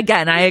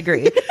 Again, I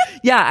agree.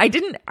 Yeah,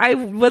 I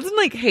wasn't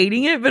like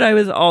hating it, but I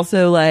was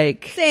also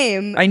like,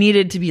 same. I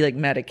needed to be like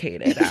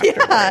medicated afterwards.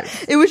 Yeah,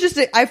 it was just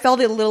I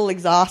felt a little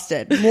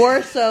exhausted,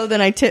 more so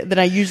than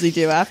I usually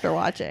do after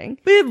watching.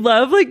 We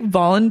love like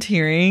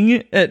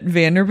volunteering at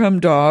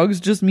Vanderpump Dogs.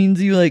 Just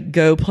means you like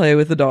go play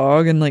with the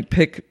dog and like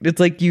pick. It's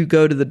like you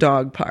go to the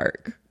dog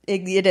park.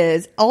 It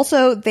is.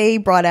 Also, they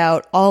brought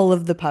out all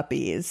of the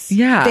puppies.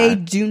 Yeah. They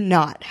do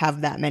not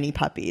have that many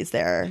puppies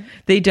there.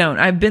 They don't.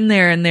 I've been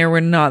there and there were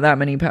not that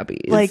many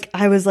puppies. Like,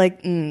 I was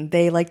like,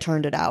 they like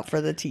turned it out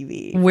for the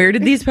TV. Where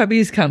did these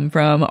puppies come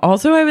from?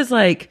 Also, I was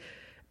like,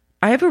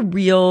 I have a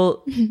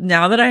real,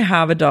 now that I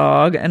have a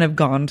dog and I've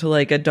gone to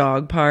like a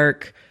dog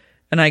park,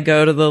 and I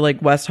go to the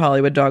like West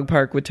Hollywood dog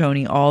park with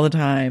Tony all the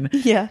time.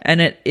 Yeah.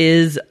 And it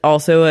is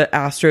also a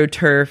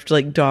AstroTurfed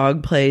like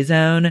dog play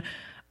zone.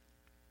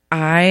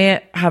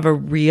 I have a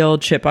real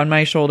chip on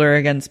my shoulder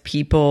against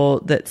people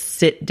that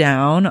sit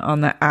down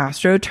on the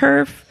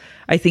AstroTurf.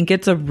 I think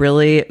it's a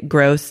really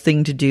gross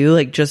thing to do,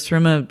 like just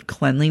from a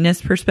cleanliness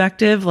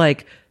perspective.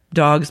 Like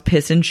dogs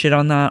piss and shit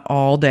on that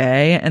all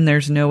day, and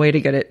there's no way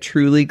to get it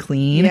truly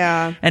clean.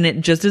 Yeah. And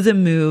it just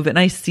doesn't move. And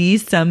I see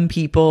some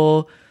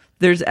people,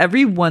 there's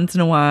every once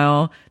in a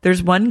while,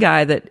 there's one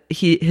guy that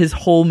his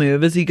whole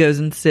move is he goes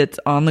and sits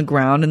on the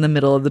ground in the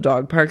middle of the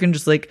dog park and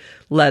just like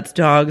lets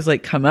dogs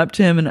like come up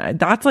to him, and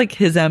that's like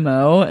his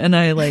MO. And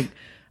I'm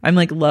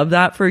like, love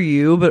that for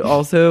you, but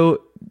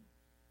also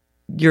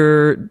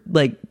you're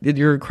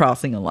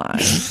crossing a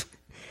line.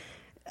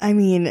 I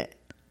mean,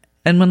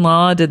 and when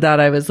Lala did that,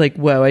 I was like,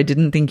 whoa, I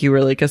didn't think you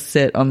were like a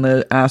sit on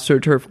the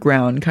AstroTurf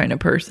ground kind of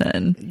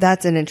person.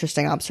 That's an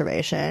interesting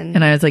observation.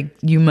 And I was like,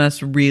 you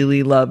must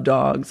really love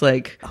dogs.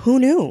 Like, who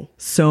knew?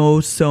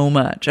 So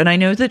much. And I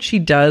know that she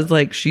does,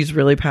 like, she's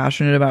really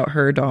passionate about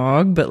her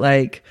dog, but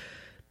like,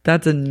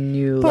 that's a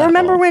new level.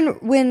 Remember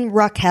when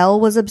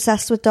Raquel was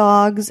obsessed with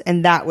dogs,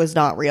 and that was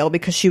not real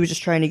because she was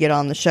just trying to get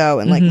on the show,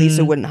 and like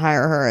Lisa wouldn't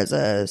hire her as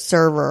a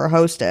server or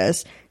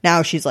hostess.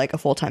 Now she's like a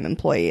full-time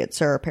employee at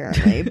SUR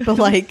apparently. but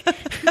like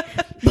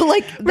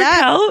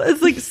Raquel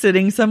is like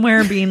sitting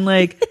somewhere being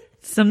like,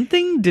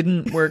 something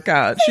didn't work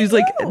out. She's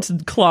like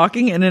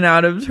clocking in and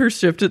out of her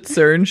shift at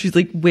SUR, and she's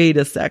like, wait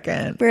a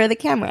second. Where are the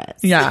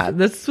cameras? Yeah,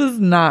 this was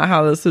not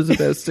how this was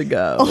supposed to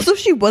go. Also,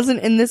 she wasn't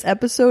in this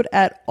episode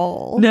at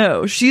all.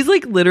 No, she's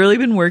like literally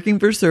been working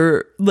for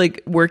SUR,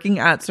 like working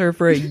at SUR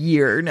for a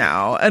year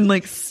now, and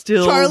like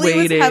still Charlie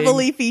waiting. was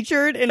heavily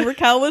featured, and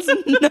Raquel was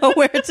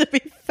nowhere to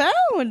be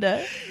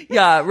found.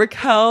 Yeah,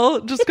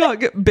 Raquel just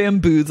got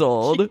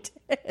bamboozled.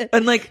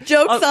 And like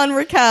jokes on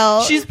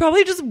Raquel. She's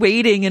probably just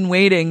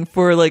waiting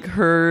for like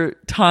her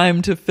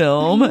time to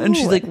film, and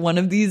she's like, one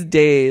of these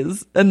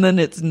days, and then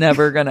it's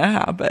never gonna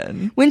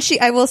happen.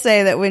 I will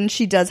say that when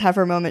she does have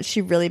her moment,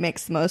 she really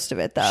makes the most of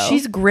it, though.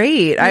 She's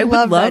great. I would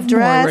love that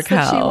dress more Raquel.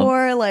 That she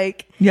wore,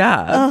 like,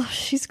 yeah. Oh,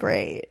 she's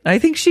great. I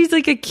think she's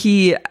like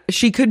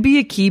she could be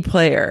a key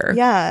player.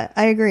 Yeah,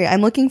 I agree.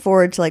 I'm looking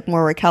forward to like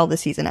more Raquel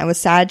this season. I was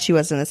sad she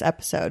wasn't in this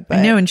episode, but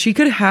I know, and she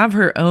could have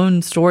her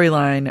own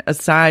storyline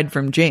aside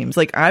from James.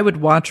 Like, I would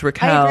watch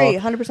Raquel. I agree,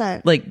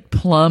 100%. Like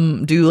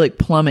do like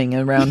plumbing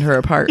around her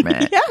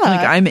apartment. Yeah,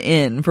 like I'm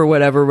in for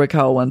whatever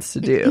Raquel wants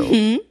to do.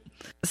 Mm-hmm.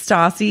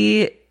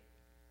 Stassi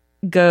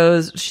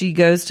goes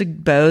to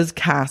Beau's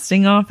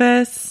casting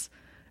office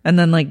and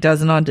then like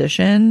does an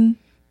audition.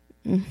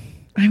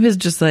 I was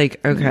just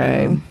like,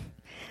 okay.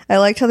 I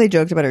liked how they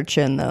joked about her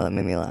chin, though. That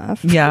made me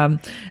laugh. Yeah,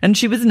 and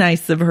she was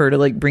nice of her to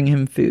like bring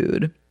him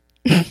food.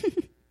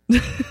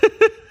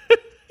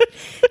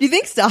 Do you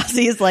think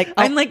Stassi is like...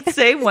 I'm like,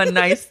 say one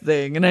nice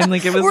thing, and I'm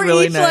like, it was we're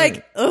really each nice.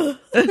 Like, ugh.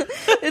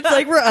 It's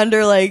like we're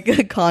under like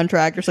a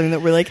contract or something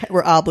that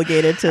we're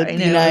obligated to I be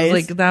know, nice.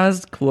 like, that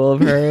was cool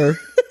of her.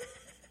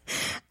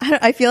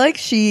 I feel like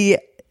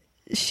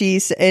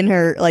she's in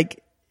her,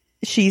 like,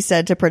 she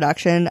said to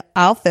production,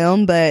 I'll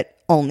film, but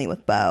only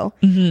with Beau.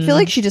 I feel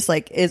like she just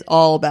like is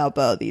all about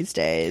Beau these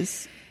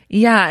days.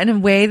 Yeah, in a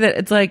way that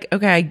it's like,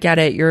 okay, I get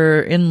it. You're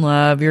in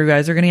love. You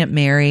guys are going to get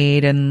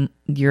married and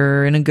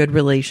you're in a good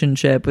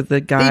relationship with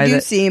the guy. They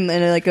do seem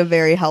in like a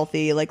very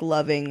healthy, like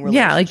loving relationship.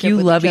 Yeah, like you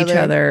love each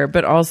other,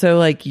 but also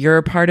like you're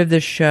a part of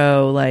the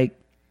show. Like,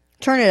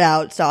 turn it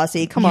out,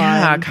 Stassi. Come on.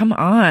 Yeah, come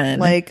on.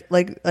 Like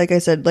I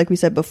said, like we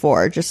said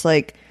before, just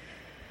like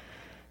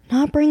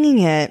not bringing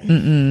it.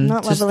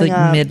 Not just leveling like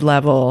up.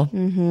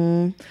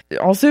 mid-level.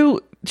 Also,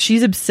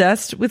 she's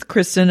obsessed with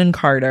Kristen and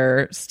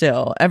Carter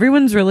still.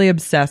 Everyone's really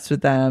obsessed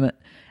with them.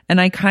 And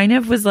I kind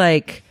of was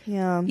like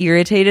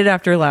irritated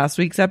after last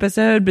week's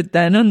episode, but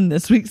then on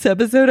this week's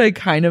episode, I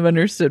kind of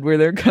understood where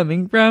they're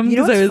coming from. You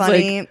know what's I was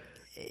funny? Like,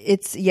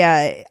 it's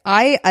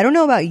I don't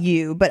know about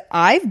you, but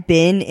I've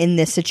been in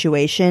this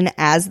situation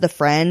as the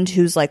friend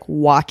who's like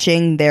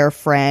watching their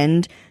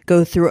friend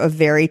go through a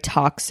very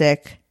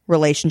toxic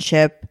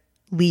relationship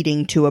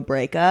leading to a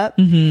breakup.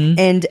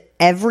 And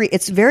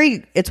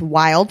it's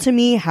wild to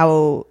me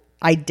how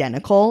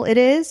identical it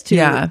is to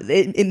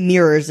it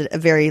mirrors a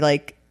very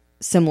like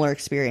similar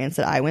experience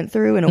that I went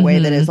through in a way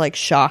that is like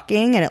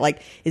shocking, and it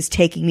like is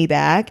taking me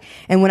back.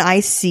 And when I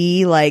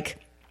see like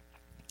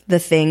the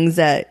things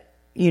that,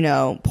 you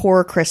know,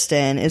 poor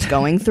Kristen is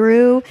going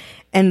through,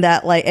 and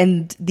that like,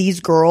 and these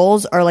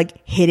girls are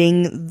like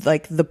hitting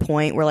like the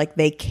point where like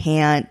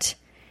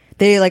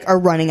they like are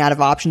running out of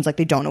options, like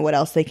they don't know what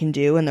else they can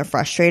do and they're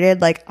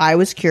frustrated. Like, I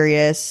was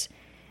curious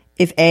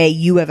if A,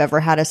 you have ever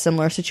had a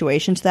similar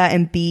situation to that,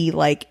 and B,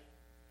 like,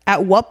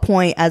 at what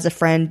point as a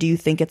friend do you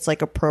think it's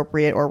like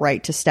appropriate or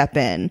right to step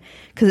in?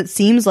 Because it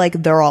seems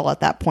like they're all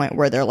at that point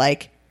where they're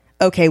like,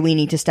 okay, we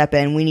need to step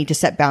in, we need to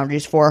set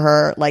boundaries for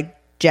her. Like,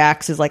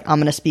 Jax is like, I'm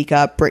gonna speak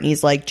up.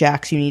 Brittany's like,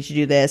 Jax, you need to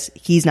do this.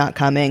 He's not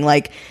coming.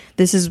 Like,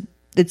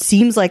 it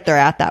seems like they're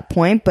at that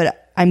point,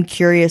 but I'm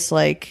curious,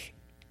 like,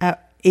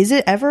 is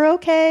it ever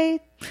okay?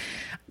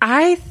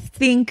 I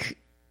think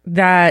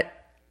that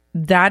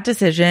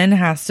decision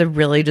has to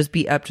really just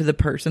be up to the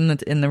person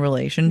that's in the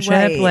relationship.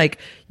 Right. Like,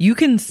 you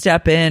can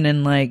step in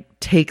and like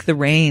take the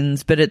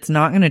reins, but it's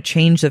not going to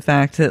change the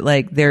fact that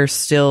like they're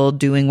still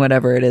doing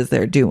whatever it is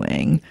they're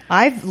doing.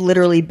 I've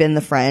literally been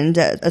the friend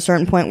at a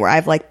certain point where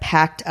I've like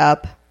packed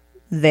up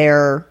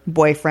their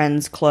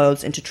boyfriend's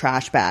clothes into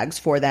trash bags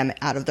for them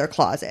out of their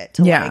closet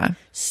to like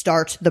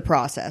start the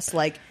process.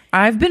 Like,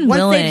 I've been once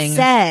willing. they've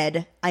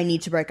said I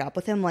need to break up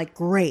with him, like,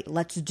 great,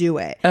 let's do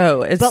it.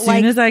 Oh, as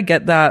soon as I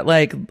get that,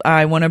 like,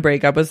 I want to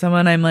break up with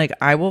someone, I'm like,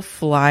 I will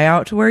fly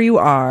out to where you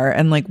are,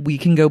 and like we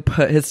can go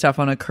put his stuff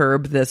on a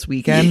curb this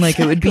weekend. Exactly. Like,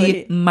 it would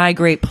be my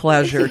great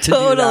pleasure to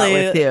do that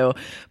with you.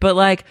 But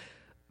like,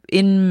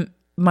 in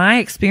my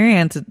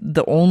experience,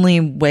 the only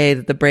way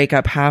that the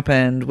breakup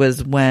happened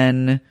was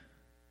when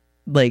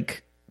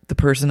like the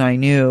person I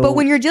knew. But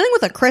when you're dealing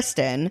with a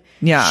Kristen,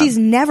 she's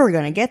never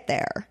gonna get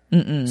there.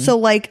 So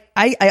like,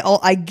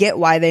 I get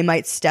why they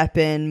might step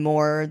in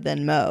more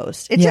than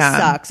most. It just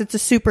sucks. It's a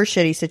super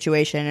shitty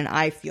situation, and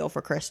I feel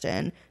for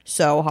Kristen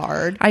so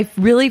hard. I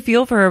really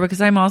feel for her,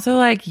 because I'm also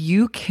like,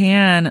 you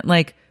can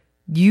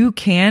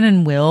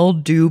and will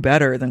do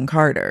better than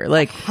Carter.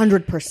 Like,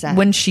 100%.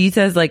 When she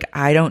says like,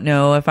 I don't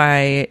know if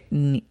I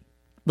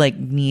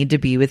need to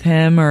be with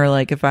him, or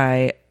like if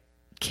I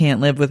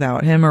can't live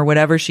without him, or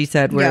whatever she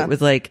said, where it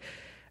was like,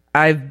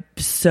 I've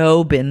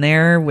so been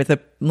there with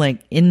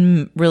like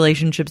in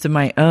relationships of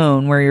my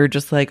own where you're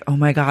just like, oh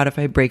my God, if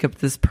I break up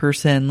with this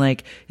person,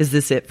 like, is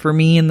this it for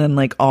me? And then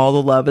like all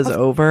the love is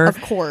over.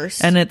 Of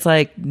course. And it's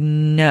like,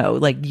 no,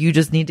 like you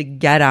just need to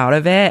get out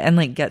of it and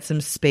like get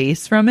some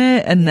space from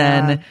it and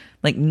then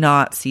like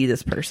not see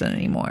this person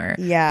anymore.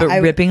 Yeah.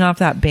 But ripping off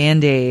that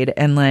Band-Aid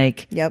and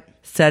like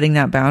setting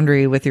that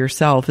boundary with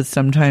yourself is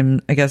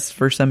sometimes, I guess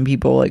for some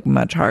people, like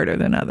much harder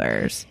than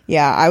others.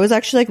 Yeah. I was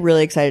actually like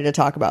really excited to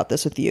talk about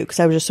this with you because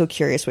I was just so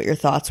curious what your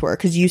thoughts were,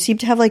 because you seem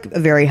to have like a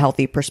very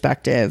healthy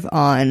perspective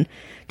on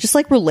just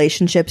like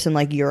relationships and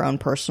like your own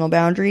personal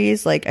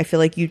boundaries. Like I feel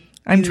like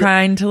I'm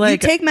trying to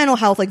like you take mental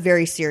health like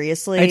very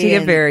seriously. I take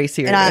it very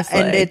seriously.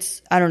 And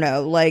it's, I don't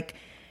know, like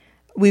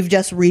we've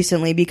just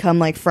recently become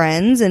like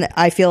friends, and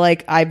I feel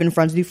like I've been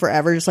friends with you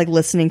forever, just like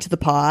listening to the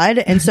pod.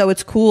 And so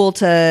it's cool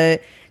to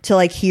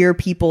like hear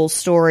people's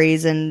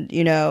stories. And,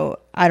 you know,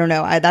 I don't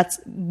know, that's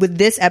with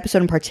this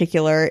episode in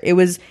particular, it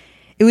was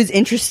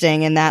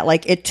interesting in that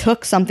like it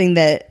took something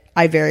that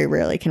I very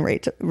rarely can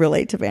relate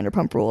to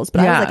Vanderpump Rules, but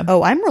I was like,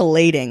 oh, I'm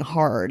relating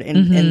hard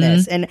in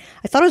this. And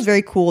I thought it was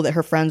very cool that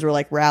her friends were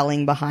like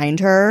rallying behind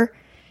her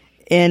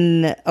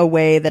in a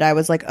way that I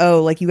was like,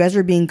 oh, like you guys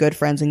are being good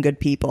friends and good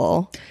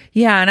people.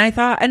 Yeah. And I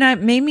thought, and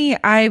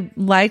I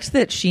liked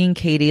that she and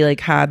Katie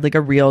like had like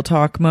a real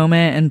talk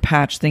moment and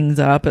patched things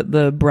up at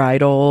the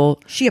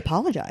bridal. She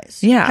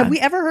apologized. Yeah. Have we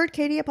ever heard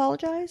Katie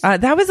apologize?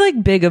 That was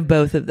like big of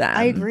both of them.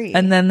 I agree.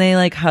 And then they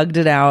like hugged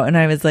it out, and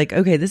I was like,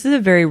 okay, this is a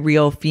very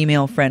real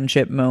female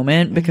friendship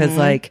moment, because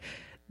like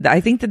I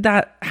think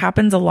that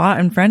happens a lot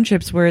in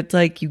friendships where it's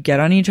like you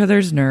get on each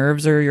other's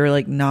nerves, or you're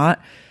like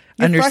not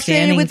You're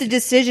frustrated with the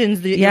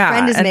decisions that your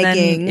friend is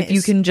making. Then if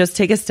you can just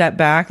take a step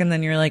back and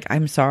then you're like,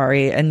 I'm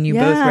sorry, and you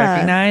both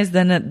recognize,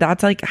 then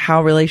that's like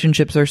how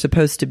relationships are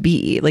supposed to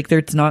be. Like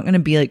it's not going to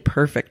be like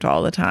perfect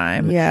all the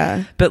time.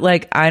 Yeah. But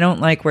like I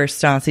don't like where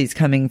Stassi's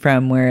coming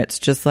from, where it's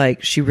just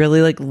like she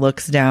really like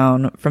looks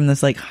down from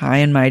this like high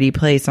and mighty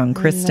place on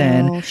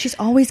Kristen. No, she's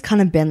always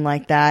kind of been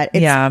like that.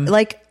 It's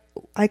like,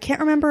 I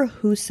can't remember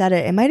who said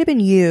it. It might have been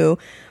you,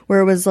 where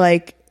it was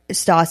like,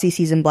 Stassi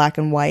sees in black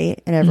and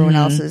white and everyone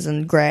else is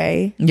in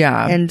gray.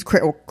 Yeah. And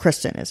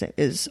Kristen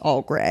is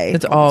all gray.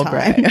 It's all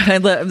gray.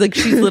 Like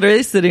she's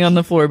literally sitting on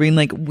the floor being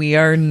like, we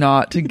are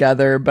not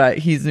together, but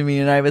he's me.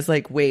 And I was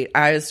like, wait,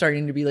 I was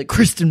starting to be like,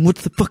 Kristen,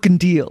 what's the fucking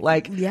deal?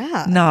 Like,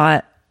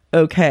 not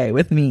okay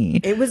with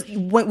me. It was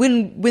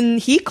when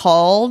he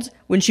called,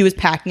 when she was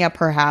packing up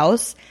her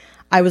house,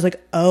 I was like,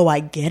 oh,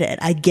 I get it.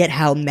 I get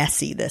how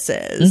messy this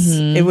is.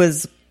 It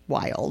was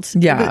wild.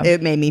 Yeah.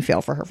 It made me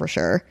feel for her for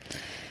sure.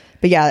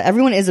 But yeah,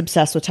 everyone is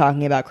obsessed with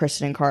talking about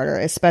Kristen and Carter,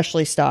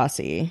 especially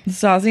Stassi.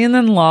 And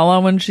then Lala,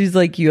 when she's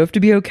like, you have to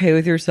be okay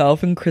with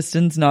yourself, and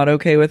Kristen's not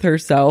okay with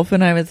herself.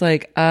 And I was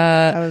like,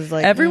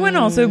 everyone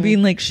also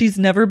being like, she's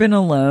never been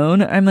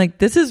alone. I'm like,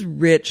 this is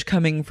rich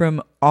coming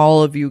from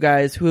all of you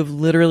guys who have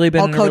literally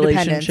been in a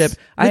relationship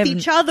with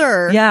each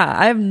other. Yeah,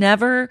 I've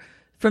never...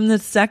 From the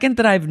second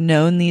that I've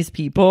known these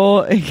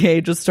people,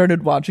 aka just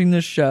started watching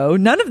this show,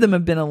 none of them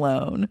have been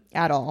alone.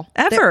 At all.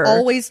 Ever. They're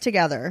always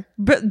together.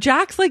 But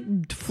Jax like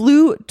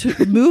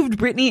moved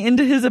Brittany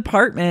into his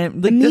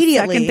apartment like immediately.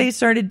 The second they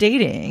started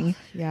dating.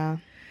 Yeah.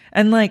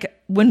 And like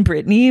when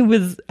Brittany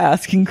was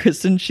asking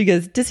Kristen, she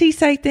goes, does he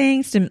say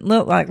things to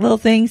little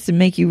things to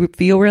make you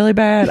feel really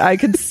bad? I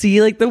could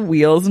see like the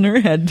wheels in her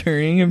head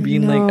turning and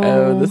being like,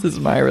 oh, this is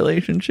my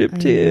relationship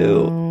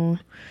too.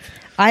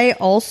 I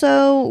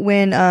also,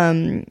 when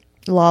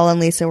Lala and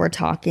Lisa were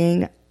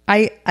talking,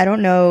 I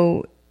don't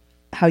know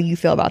how you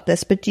feel about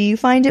this, but do you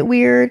find it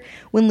weird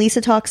when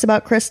Lisa talks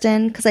about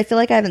Kristen? Because I feel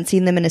like I haven't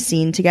seen them in a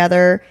scene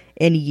together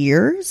in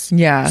years.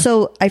 Yeah.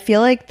 So I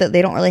feel like that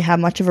they don't really have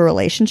much of a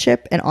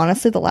relationship. And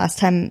honestly, the last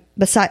time,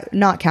 besides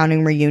not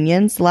counting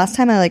reunions, the last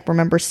time I like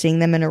remember seeing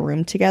them in a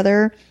room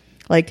together,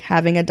 like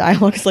having a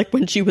dialogue, is like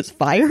when she was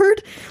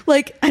fired.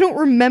 Like I don't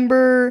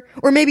remember,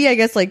 or maybe I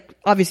guess like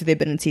obviously they've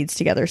been in scenes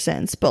together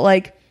since, but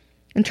like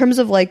in terms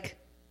of like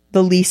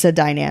the Lisa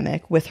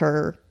dynamic with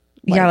her,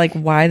 like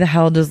why the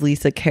hell does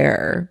Lisa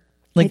care?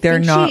 Like they're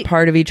not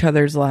part of each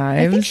other's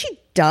lives. I think she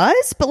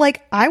does, but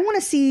like I want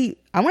to see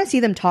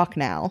them talk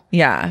now.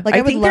 Yeah, like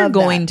I think they're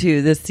going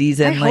to this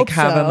season like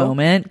have a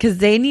moment, because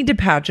they need to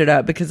patch it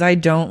up, because I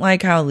don't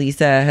like how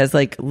Lisa has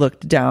like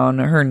looked down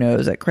her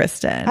nose at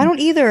Kristen. I don't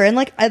either, and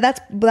like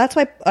that's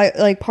why I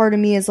like part of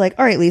me is like,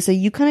 all right, Lisa,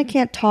 you kind of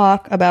can't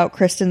talk about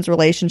Kristen's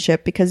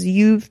relationship because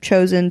you've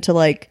chosen to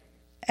like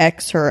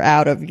X her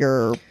out of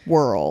your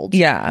world.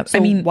 Yeah, so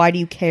I mean, why do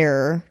you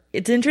care?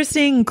 It's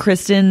interesting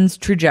Kristen's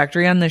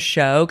trajectory on the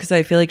show, because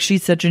I feel like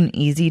she's such an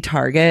easy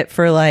target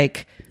for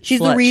like she's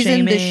the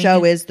reason this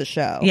show is the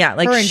show. Yeah,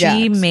 like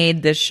she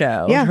made this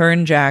show. Yeah. Her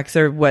and Jax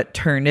are what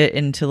turned it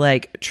into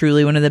like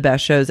truly one of the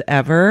best shows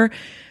ever.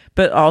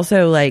 But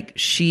also like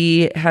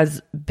she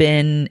has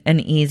been an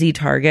easy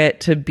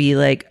target to be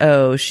like,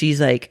 oh, she's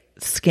like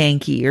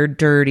skanky or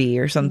dirty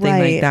or something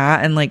like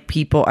that. And like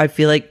I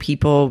feel like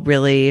people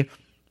really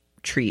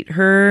treat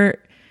her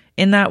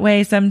in that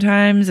way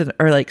sometimes,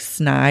 or like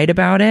snide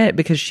about it,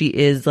 because she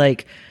is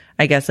like,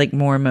 I guess, like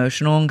more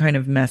emotional and kind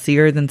of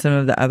messier than some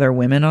of the other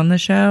women on the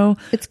show.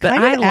 It's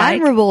kind of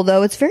admirable,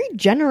 though. It's very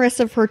generous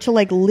of her to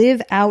like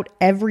live out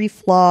every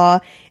flaw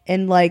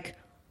and like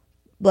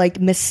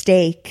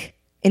mistake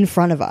in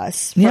front of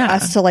us for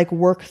us to like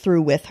work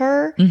through with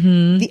her.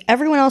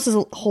 Everyone else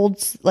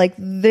holds like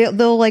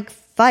they'll like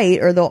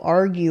fight or they'll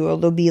argue or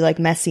they'll be like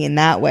messy in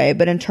that way,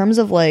 but in terms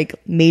of like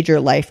major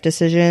life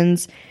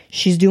decisions,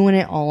 she's doing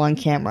it all on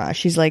camera.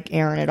 She's like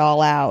airing it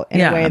all out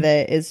in a way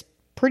that is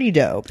pretty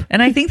dope.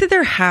 And I think that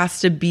there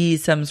has to be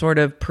some sort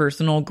of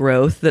personal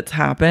growth that's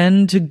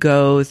happened to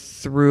go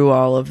through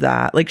all of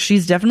that. Like,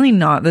 she's definitely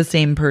not the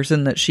same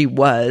person that she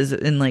was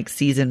in like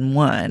season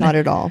 1. Not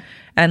at all.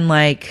 And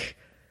like,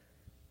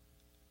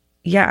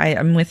 yeah,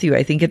 I'm with you.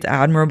 I think it's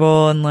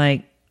admirable and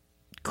like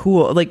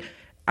cool. Like,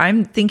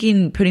 I'm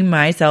thinking, putting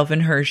myself in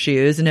her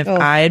shoes, and if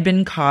I had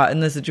been caught in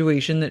the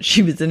situation that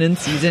she was in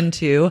season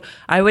 2,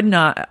 I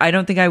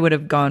don't think I would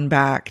have gone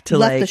back to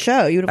left the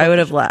show. I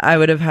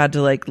would have had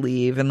to like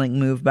leave and like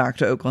move back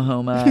to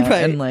Oklahoma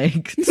and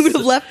like you would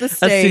have left the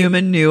state, assume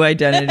a new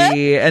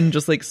identity and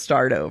just like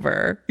start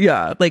over.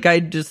 Yeah. Like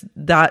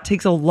that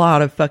takes a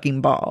lot of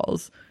fucking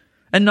balls.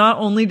 And not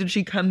only did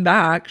she come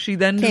back, she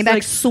then came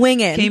back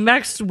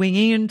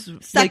swinging and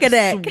like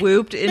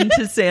swooped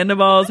into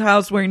Sandoval's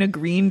house wearing a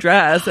green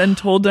dress and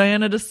told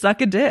Diana to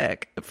suck a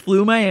dick.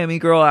 Flew Miami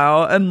girl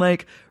out and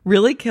like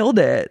really killed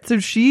it. So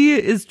she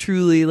is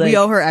truly like, we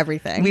owe her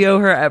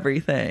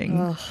everything.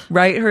 Ugh.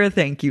 Write her a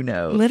thank you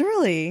note.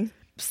 Literally.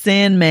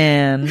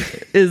 Sandman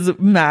is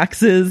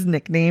Max's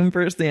nickname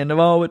for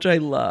Sandoval, which I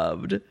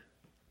loved.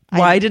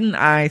 Why didn't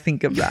I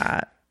think of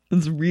that?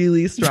 It's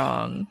really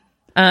strong.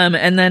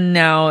 And then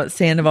now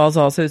Sandoval's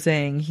also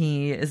saying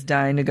he is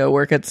dying to go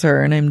work at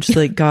CERN. And I'm just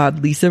like,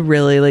 God, Lisa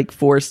really like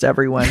forced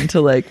everyone to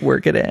like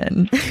work it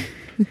in.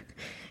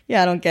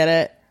 Yeah, I don't get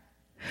it.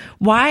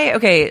 Why?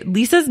 Okay,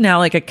 Lisa's now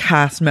like a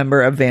cast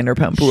member of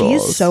Vanderpump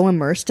Rules. She's so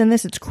immersed in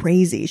this. It's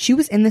crazy. She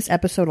was in this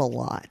episode a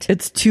lot.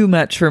 It's too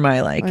much for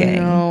my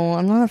liking. No,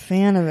 I'm not a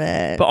fan of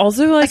it. But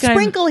also like a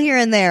sprinkle here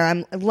and there.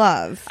 I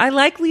love. I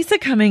like Lisa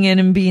coming in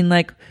and being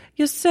like,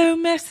 you're so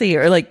messy,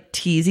 or like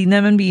teasing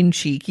them and being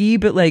cheeky,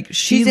 but like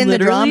she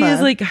literally is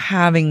like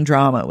having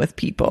drama with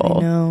people.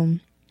 I know.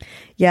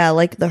 Yeah,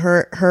 like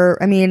her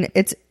I mean,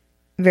 it's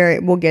very,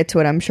 we'll get to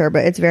it I'm sure,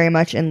 but it's very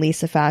much in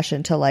Lisa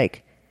fashion to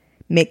like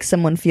make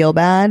someone feel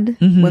bad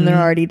when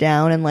they're already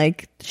down, and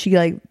like she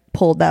like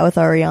pulled that with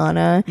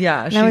Ariana.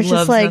 Yeah, she loves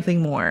just like,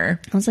 nothing more.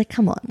 I was like,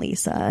 come on,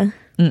 Lisa.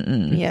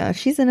 Yeah,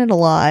 she's in it a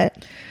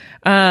lot.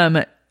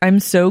 I'm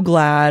so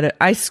glad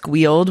I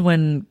squealed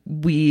when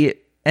we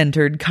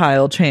entered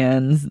Kyle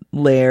Chan's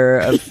lair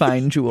of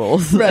fine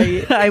jewels.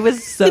 Right. I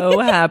was so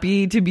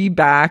happy to be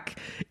back.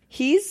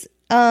 He's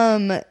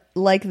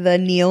like the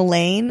Neil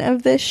Lane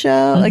of this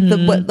show.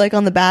 Like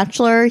on The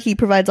Bachelor, he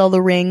provides all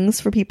the rings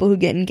for people who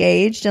get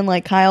engaged, and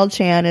like Kyle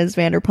Chan is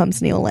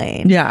Vanderpump's Neil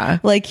Lane. Yeah.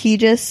 Like he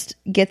just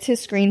gets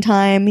his screen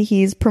time.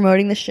 He's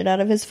promoting the shit out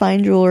of his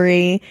fine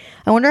jewelry.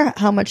 I wonder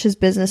how much his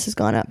business has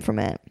gone up from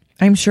it.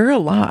 I'm sure a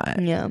lot.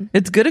 Yeah.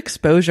 It's good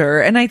exposure.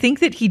 And I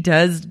think that he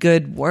does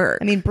good work.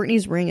 I mean,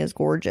 Brittany's ring is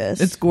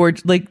gorgeous. It's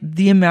gorgeous. Like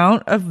the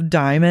amount of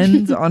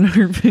diamonds on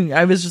her finger,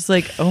 I was just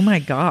like, oh my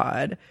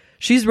God.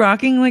 She's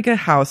rocking like a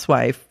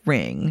housewife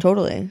ring.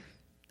 Totally.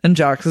 And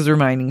Jax is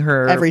reminding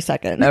her every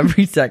second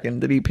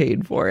that he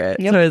paid for it.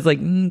 Yep. So I was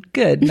like,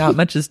 good. Not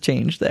much has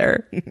changed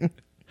there.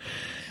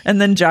 And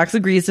then Jax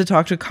agrees to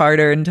talk to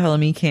Carter and tell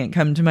him he can't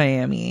come to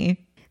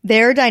Miami.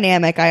 Their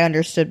dynamic I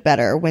understood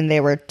better when they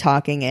were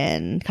talking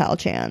in Kyle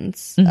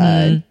Chan's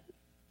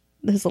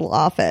his little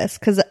office,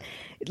 because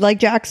like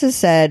Jax has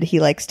said,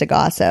 he likes to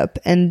gossip,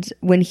 and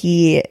when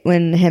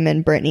him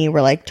and Brittany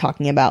were like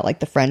talking about like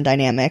the friend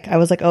dynamic, I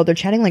was like, oh, they're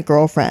chatting like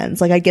girlfriends.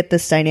 Like I get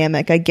this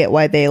dynamic. I get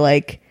why they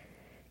like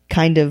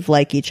kind of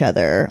like each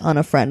other on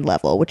a friend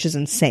level, which is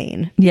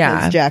insane.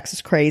 Yeah, Jax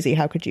is crazy.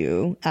 How could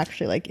you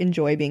actually like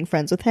enjoy being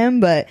friends with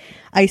him? But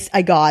I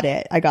got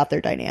it. I got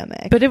their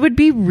dynamic. But it would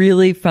be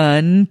really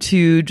fun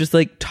to just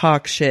like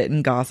talk shit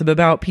and gossip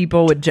about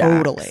people with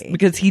Jax. Totally.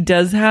 Because he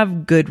does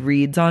have good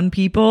reads on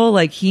people.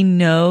 Like he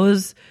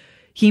knows.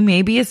 He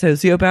may be a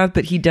sociopath,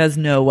 but he does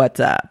know what's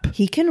up.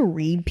 He can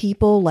read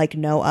people like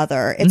no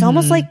other. It's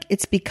almost like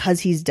it's because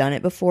he's done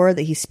it before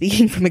that he's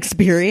speaking from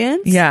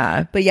experience.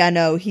 Yeah. But yeah,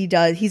 no, he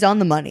does. He's on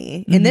the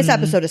money. In this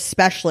episode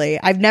especially,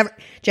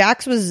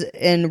 Jax was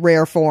in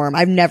rare form.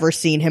 I've never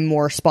seen him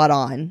more spot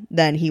on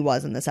than he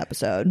was in this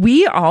episode.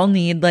 We all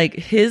need like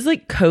his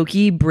like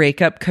cokey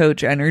breakup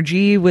coach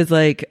energy was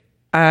like,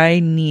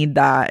 I need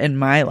that in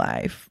my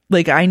life.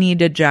 Like I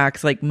need a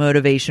Jax like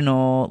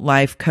motivational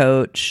life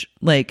coach.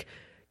 Like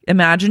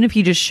imagine if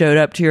he just showed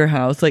up to your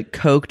house like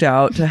coked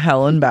out to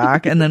hell and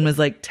back and then was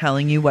like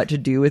telling you what to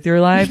do with your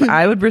life.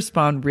 I would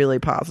respond really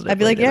positively. I'd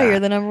be like, yeah, you're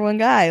the number one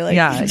guy. Like,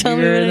 yeah,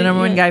 you're the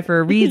number one guy for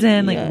a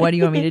reason. Like, what do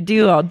you want me to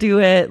do? I'll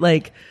do it.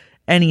 Like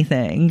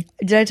anything.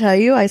 Did I tell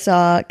you I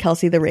saw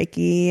Kelsey the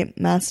Reiki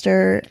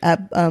master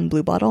at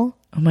Blue Bottle?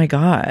 Oh my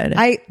God.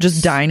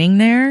 Just dining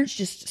there?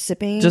 Just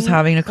sipping. Just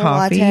having a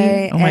coffee?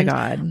 Latte, oh my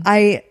God.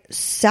 I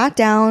sat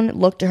down,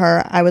 looked at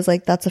her. I was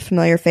like, that's a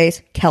familiar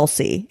face.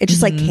 Kelsey. It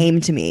just like came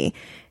to me.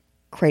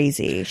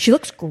 Crazy. She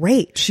looks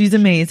great. She's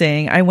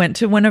amazing. I went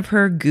to one of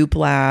her Goop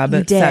Lab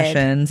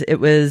sessions. It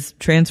was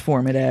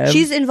transformative.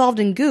 She's involved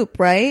in Goop,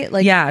 right?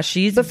 Like, yeah,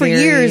 she's but for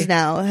years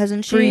now,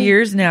 hasn't she? For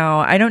years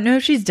now. I don't know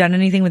if she's done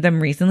anything with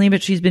them recently,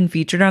 but she's been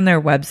featured on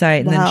their website.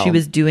 And then she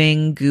was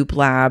doing Goop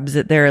Labs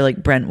at their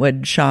like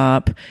Brentwood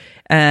shop.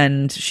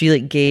 And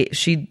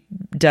she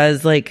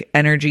does like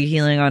energy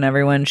healing on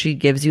everyone. She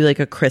gives you like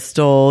a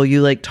crystal.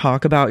 You like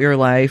talk about your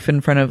life in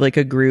front of like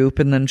a group,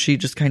 and then she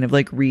just kind of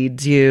like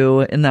reads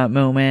you in that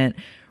moment.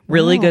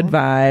 Really good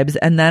vibes.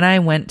 And then I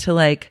went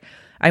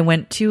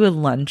to a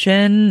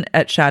luncheon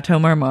at Chateau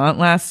Marmont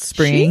last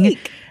spring.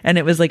 Chic. And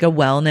it was like a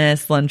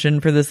wellness luncheon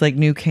for this like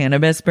new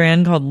cannabis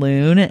brand called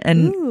Loon.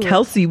 And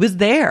Kelsey was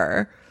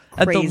there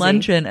at the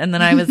luncheon. And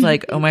then I was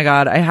like, oh my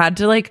God, I had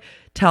to like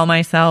tell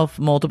myself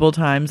multiple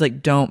times,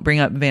 like, don't bring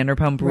up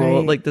Vanderpump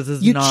Rule. Right. Like, this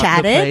is not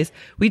the place.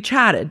 We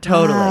chatted,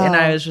 totally. Wow. And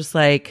I was just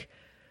like,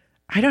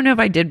 I don't know if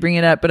I did bring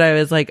it up, but I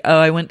was like, oh,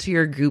 I went to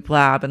your Goop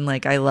Lab and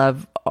like, I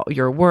love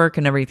your work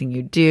and everything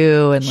you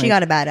do. And she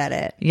got bad at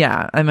it.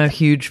 Yeah, I'm a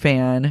huge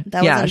fan.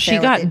 She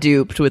got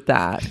duped with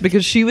that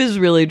because she was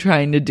really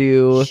trying to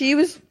do.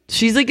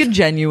 She's like a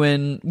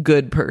genuine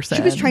good person.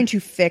 She was trying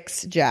to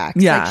fix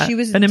Jax. Yeah, like she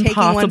was an taking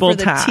impossible one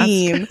for the task.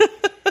 team.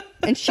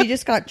 And she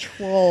just got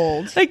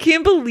trolled. I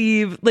can't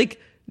believe, like,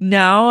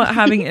 now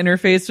having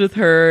interfaced with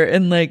her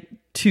in like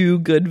two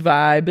good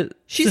vibe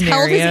she's scenarios.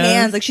 held his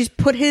hands, like she's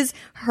put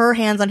her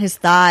hands on his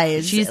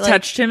thighs. She's like,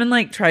 touched him and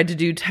like tried to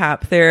do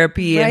tap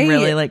therapy and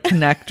really like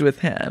connect with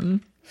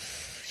him.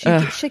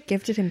 She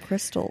gifted him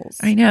crystals.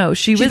 I know.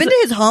 She's been to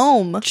his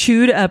home.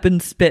 Chewed up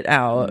and spit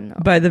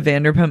out by the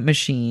Vanderpump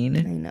machine.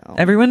 I know.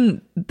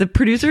 Everyone, the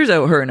producers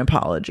owe her an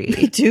apology.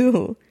 They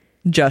do.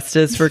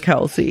 Justice for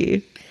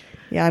Kelsey.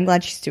 Yeah, I'm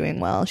glad she's doing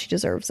well. She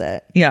deserves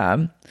it.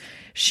 Yeah.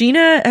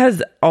 Sheena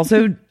has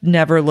also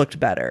never looked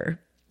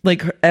better.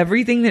 Like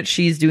everything that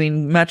she's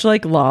doing, much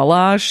like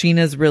Lala,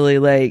 Sheena's really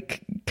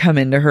like come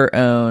into her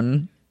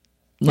own.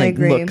 Like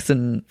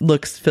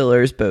looks,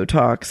 fillers,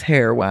 Botox,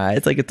 hair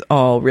wise. Like it's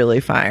all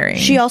really firing.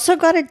 She also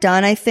got it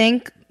done, I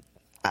think.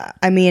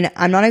 I mean,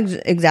 I'm not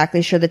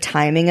exactly sure the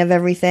timing of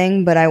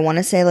everything, but I want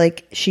to say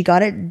like she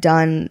got it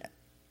done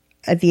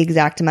at the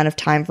exact amount of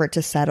time for it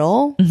to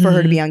settle, for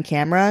her to be on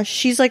camera.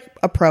 She's like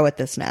a pro at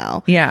this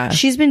now. Yeah.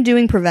 She's been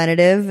doing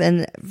preventative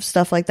and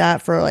stuff like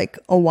that for like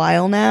a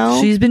while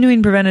now. She's been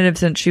doing preventative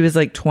since she was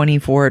like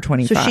 24 or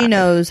 25. So she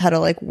knows how to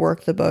like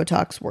work the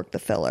Botox, work the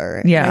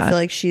filler. Yeah. And I feel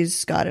like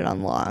she's got it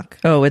on lock.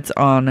 Oh, it's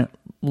on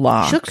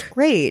lock. She looks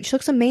great. She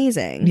looks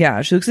amazing.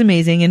 Yeah, she looks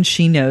amazing and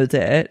she knows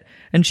it.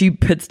 And she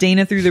puts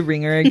Dana through the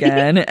ringer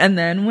again. And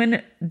then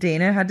when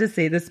Dana had to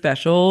say the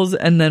specials,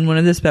 and then one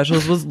of the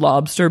specials was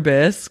lobster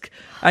bisque,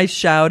 I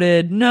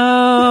shouted,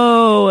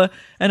 no.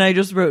 And I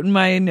just wrote in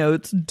my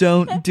notes,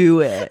 don't do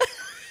it.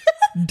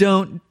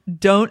 Don't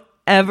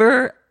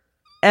ever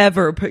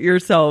put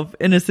yourself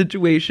in a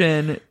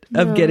situation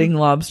of getting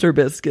lobster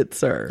biscuits,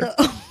 sir.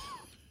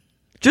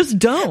 Just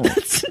don't.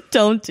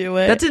 Don't do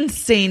it. That's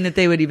insane that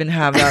they would even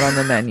have that on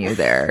the menu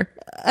there.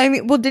 I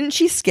mean, well, didn't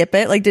she skip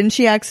it? Like, didn't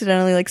she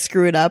accidentally like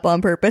screw it up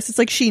on purpose? It's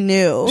like she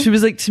knew. She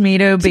was like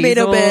tomato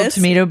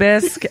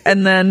bisque.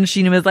 And then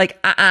Sheena was like,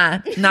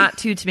 not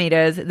 2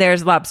 tomatoes.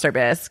 There's lobster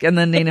bisque. And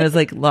then Dana was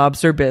like,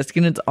 lobster bisque.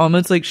 And it's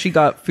almost like she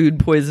got food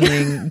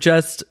poisoning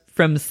just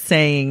from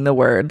saying the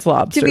words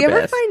lobster bisque. Did we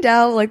ever find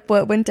out like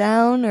what went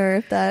down or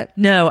if that?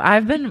 No,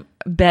 I've been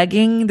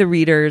begging the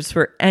readers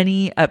for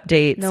any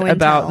updates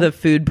about the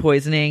food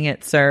poisoning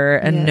at SUR,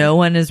 and no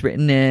one has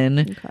written in.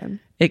 Okay.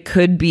 It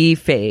could be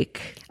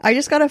fake. I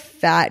just got a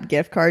fat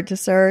gift card to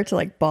SUR to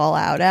like ball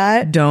out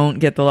at. Don't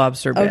get the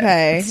lobster bisque.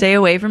 Okay. Stay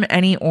away from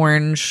any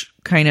orange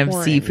kind of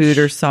seafood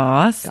or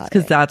sauce,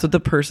 because that's what the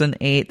person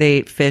ate. They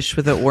ate fish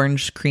with an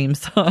orange cream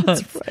sauce.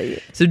 That's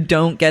right. So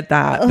don't get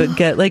that, but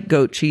get like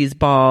goat cheese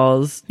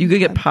balls. You could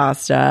get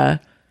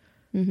pasta.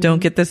 Don't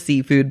get the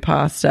seafood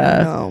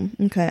pasta. No.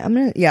 Okay.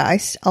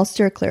 I'll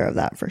steer clear of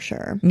that for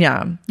sure.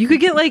 Yeah. You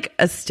could get like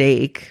a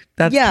steak.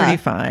 That's pretty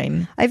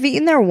fine. I've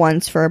eaten there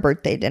once for a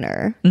birthday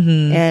dinner.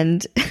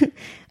 And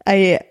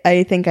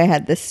I think I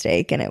had this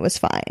steak and it was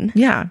fine.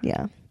 Yeah.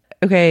 Yeah.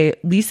 Okay.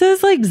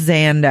 Lisa's like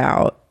zanned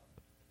out,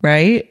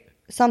 right?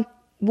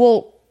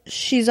 Well,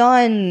 she's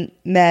on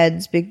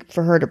meds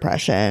for her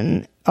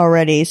depression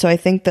already. So I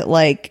think that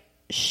like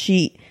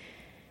she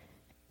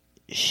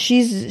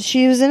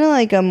was in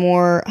a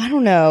more, I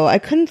don't know, I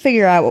couldn't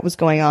figure out what was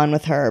going on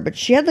with her, but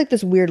she had like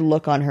this weird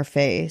look on her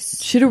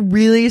face. She had a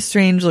really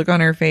strange look on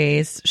her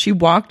face. She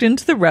walked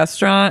into the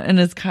restaurant and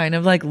is kind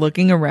of like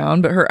looking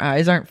around, but her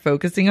eyes aren't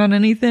focusing on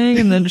anything.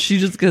 And then she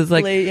just goes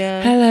like,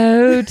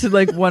 hello to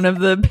like one of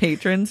the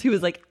patrons who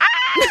was like,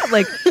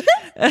 like,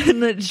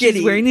 and that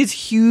she's wearing these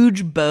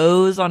huge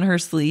bows on her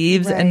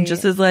sleeves and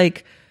just is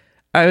like,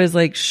 I was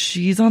like,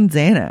 she's on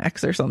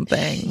Xanax or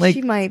something. Like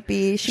she might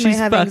be. She might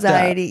have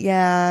anxiety.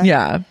 Yeah.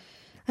 Yeah.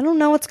 I don't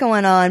know what's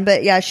going on,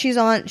 but yeah, she's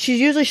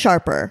usually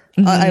sharper.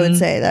 I would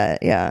say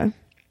that. Yeah.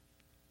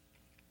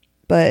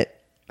 But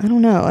I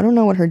don't know. I don't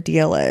know what her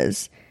deal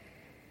is.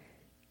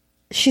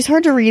 She's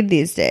hard to read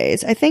these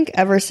days. I think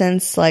ever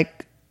since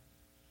like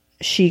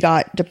she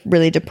got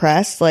really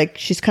depressed, like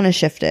she's kind of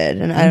shifted,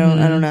 and I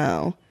don't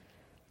know.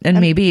 And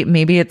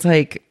maybe it's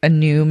like a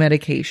new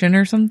medication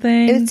or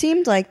something. It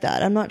seemed like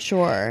that. I'm not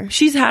sure.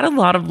 She's had a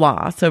lot of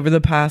loss over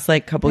the past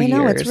like couple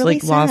years. It's really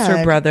like lost her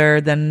sad.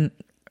 brother, then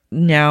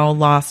now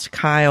lost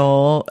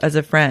Kyle as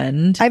a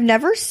friend. I've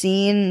never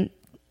seen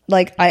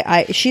like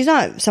she's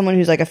not someone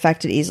who's like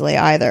affected easily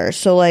either.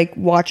 So like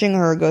watching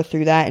her go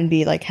through that and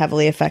be like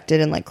heavily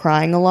affected and like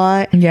crying a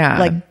lot. Yeah.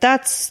 Like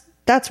that's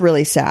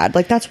really sad.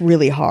 Like that's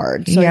really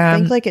hard. So Yeah. I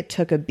think like it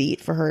took a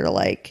beat for her to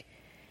like,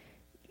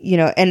 you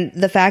know, and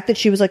the fact that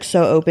she was like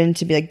so open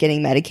to be like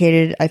getting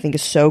medicated, I think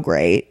is so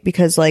great,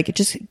 because like it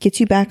just gets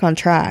you back on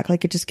track.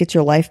 Like it just gets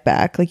your life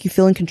back. Like you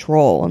feel in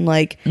control, and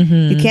like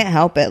you can't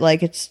help it.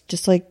 Like it's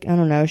just like, I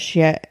don't know,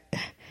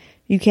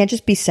 you can't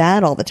just be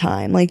sad all the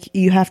time. Like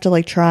you have to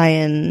like try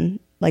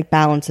and like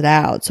balance it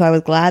out. So I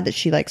was glad that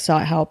she like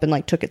sought help and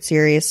like took it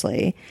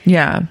seriously.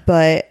 Yeah.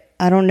 But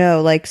I don't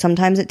know, like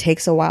sometimes it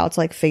takes a while to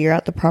like figure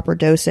out the proper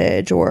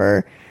dosage,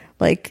 or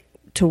like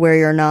to where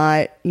you're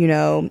not, you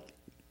know,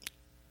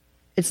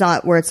 it's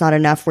not where it's not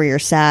enough where you're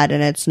sad,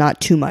 and it's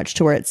not too much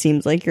to where it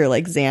seems like you're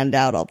like zanned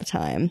out all the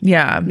time.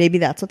 Yeah. Maybe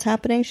that's what's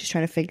happening. She's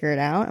trying to figure it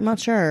out. I'm not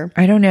sure.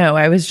 I don't know.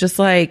 I was just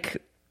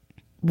like,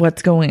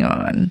 what's going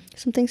on?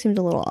 Something seemed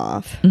a little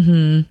off. I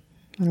don't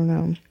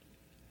know.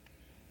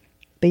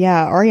 But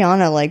yeah,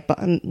 Ariana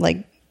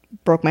like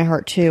broke my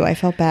heart too. I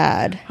felt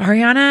bad.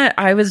 Ariana,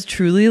 I was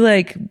truly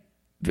like,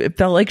 it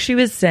felt like she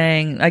was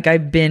saying, like,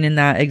 I've been in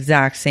that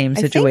exact same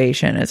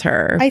situation as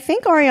her. I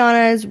think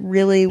Ariana is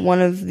really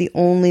one of the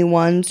only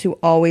ones who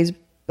always,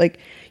 like,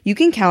 you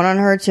can count on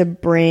her to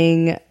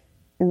bring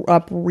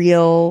up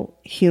real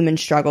human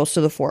struggles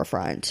to the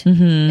forefront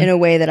in a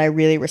way that I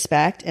really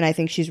respect, and I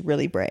think she's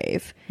really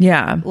brave.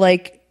 Yeah.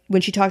 Like,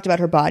 when she talked about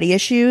her body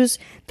issues,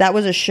 that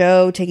was a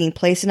show taking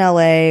place in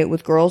LA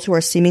with girls who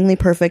are seemingly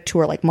perfect, who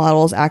are like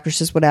models,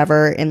 actresses,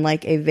 whatever, in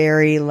like a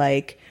very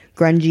like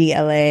grungy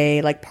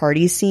LA like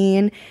party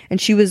scene, and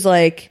she was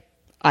like,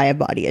 I have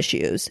body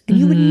issues, and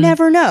you would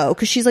never know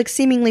because she's like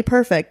seemingly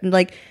perfect, and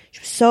like she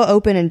was so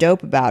open and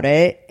dope about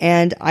it.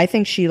 And I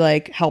think she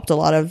like helped a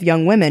lot of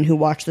young women who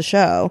watch the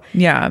show.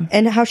 Yeah.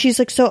 And how she's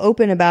like so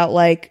open about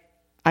like,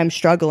 I'm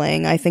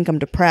struggling, I think I'm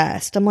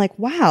depressed. I'm like,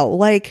 wow,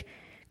 like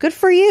good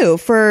for you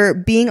for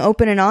being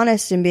open and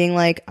honest and being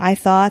like, I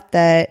thought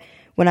that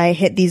when I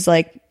hit these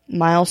like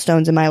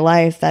milestones in my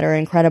life that are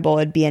incredible,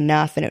 it'd be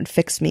enough and it would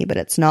fix me, but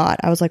it's not.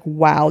 I was like,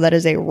 wow, that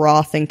is a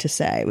raw thing to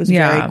say. It was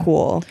very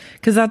cool.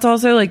 Because that's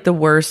also like the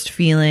worst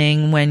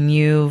feeling when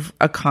you've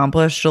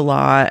accomplished a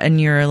lot and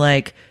you're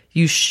like,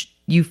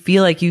 you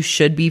feel like you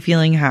should be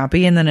feeling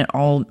happy, and then it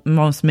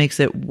almost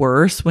makes it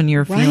worse when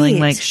you're feeling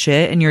like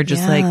shit, and you're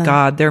just like,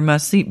 God, there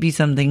must be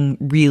something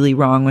really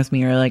wrong with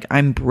me, or like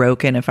I'm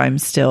broken if I'm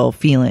still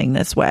feeling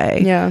this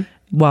way. Yeah.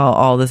 While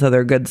all this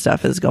other good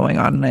stuff is going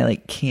on, and I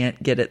like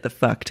can't get it the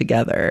fuck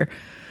together.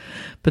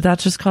 But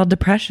that's just called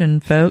depression,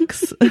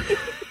 folks.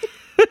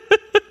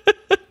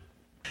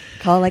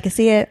 Call it like I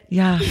see it.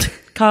 Yeah.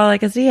 Call it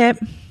like I see it.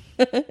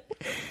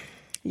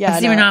 Yeah. I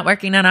see we're not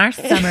working on our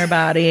summer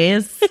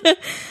bodies.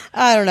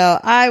 I don't know.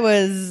 I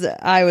was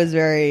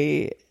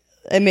very,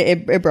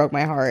 it broke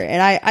my heart.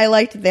 And I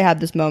liked that they had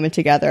this moment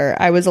together.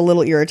 I was a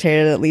little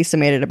irritated that Lisa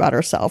made it about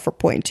herself for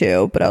point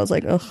 2, but I was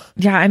like, ugh.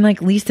 Yeah, I'm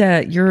like,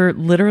 Lisa, you're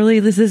literally,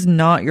 this is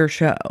not your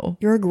show.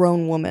 You're a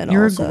grown woman.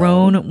 You're also. a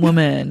grown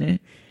woman.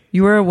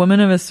 You are a woman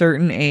of a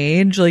certain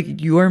age.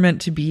 Like, you are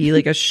meant to be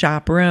like a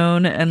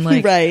chaperone and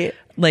like, right.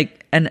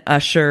 like an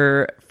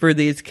usher for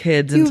these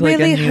kids You into like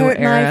really a new hurt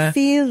era. my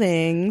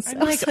feelings. I'm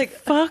like,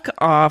 fuck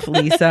off,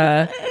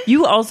 Lisa.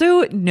 You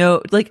also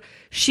know, like,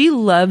 she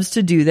loves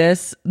to do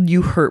this.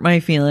 You hurt my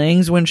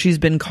feelings when she's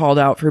been called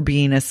out for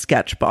being a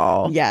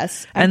sketchball.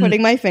 Yes. I'm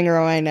putting my finger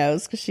on my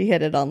nose because she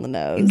hit it on the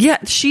nose. Yeah,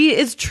 she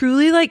is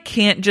truly like,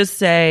 can't just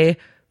say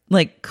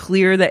like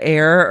clear the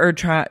air or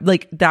try,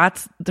 like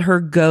that's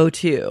her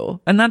go-to.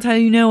 And that's how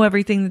you know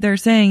everything that they're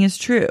saying is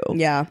true.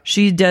 Yeah.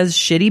 She does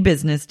shitty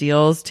business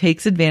deals,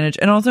 takes advantage.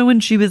 And also when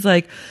she was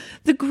like,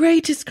 the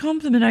greatest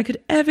compliment I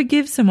could ever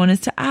give someone is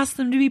to ask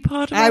them to be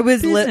part of our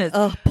business.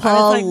 Oh, I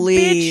was like,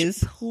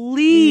 please. bitch,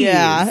 please.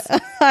 Yeah.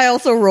 I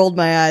also rolled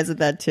my eyes at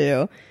that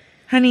too.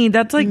 Honey,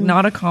 that's like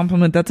not a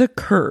compliment. That's a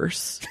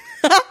curse.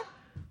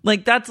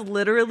 Like, that's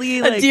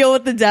literally like a deal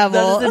with the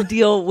devil. That is a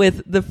deal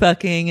with the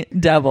fucking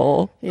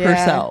devil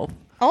herself.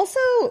 Also,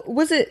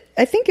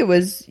 I think it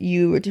was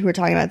you who were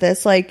talking about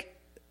this, like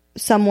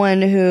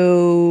someone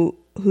who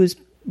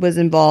was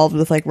involved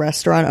with like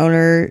restaurant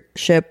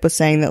ownership was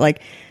saying that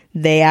like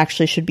they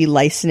actually should be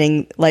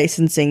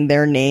licensing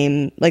their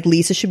name. Like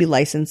Lisa should be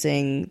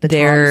licensing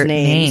their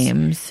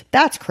names.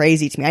 That's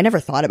crazy to me. I never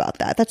thought about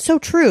that. That's so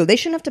true. They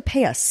shouldn't have to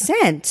pay a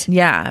cent.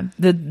 Yeah.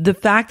 The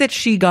fact that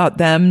she got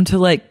them to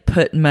like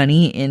put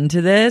money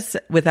into this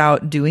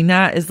without doing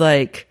that is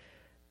like,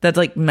 that's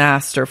like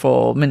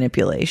masterful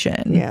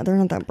manipulation. Yeah, they're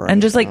not that bright.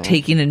 And just like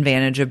taking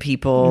advantage of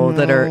people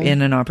that are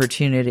in an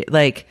opportunity.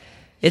 Like,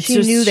 She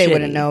just knew they shitty.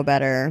 wouldn't know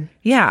better.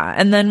 Yeah.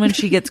 And then when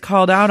she gets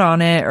called out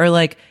on it, or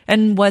like,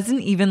 and wasn't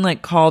even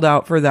like called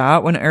out for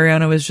that, when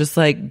Ariana was just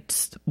like,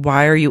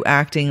 why are you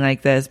acting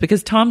like this?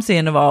 Because Tom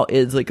Sandoval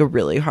is like a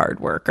really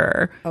hard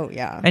worker. Oh,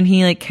 yeah. And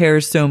he like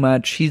cares so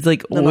much. He's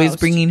like always most.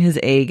 bringing his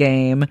A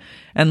game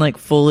and like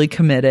fully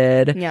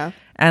committed. Yeah.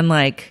 And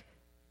like,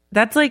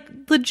 that's like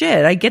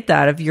legit. I get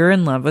that. If you're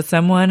in love with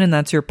someone and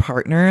that's your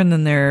partner and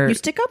then they're... You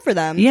stick up for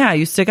them. Yeah,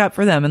 you stick up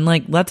for them. And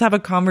like, let's have a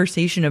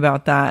conversation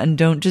about that and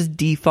don't just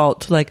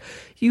default to like,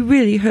 you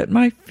really hurt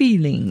my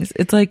feelings.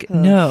 It's like,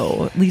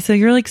 no, Lisa,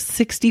 you're like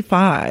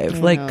 65.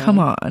 Like, come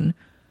on.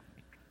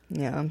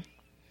 Yeah.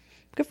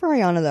 Good for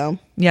Ariana, though.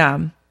 Yeah.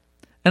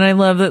 And I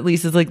love that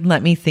Lisa's like,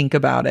 let me think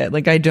about it.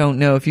 Like, I don't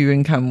know if you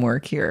can come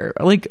work here.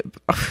 Like,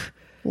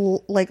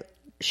 Like,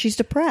 she's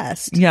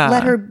depressed. Yeah.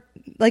 Let her...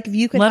 Like, if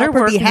you could let her help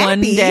her work be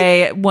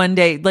happy. one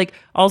day. Like,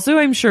 also,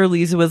 I'm sure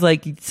Lisa was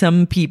like,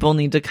 some people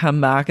need to come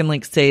back and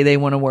like say they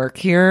want to work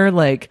here.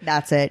 Like,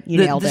 That's it. You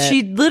nailed it.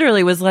 She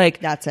literally was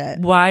like, That's it.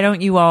 Why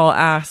don't you all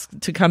ask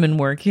to come and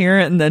work here?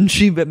 And then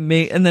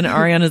and then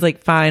Ariana's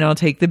like, fine, I'll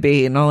take the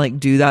bait and I'll like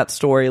do that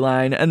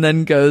storyline. And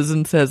then goes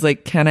and says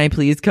like, can I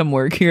please come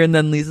work here? And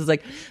then Lisa's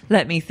like,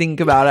 let me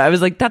think about it. I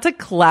was like, that's a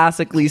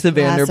classic Lisa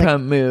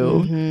Vanderpump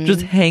move.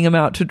 Just hang them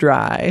out to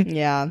dry.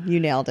 Yeah, you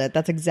nailed it.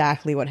 That's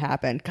exactly what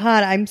happened.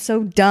 God, I'm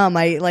so dumb.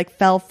 I like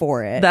fell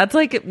for it. That's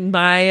like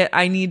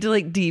I need to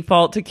like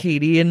default to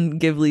Katie and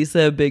give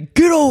Lisa a big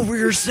get over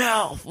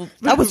yourself.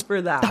 That was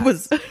for that. That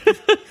was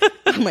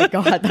oh my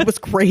God, that was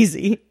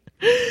crazy.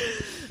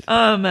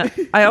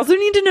 I also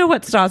need to know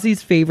what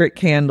Stassi's favorite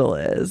candle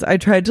is. I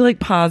tried to like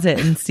pause it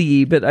and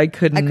see, but I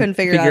couldn't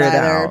figure it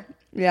out.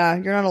 Yeah,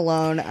 you're not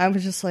alone. I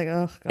was just like,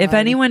 oh God. If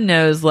anyone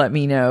knows, let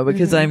me know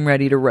because I'm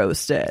ready to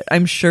roast it.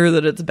 I'm sure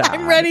that it's bad.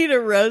 I'm ready to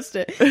roast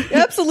it.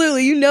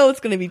 Absolutely. You know it's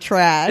going to be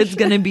trash. It's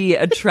going to be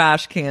a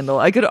trash candle.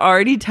 I could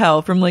already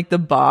tell from like the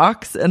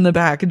box and the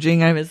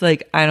packaging. I was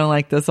like, I don't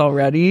like this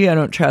already. I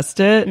don't trust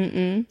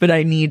it. But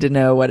I need to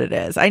know what it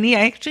is. I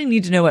actually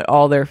need to know what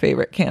all their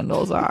favorite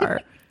candles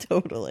are.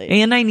 Totally.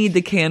 And I need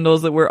the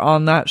candles that were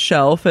on that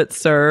shelf at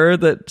Sir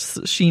that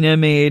Sheena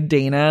made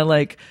Dana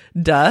like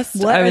dust.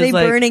 What I are was they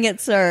like, burning at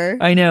Sir?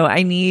 I know.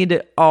 I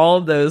need all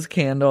of those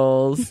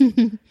candles.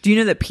 Do you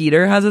know that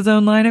Peter has his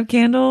own line of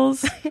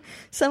candles?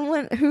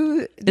 Someone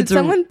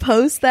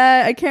post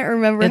that? I can't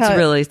remember. It's how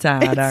really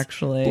sad, it's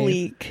actually.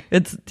 Bleak.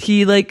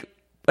 He like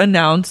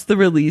announced the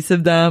release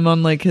of them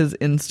on like his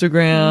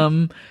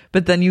Instagram,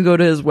 but then you go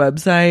to his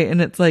website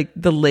and it's like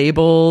the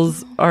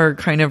labels are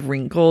kind of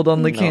wrinkled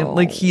on the can.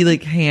 Like he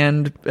like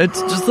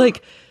it's just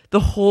like the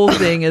whole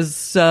thing is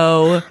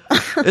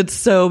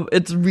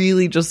it's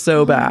really just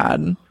so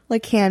bad.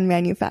 Like hand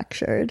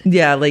manufactured.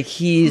 Yeah, like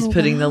he's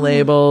putting the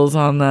labels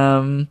on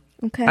them.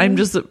 Okay. I'm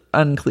just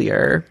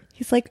unclear.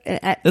 He's like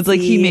it's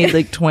like he made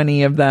like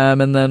 20 of them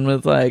and then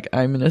was like,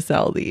 I'm gonna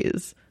sell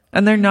these.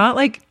 And they're not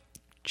like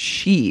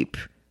cheap.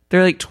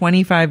 They're like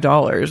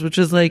 $25, which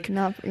is like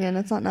that's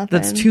not nothing.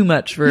 That's too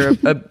much for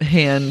a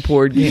hand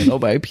poured candle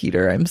by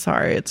Peter. I'm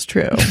sorry, it's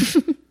true.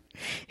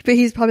 But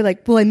he's probably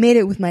like, well, I made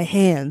it with my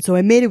hand, so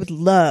I made it with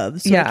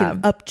love, so I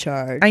can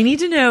upcharge. I need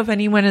to know if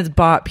anyone has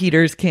bought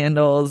Peter's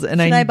candles,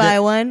 and Should I buy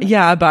one?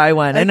 Yeah, buy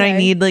one, Okay. and I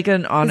need like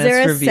an honest Is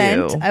there a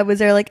review. scent? Was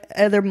there like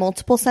are there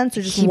multiple scents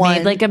or just He one?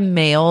 made like a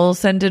male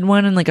scented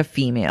one and like a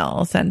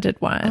female scented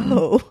one.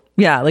 Oh,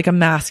 yeah, like a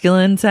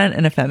masculine scent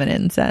and a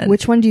feminine scent.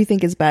 which one do you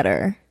think is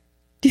better?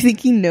 Do you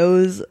think he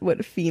knows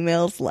what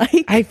females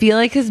like? I feel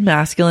like his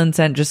masculine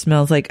scent just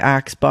smells like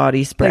Axe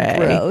body spray. Like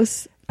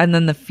gross. And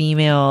then the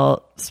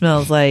female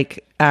smells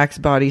like Axe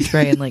body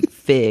spray and like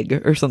fig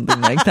or something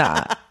like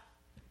that.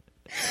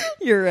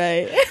 You're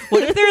right.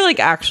 What if they're like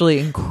actually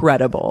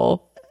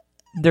incredible?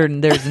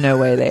 There's no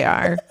way they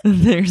are.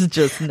 There's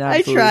just no.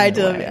 I tried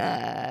no to. way.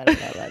 I don't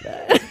know about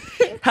that.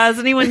 Has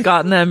anyone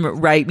gotten them?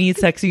 Write me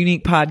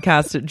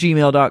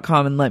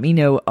sexyuniquepodcast@gmail.com and let me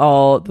know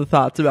all the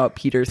thoughts about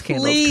Peter's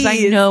candles. Because I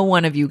Please. know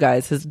one of you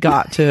guys has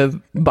got to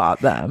have bought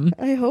them.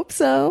 I hope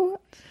so.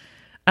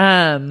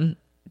 Dana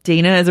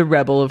is a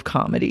rebel of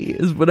comedy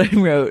is what I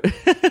wrote.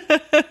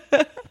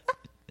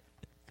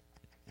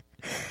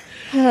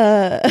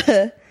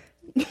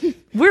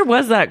 Where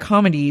was that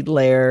comedy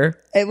lair?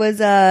 It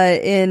was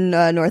in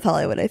North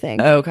Hollywood, I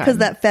think. Okay. Because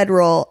that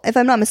Federal, if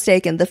I'm not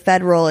mistaken, the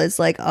Federal is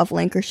like off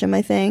Lankershim,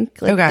 I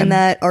think. Like Okay. in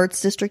that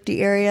Arts District-y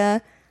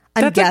area.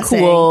 I'm That's a guessing.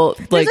 cool,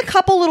 There's like- a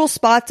couple little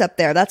spots up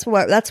there. That's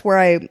where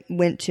I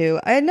went to.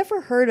 I had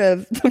never heard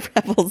of the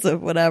Rebels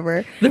of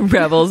whatever. The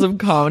rebels of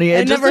comedy.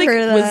 I It just never like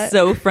heard of was that.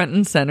 so front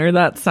and center,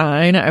 that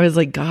sign. I was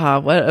like,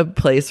 God, what a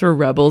place for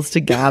rebels to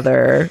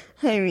gather.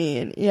 I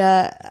mean,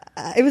 yeah,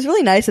 it was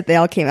really nice that they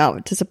all came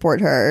out to support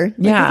her. Like,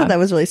 Yeah. I thought that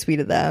was really sweet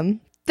of them.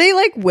 They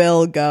like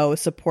will go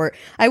support.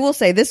 I will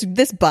say this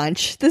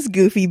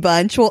goofy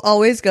bunch will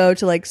always go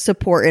to like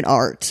support an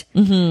art,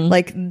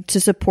 like to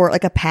support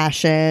like a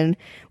passion,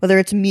 whether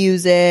it's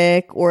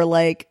music or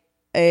like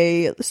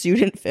a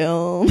student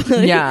film.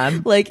 Yeah.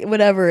 Like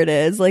whatever it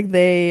is, like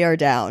they are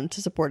down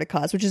to support a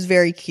cause, which is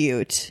very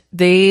cute.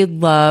 They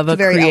love a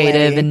very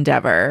creative LA.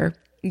 endeavor.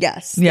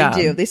 Yes, Yeah.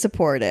 they do. They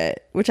support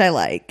it, which I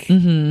like.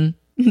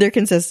 Mm-hmm. They're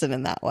consistent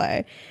in that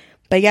way.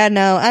 But yeah,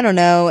 no, I don't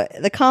know.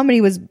 The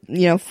comedy was,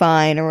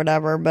 fine or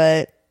whatever,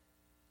 but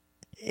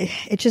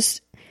it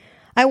just,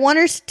 I want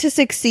her to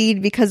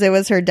succeed because it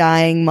was her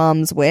dying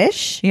mom's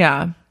wish.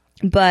 Yeah.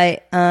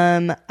 But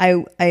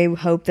I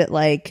hope that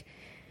like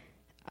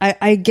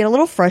I get a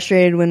little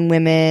frustrated when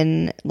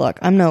women, look,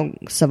 I'm no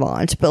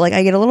savant, but like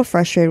I get a little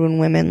frustrated when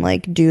women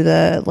like do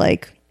the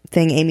like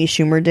thing Amy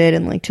Schumer did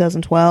in like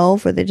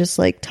 2012 where they just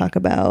like talk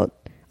about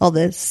all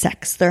the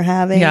sex they're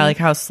having. Yeah, like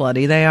how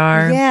slutty they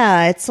are.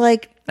 Yeah, it's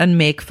like, and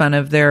make fun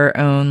of their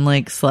own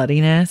like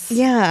sluttiness.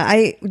 yeah,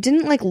 I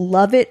didn't like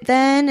love it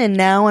then, and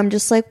now I'm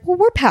just like, well,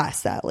 we're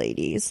past that,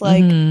 ladies.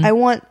 Like I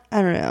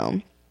don't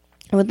know.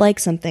 I would like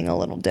something a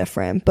little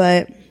different,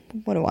 but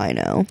what do I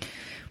know?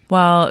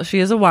 Well, she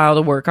has a while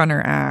to work on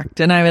her act.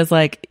 And I was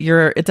like,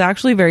 it's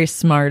actually very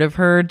smart of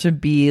her to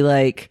be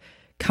like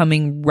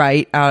coming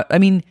right out. I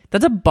mean,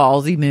 that's a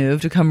ballsy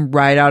move to come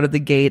right out of the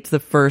gates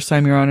the first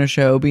time you're on a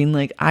show being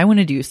like, I want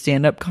to do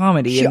stand-up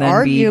comedy. She and then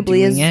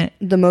arguably is it.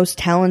 the most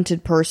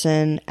talented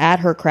person at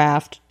her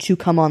craft to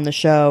come on the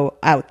show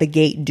out the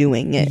gate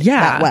doing it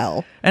that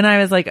well. And I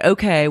was like,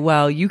 okay,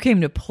 well, you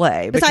came to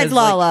play. Besides because,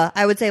 Lala,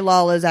 I would say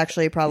Lala is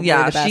actually probably the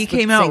best. She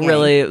came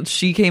out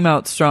she came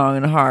out strong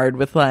and hard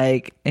with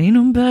like, ain't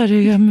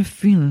nobody got me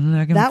feeling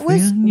like I'm that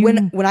was feeling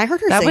you. when I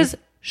heard her that sing, was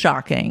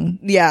shocking.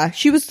 Yeah,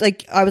 she was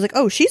like, I was like,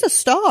 oh, she's a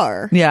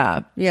star.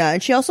 Yeah. Yeah,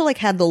 and she also like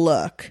had the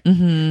look.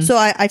 Mm-hmm. So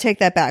I take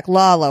that back.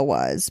 Lala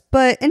was.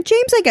 And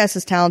James, I guess,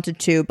 is talented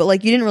too, but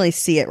like you didn't really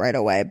see it right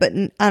away. But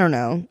I don't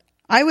know.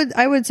 I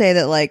would say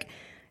that like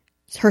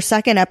her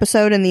second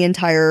episode in the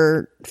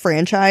entire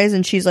franchise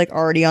and she's like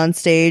already on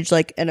stage,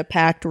 like in a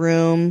packed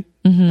room.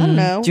 Mm-hmm. I don't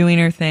know. Doing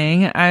her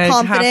thing. I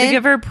have to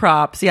give her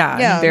props. Yeah,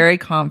 yeah. I'm very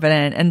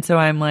confident. And so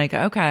I'm like,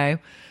 okay.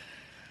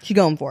 She's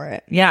going for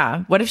it.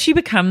 Yeah. What if she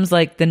becomes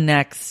like the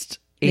next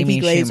Amy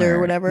Glazer Schumer or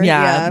whatever?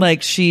 Yeah.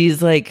 Like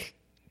she's like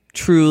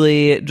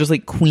truly just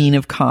like queen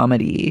of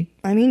comedy.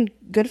 I mean,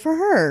 good for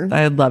her.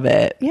 I'd love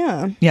it.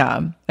 Yeah.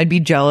 Yeah. I'd be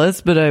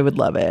jealous, but I would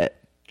love it.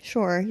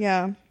 Sure.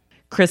 Yeah.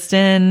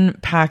 Kristen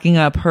packing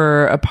up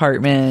her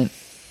apartment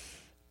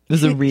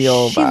was a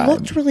real She vibe.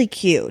 looked really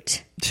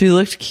cute. She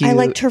looked cute. I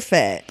liked her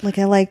fit. Like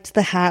I liked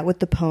the hat with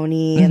the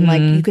pony and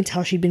like you could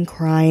tell she'd been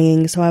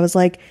crying. So I was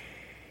like,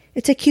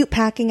 it's a cute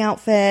packing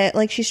outfit.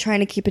 Like she's trying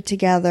to keep it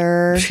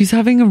together. She's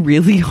having a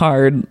really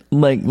hard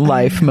like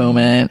life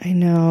moment. I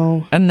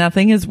know. And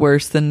nothing is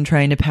worse than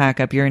trying to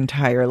pack up your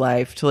entire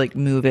life to like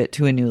move it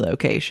to a new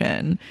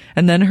location.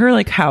 And then her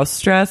like house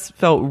stress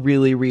felt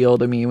really real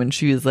to me when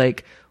she was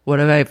like, what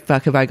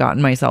have I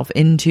gotten myself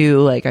into?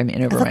 Like I'm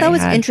in over my I thought that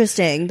was head.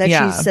 interesting that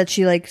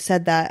she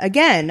said that.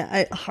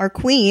 Again, our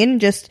queen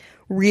just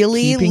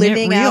really Keeping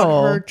living it out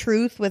real. her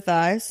truth with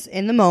us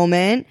in the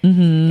moment.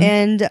 Mm-hmm.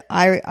 And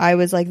I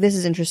was like, this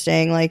is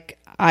interesting. Like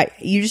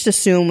you just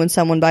assume when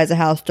someone buys a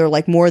house, they're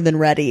like more than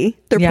ready.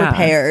 They're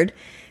prepared.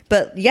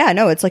 But yeah,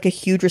 no, it's like a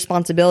huge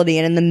responsibility.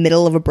 And in the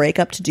middle of a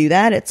breakup to do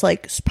that, it's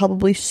like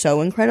probably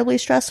so incredibly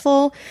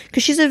stressful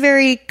because she's a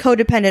very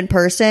codependent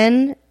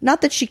person.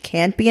 Not that she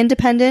can't be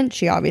independent.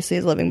 She obviously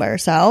is living by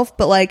herself,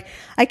 but like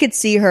I could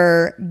see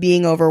her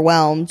being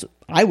overwhelmed.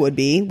 I would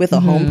be with a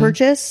home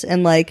purchase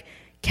and like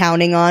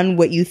counting on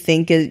what you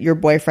think is your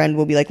boyfriend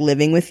will be like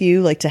living with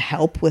you, like to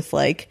help with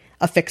like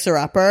a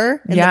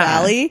fixer-upper in the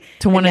valley.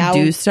 To want to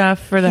do stuff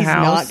for the he's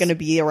house. not going to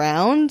be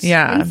around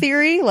Yeah. in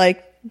theory.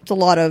 Like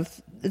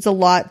it's a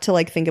lot to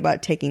like think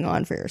about taking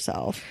on for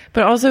yourself.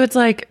 But also it's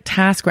like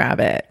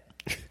TaskRabbit.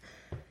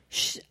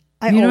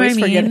 I You know always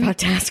what I forget mean? about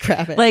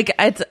TaskRabbit. Like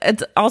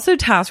it's also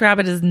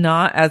TaskRabbit is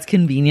not as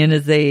convenient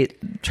as they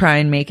try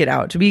and make it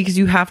out to be because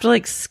you have to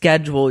like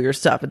schedule your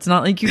stuff. It's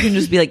not like you can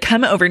just be like,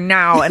 come over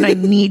now and I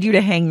need you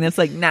to hang this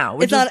like now.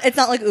 it's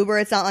not like Uber.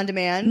 It's not on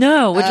demand.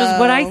 No, which is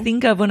what I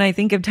think of when I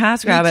think of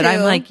TaskRabbit. Me I'm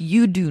too. like,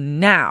 you do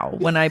now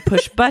when I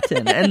push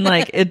button. And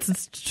like,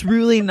 it's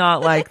truly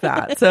not like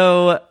that.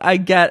 So I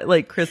get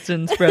like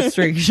Kristen's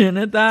frustration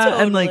at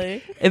that. And like,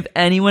 Totally. if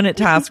anyone at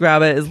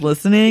TaskRabbit is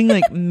listening,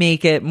 like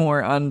make it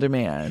more on demand.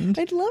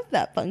 I'd love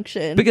that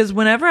function. Because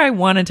whenever I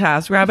want a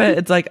TaskRabbit,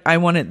 it's like, I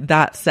want it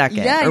that second.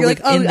 Yeah, or you're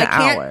like, oh, within I the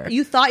can't. hour.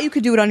 You thought you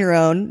could do it on your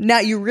own. Now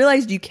you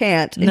realized you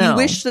can't, and No. you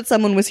wish that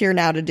someone was here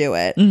now to do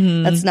it.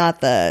 Mm-hmm. That's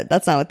not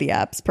what the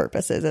app's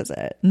purpose is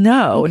it?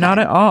 No, not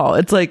at all.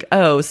 It's like,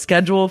 oh,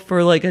 schedule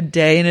for like a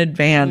day in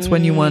advance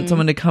when you want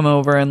someone to come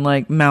over and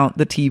like mount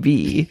the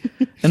TV.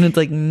 And it's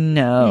like,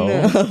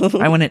 no.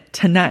 I want it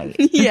tonight.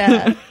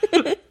 Yeah.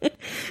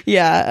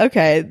 Yeah,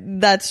 okay,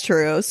 that's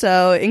true.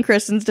 So in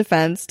Kristen's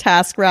defense,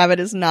 TaskRabbit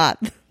is not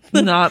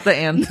Not the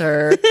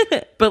answer.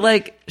 But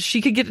like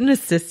she could get an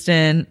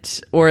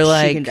assistant or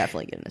like she can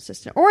definitely get an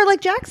assistant. Or like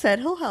Jack said,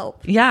 he'll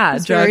help. yeah,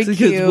 He's Jax very because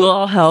cute. we'll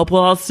all help,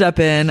 we'll all step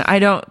in. I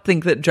don't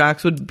think that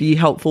Jax would be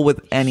helpful with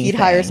anything. He'd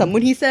hire someone.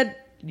 When he said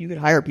you could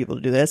hire people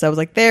to do this, I was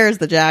like, there's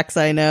the Jax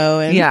I know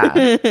and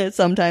Yeah.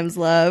 sometimes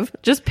love.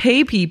 Just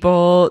pay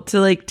people to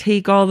like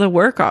take all the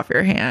work off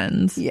your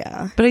hands.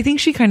 Yeah. But I think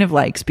she kind of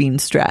likes being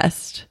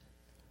stressed.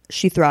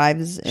 she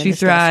thrives in She a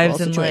stressful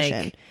thrives in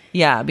situation. like,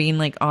 yeah, being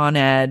like on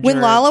edge. When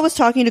or- Lala was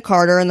talking to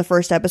Carter in the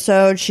first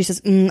episode, she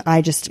says,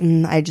 I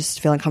just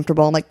feel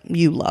uncomfortable. I'm like,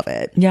 you love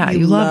it. Yeah,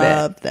 you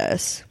love it.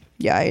 This.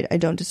 Yeah, I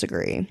don't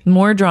disagree.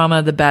 more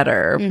drama, the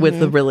better with Mm-hmm.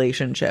 the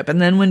relationship.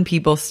 And then when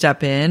people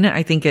step in,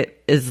 I think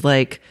it is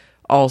like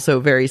also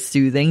very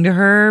soothing to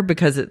her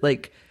because it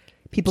like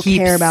People keeps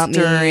care about me.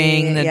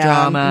 stirring the Yeah.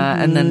 drama.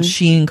 And then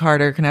she and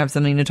Carter can have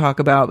something to talk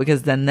about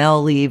because then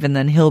they'll leave and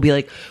then he'll be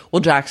like, well,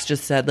 Jax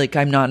just said like,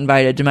 I'm not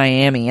invited to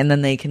Miami. And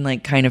then they can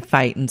like kind of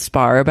fight and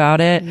spar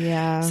about it.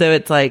 Yeah. So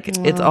it's like,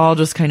 it's all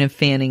just kind of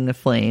fanning the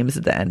flames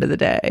at the end of the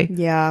day.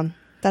 Yeah,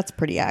 that's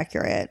pretty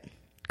accurate.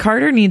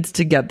 Carter needs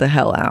to get the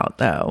hell out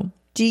though.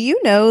 Do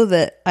you know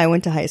that I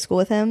went to high school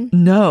with him?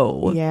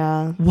 No.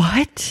 Yeah.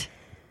 What?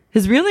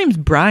 His real name's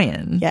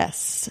Brian.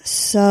 Yes.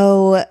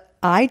 So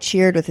I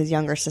cheered with his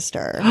younger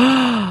sister.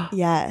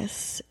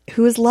 Yes.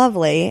 Who is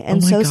lovely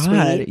and Oh my so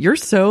God. sweet. You're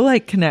so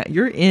like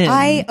you're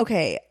in.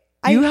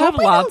 You You have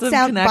hope lots I don't of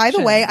sound, by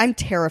the way, connections. I'm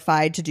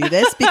terrified to do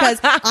this because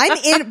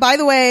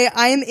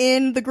I'm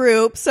in the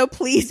group. So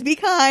please be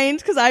kind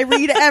because I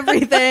read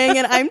everything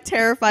and I'm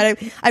terrified.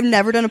 I've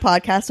never done a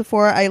podcast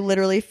before. I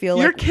literally feel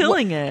You're like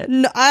killing it.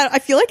 No, I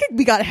feel like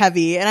we got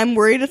heavy and I'm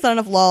worried it's not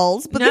enough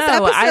lulls. But this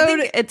No, I episode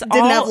think it's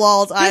didn't have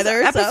lulls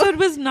either. This so. episode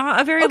was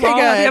not a very Okay, long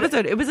good.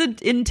 episode. It was an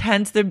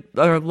intense. There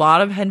are a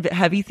lot of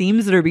heavy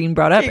themes that are being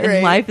brought up, Okay, great.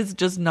 and life is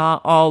just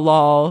not all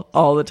law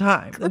all the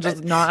time. It's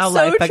just not how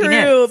life fucking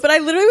true. is. But I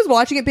literally was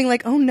watching it being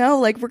like, oh no,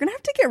 like we're gonna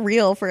have to get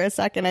real for a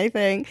second, I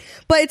think.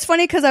 But it's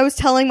funny because I was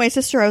telling my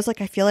sister, I was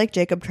like, I feel like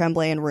Jacob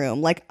Tremblay in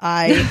Room. Like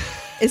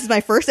this is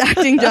my first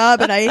acting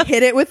job and I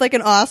hit it with like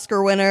an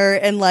Oscar winner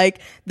and like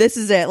this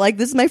is it. Like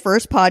this is my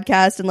first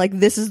podcast and like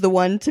this is the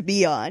one to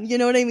be on. You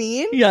know what I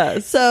mean?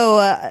 Yes. So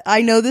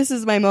I know this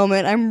is my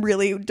moment. I'm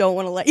really don't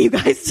want to let you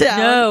guys down.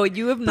 No,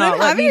 you have But not I'm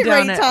let having me a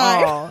down great at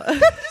time. all.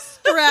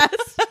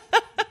 Stressed.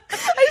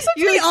 I just have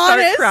You to be start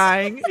honest.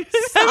 crying.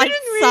 I'm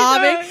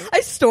sobbing.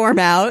 I storm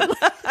out.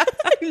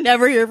 You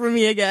never hear from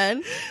me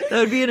again. That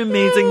would be an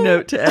amazing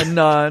note to end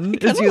on.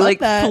 Is you love like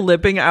that.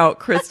 flipping out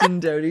Kristen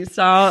Doty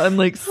style and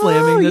like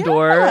slamming the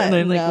door, and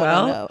I'm like, No,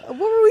 well. no. What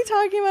were we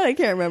talking about? I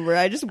can't remember.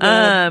 I just went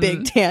on a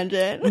big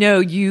tangent. No,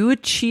 you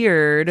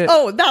cheered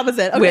Oh, that was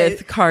it. Okay.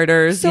 with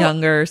Carter's So,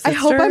 younger sister. I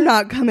hope I'm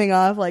not coming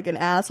off like an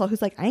asshole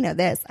who's like, I know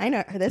this, I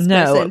know this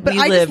No, person. But we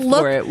I live just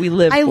look, for it. We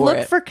live I for look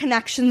it. for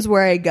connections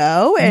where I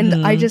go,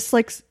 and I just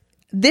like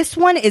this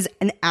one is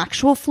an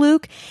actual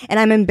fluke, and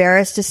I'm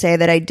embarrassed to say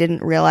that I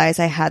didn't realize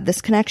I had this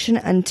connection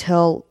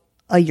until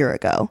a year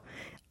ago.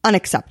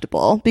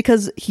 Unacceptable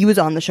because he was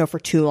on the show for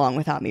too long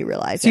without me So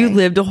realizing. you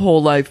lived a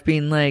whole life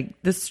being like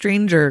this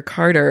stranger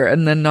Carter,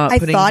 and then not I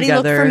putting thought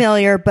together. he looked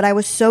familiar, but I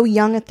was so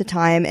young at the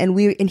time, and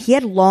he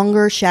had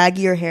longer,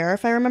 shaggier hair,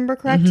 if I remember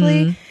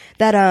correctly.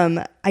 That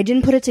I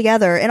didn't put it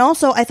together, and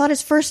also I thought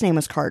his first name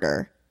was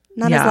Carter,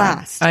 not his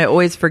last. I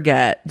always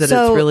forget that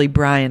So- it's really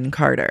Brian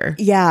Carter.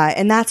 Yeah,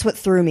 and that's what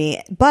threw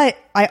me. But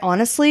I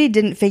honestly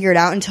didn't figure it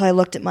out until I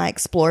looked at my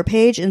Explore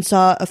page and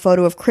saw a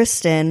photo of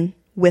Kristen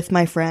with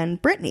my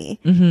friend Brittany,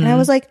 and I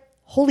was like,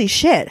 "Holy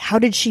shit! How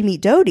did she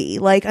meet Dodie?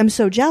 Like, I'm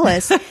so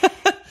jealous."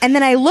 And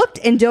then I looked,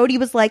 and Dodie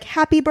was like,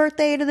 "Happy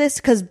birthday to this,"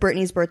 because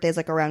Brittany's birthday is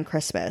like around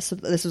Christmas. So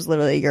this was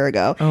literally a year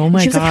ago. Oh And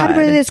my she was like, "Happy God.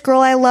 birthday to this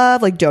girl I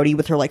love." Like Dodie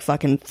with her like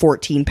fucking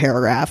 14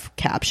 paragraph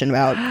caption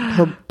about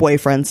her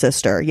boyfriend's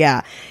sister.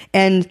 Yeah,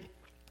 and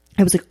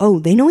I was like, oh,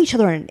 they know each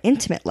other on an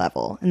intimate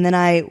level. And then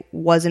I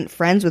wasn't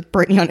friends with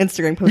Brittany on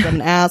Instagram because I'm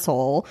an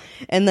asshole.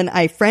 And then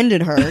I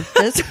friended her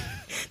just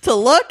to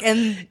look,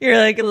 and You're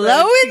like,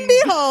 lo and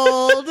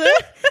behold,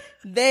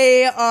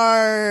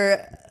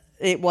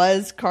 it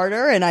was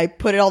Carter, and I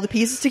put all the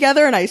pieces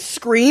together, and I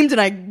screamed,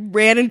 and I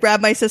ran and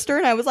grabbed my sister,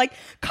 and I was like,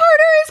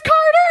 Carter is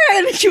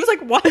Carter! And she was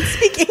like, what?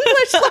 Speak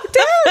English, slow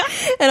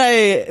down! And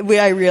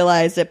I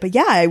realized it. But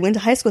yeah, I went to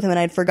high school with him, and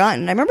I'd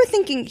forgotten. I remember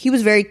thinking he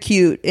was very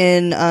cute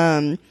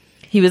in,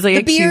 he was like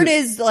the a beard cute,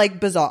 is like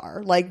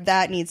bizarre. Like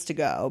that needs to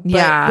go. But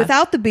Yeah.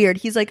 without the beard,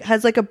 he was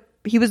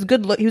a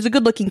good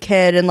looking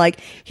kid, and like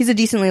he's a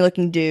decently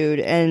looking dude.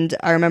 And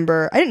I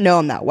remember I didn't know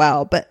him that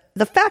well, but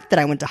the fact that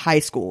I went to high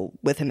school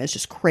with him is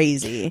just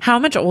crazy. How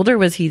much older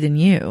was he than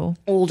you?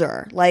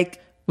 Older,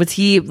 like Was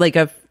he like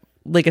a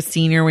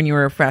senior when you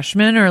were a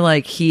freshman, or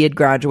like he had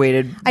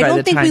graduated? I by don't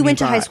the think time we you went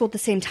to high brought- school at the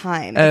same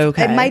time.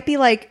 Okay. It might be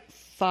like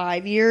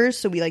 5 years,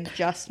 so we like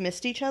just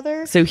missed each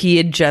other. So he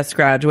had just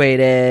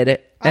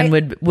graduated and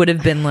would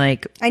have been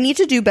like, I need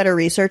to do better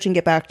research and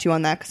get back to you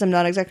on that because I'm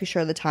not exactly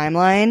sure of the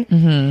timeline.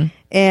 Mm-hmm.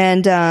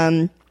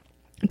 And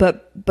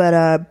but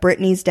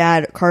Brittany's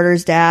dad,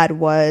 Carter's dad,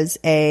 was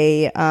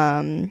a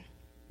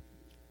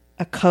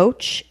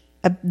coach,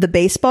 the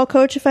baseball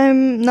coach, if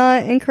I'm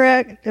not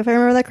incorrect, if I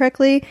remember that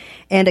correctly,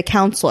 and a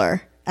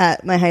counselor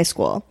at my high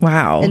school.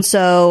 wow. And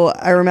so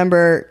I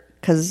remember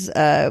because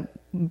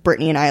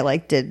Brittany and I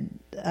like did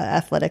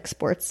athletic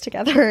sports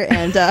together,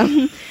 and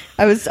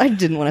I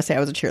didn't want to say I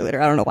was a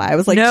cheerleader. I don't know why. I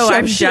was like, No, so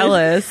I'm shit.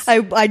 jealous.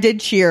 I did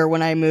cheer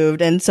when I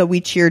moved, and so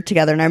we cheered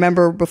together. And I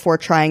remember before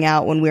trying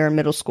out when we were in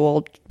middle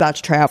school, about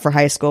to try out for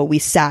high school, we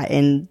sat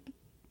in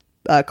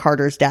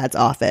Carter's dad's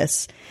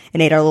office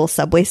and ate our little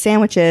Subway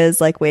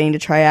sandwiches, like waiting to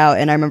try out.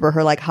 And I remember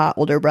her like hot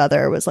older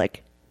brother was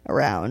like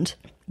around.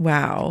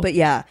 Wow. But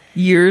yeah.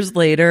 Years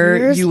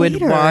later, you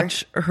would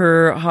watch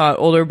her hot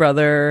older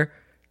brother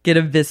get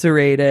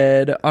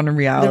eviscerated on a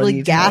reality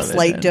literally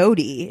gaslight television.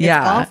 Dodie. It's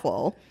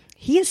awful.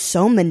 He is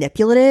so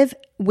manipulative.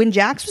 When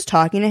Jax was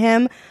talking to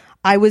him,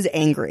 I was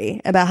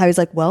angry about how he's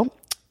like, well,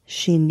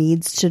 she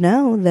needs to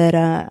know that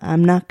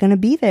I'm not going to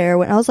be there.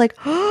 When I was like,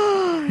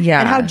 oh, yeah.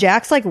 And how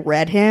Jax like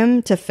read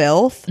him to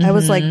filth. I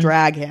was like,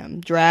 drag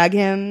him.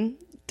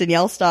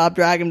 Danielle, stop,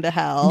 drag him to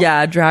hell.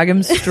 Yeah, drag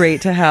him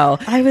straight to hell.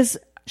 I was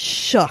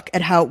shook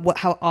at how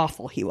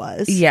awful he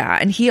was. Yeah,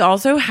 and he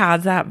also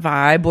has that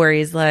vibe where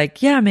he's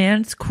like, yeah,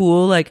 man, it's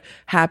cool, like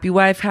happy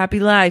wife, happy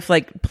life,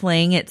 like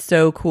playing it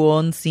so cool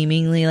and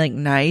seemingly like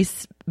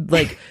nice,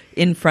 like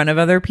in front of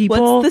other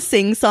people. What's the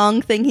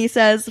sing-song thing he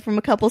says from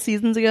a couple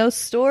seasons ago?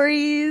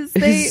 Stories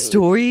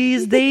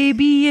they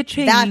be a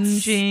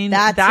changing.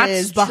 That's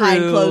his behind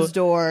closed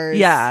doors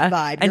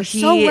vibe. And You're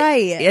so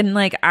right. And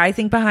like, I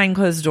think behind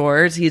closed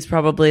doors, he's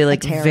probably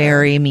like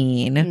very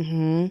mean.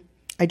 Mm-hmm.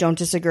 I don't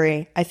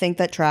disagree. I think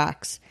that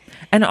tracks.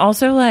 And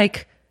also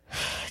like,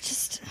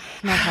 just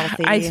not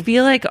healthy. I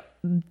feel like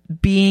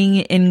being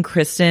in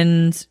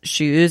Kristen's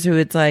shoes, who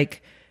it's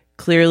like,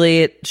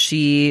 clearly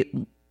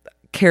she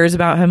cares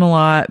about him a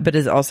lot, but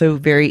is also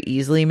very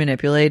easily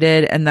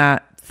manipulated. And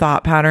that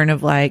thought pattern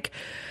of like,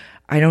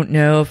 I don't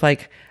know if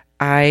like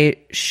I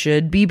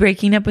should be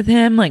breaking up with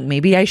him. Like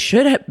maybe I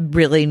should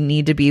really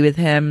need to be with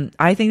him.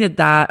 I think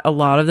that a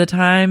lot of the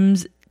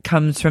times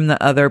comes from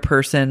the other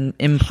person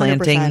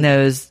implanting 100%.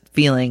 Those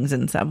feelings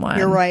in someone.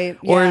 You're right.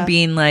 Or Yeah.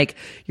 being like,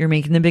 you're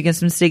making the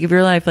biggest mistake of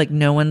your life. Like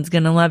no one's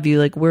going to love you.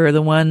 Like we're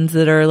the ones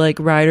that are like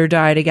ride or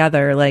die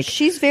together. Like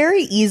she's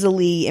very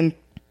easily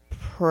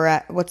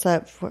what's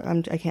that?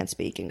 I can't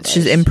speak English.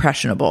 She's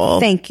impressionable.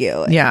 Thank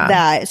you. Yeah.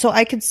 That. So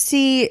I could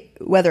see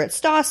whether it's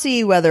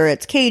Stassi, whether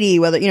it's Katie,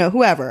 whether,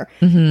 whoever,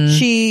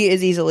 she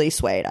is easily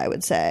swayed, I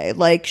would say.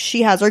 Like,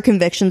 she has her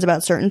convictions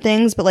about certain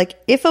things, but like,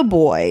 if a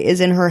boy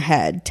is in her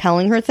head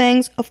telling her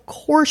things, of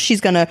course she's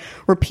gonna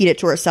repeat it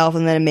to herself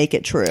and then make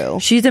it true.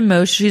 She's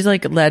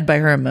like led by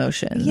her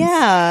emotions.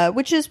 Yeah,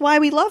 which is why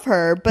we love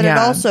her, but it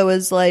also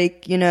is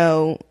like,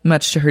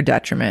 much to her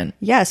detriment.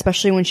 Yeah,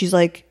 especially when she's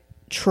like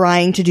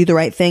trying to do the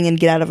right thing and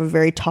get out of a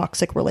very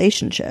toxic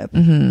relationship.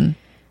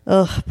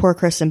 Ugh, poor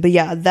Kristen. But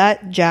yeah,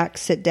 that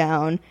Jax sit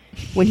down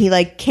when he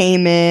like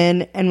came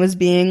in and was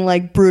being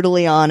like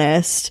brutally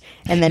honest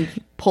and then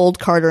pulled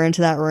Carter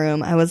into that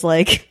room, I was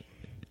like,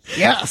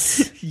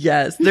 yes.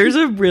 Yes. There's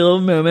a real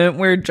moment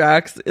where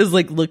Jax is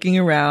like looking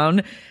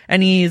around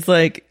and he's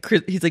like,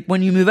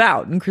 when you move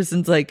out? And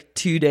Kristen's like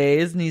 2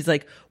 days. And he's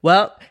like,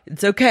 well,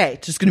 it's okay.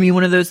 It's just going to be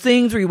one of those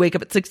things where you wake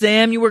up at 6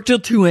 a.m., you work till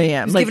 2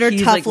 a.m. He's like giving her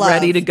he's tough like love.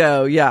 ready to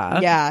go. Yeah.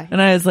 Yeah.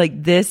 And I was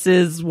like, this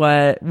is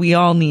what we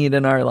all need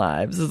in our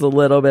lives, is a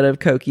little bit of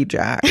Cokie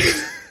Jax.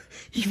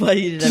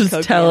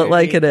 Just tell it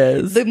like it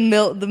is.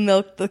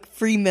 The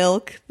free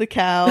milk, the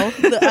cow.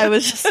 I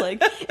was just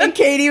like, and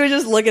Katie was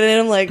just looking at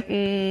him like,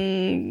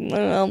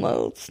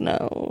 almost,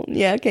 no.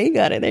 Yeah, okay, you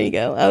got it. There you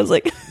go. I was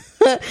like,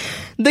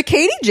 the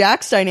Katie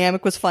Jax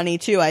dynamic was funny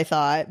too, I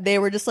thought. They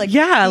were just like,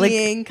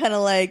 being kind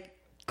of like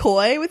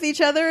coy with each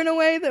other in a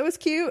way that was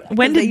cute.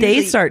 When did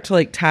they start to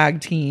like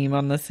tag team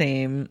on the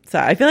same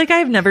side? I feel like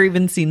I've never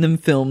even seen them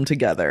film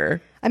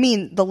together. I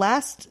mean, the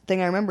last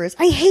thing I remember is,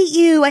 I hate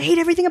you. I hate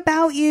everything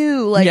about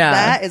you. Like,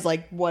 that is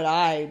like what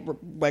I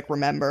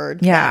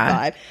remembered. Yeah.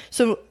 That vibe.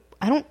 So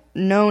I don't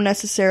know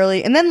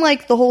necessarily. And then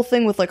like the whole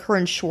thing with like her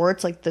and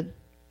Schwartz, like the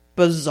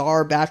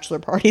bizarre bachelor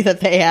party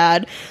that they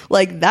had,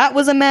 like that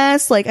was a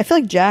mess. Like I feel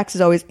like Jax is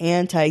always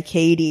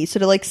anti-Katie. So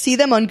to like see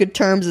them on good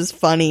terms is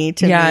funny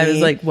to me. Yeah, I was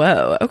like,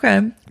 whoa,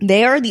 okay.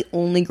 They are the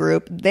only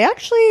group. They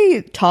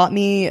actually taught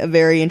me a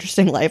very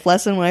interesting life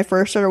lesson when I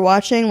first started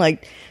watching,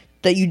 like,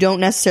 that you don't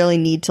necessarily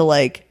need to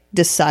like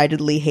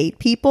decidedly hate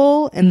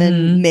people and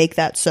then make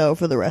that so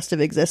for the rest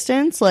of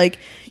existence. Like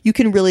you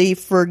can really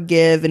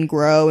forgive and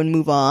grow and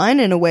move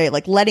on in a way,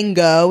 like letting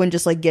go and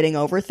just like getting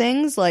over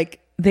things. Like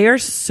they are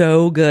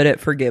so good at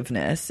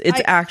forgiveness. It's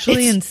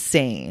actually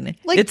insane.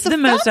 Like it's the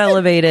most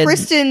elevated.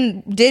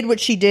 Kristen did what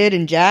she did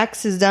and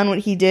Jax has done what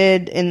he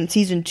did in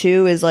season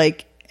 2 is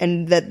like,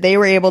 and that they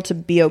were able to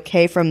be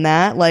okay from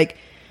that. Like,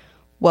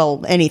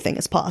 well, anything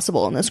is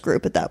possible in this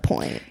group at that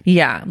point.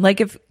 Yeah.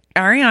 Like if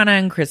Ariana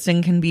and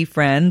Kristen can be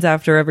friends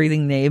after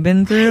everything they've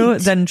been through,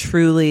 then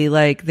truly,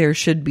 like, there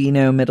should be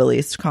no Middle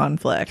East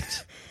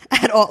conflict.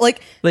 At all. Like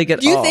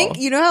at do you all. think,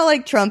 how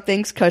like Trump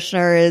thinks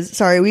Kushner is,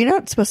 sorry, we're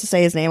not supposed to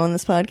say his name on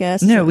this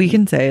podcast? No, we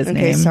can say his name.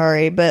 Okay,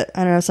 sorry, but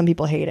I don't know, some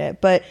people hate it.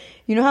 But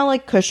you know how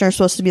like Kushner is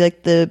supposed to be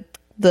like the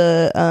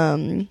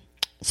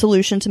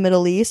solution to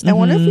Middle East? I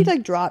wonder if we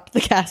like dropped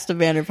the cast of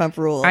Vanderpump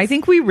Rules. I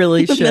think we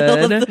really should.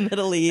 Middle of the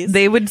Middle East.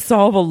 They would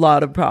solve a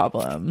lot of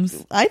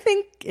problems. I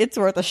think it's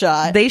worth a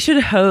shot. They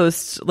should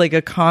host like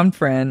a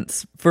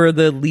conference for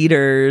the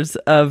leaders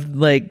of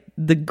like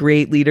the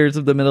great leaders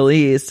of the Middle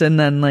East and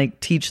then like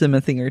teach them a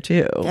thing or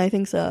two. I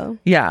think so.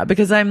 Yeah,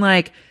 because I'm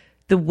like,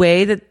 the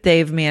way that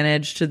they've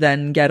managed to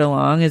then get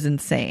along is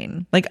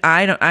insane. Like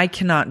I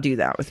cannot do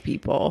that with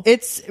people.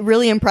 It's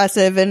really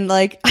impressive, and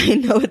like I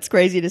know it's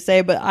crazy to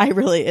say, but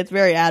it's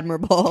very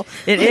admirable.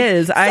 It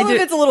is. Some of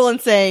it's a little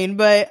insane,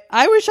 but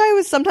I wish I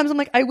was. Sometimes I'm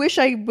like, I wish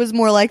I was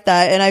more like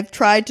that, and I've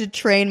tried to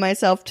train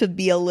myself to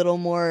be a little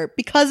more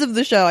because of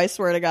the show. I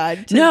swear to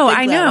God. No,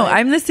 I know.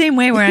 I'm the same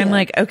way where I'm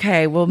like,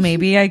 okay, well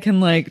maybe I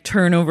can like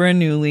turn over a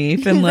new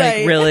leaf and like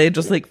Right. really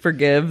just like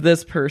forgive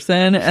this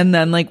person, and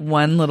then like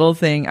one little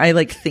thing I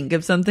like think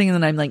of something and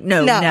then I'm like,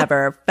 no.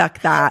 Never, fuck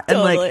that.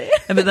 Totally. And like,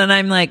 but then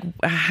I'm like,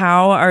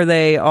 how are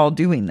they all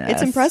doing this?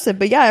 It's impressive,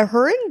 but yeah,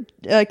 her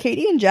and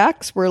Katie and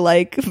Jax were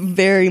like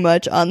very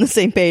much on the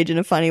same page in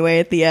a funny way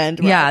at the end.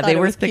 Yeah, they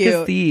were thick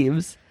as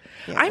thieves.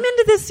 Yeah. I'm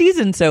into this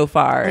season so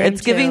far.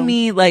 It's giving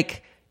me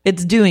like,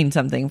 it's doing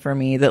something for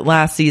me that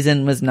last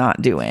season was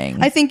not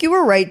doing. I think you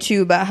were right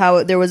too about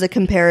how there was a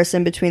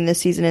comparison between this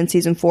season and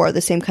season 4,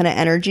 the same kind of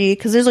energy,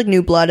 because there's like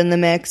new blood in the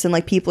mix and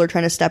like people are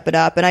trying to step it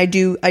up, and I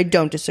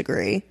don't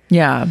disagree.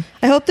 Yeah,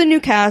 I hope the new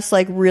cast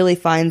like really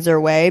finds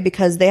their way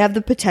because they have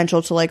the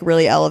potential to like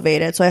really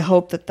elevate it. So I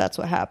hope that that's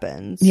what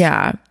happens.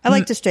 Yeah, I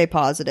like to stay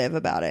positive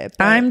about it.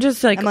 I'm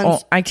just like,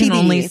 I can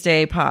only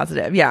stay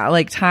positive. Yeah,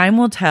 like time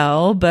will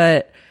tell,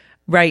 but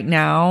right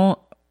now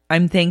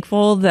I'm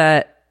thankful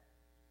that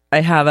I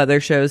have other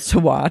shows to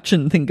watch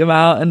and think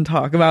about and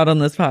talk about on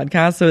this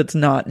podcast. So it's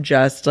not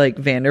just like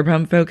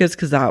Vanderpump focused,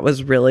 because that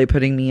was really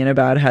putting me in a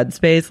bad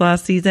headspace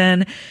last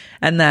season.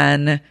 And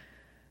then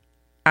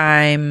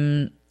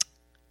I'm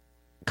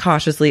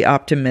cautiously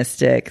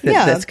optimistic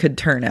that this could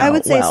turn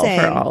out well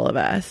for all of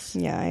us.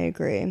 Yeah, I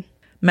agree.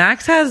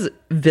 Max has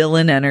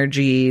villain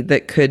energy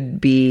that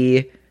could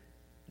be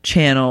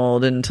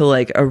channeled into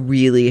like a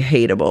really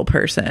hateable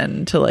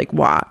person to like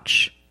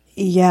watch.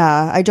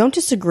 Yeah, I don't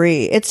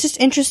disagree. It's just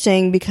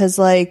interesting because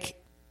like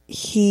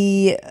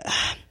I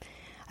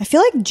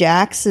feel like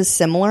Jax is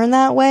similar in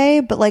that way,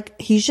 but like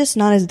he's just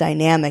not as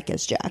dynamic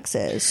as Jax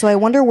is. So I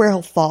wonder where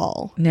he'll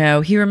fall.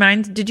 No,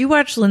 did you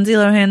watch Lindsay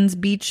Lohan's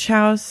Beach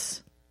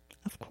House?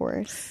 Of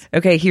course.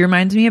 Okay, he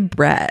reminds me of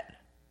Brent.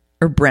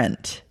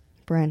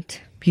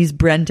 He's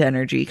Brent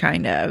energy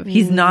kind of.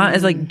 He's not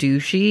as like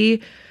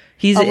douchey.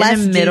 He's in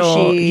the middle.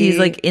 Douchey. He's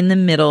like in the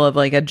middle of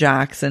like a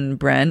Jax and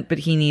Brent, but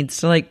he needs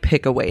to like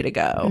pick a way to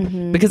go.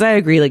 Because I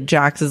agree, like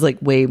Jax is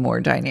like way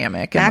more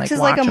dynamic. Max and, is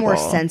like a more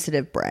watchable.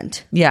 sensitive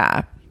Brent.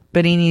 Yeah,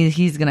 but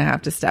he's gonna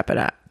have to step it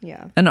up.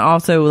 Yeah, and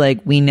also like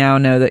we now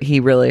know that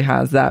he really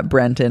has that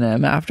Brent in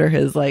him after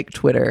his like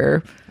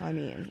Twitter. I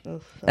mean,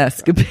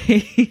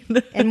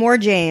 escapade. And more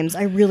James.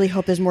 I really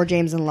hope there's more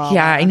James and Lala.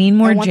 Yeah, I need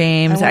more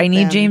James. I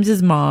need them.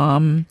 James's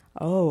mom.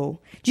 Oh,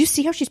 do you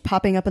see how she's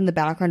popping up in the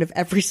background of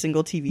every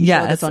single TV show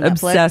that's on Netflix?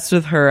 Obsessed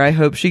with her. I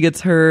hope she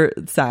gets her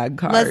SAG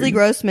card. Leslie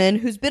Grossman,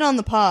 who's been on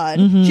the pod.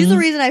 She's the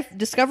reason I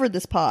discovered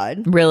this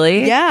pod.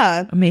 Really?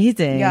 Yeah.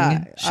 Amazing.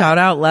 Yeah. Shout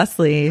out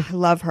Leslie. I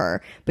love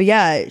her. But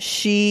yeah,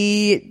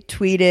 she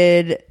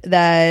tweeted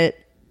that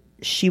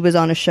she was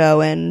on a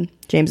show and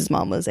James's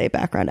mom was a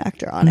background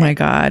actor on it. Oh my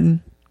God.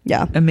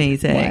 Yeah.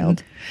 Amazing.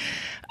 Wild.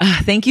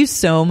 Thank you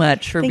so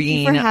much for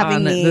being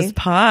on this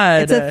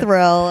pod. It's a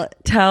thrill.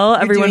 Tell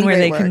everyone where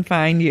they work. can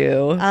find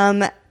you.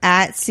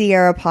 At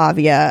Sierra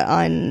Pavia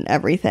on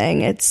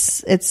everything.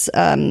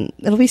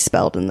 It'll be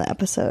spelled in the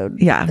episode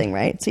thing,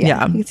 right? So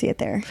yeah, you can see it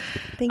there.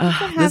 Thank you for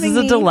having me.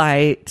 This is a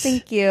delight.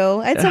 Thank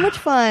you. I had so much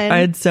fun. I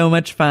had so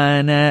much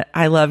fun.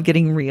 I love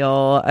getting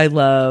real. I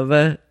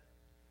love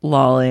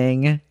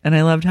lolling, and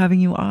I loved having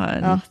you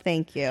on. Oh,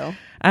 thank you.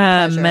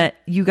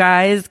 You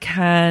guys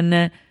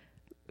can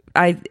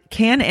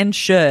and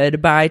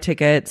should buy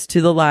tickets to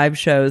the live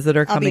shows that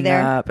are coming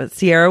up.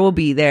 Sierra will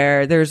be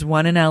there. There's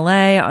one in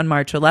LA on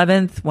March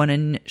 11th, one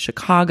in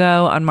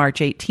Chicago on March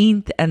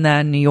 18th, and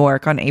then New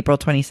York on April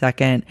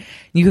 22nd.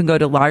 You can go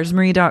to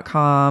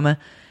larsmarie.com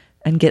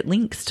and get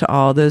links to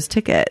all those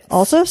tickets.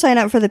 Also sign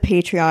up for the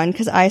Patreon,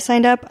 because I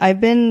signed up. I've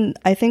been,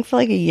 I think, for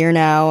like a year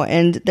now,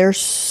 and there's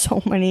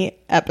so many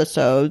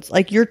episodes.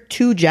 Like, you're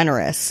too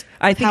generous.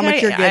 I think how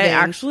much you're giving. I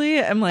actually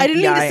am like, I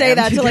didn't mean to say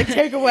that to like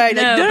take away.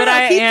 No, like, but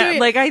I am.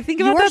 Like, I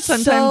think about that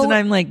sometimes, and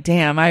I'm like,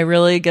 damn, I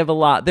really give a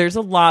lot. There's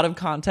a lot of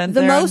content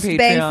the there most on Patreon.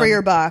 Bang for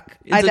your buck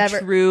It's a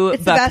true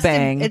buck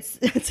bang. It's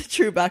a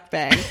true buck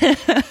bang.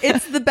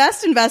 It's the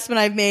best investment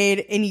I've made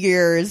in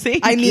years.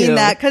 I mean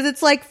that because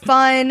it's like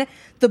fun.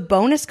 The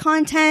bonus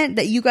content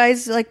that you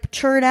guys like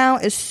churn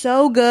out is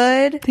so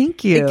good.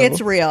 Thank you. It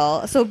gets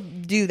real. So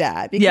do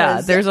that.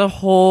 Because there's a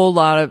whole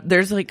lot of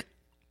there's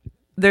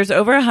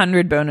over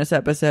 100 bonus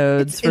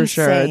episodes it's for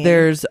insane. sure.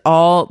 There's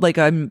all like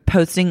I'm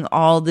posting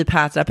all the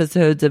past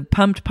episodes of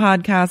Pumped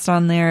podcast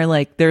on there.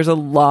 Like there's a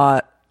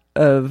lot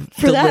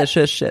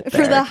delicious shit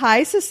there. For the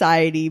high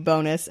society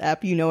bonus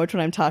ep, you know which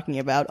one I'm talking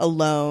about.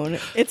 Alone.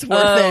 It's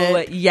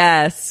worth it.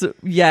 Yes.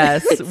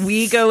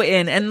 We go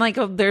in and like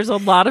there's a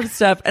lot of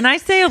stuff, and I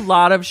say a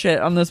lot of shit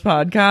on this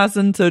podcast,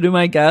 and so do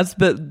my guests,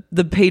 but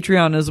the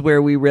Patreon is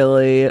where we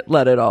really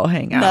let it all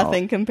hang out.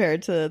 Nothing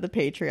compared to the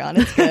Patreon.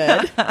 It's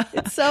good.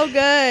 It's so good.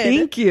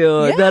 Thank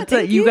you. Yeah, That's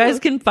thank it. You you guys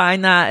can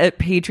find that at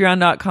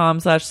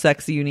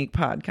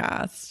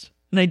patreon.com/sexyuniquepodcast.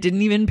 And I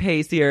didn't even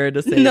pay Sierra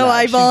to say no, that.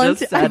 I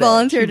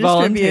volunteered to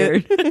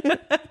distribute.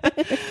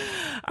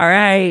 All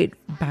right.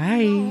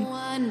 Bye.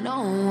 I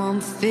know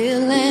I'm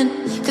feeling,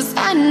 'cause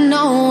I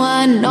know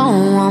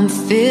I'm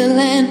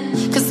feeling,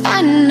 'cause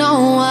I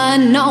know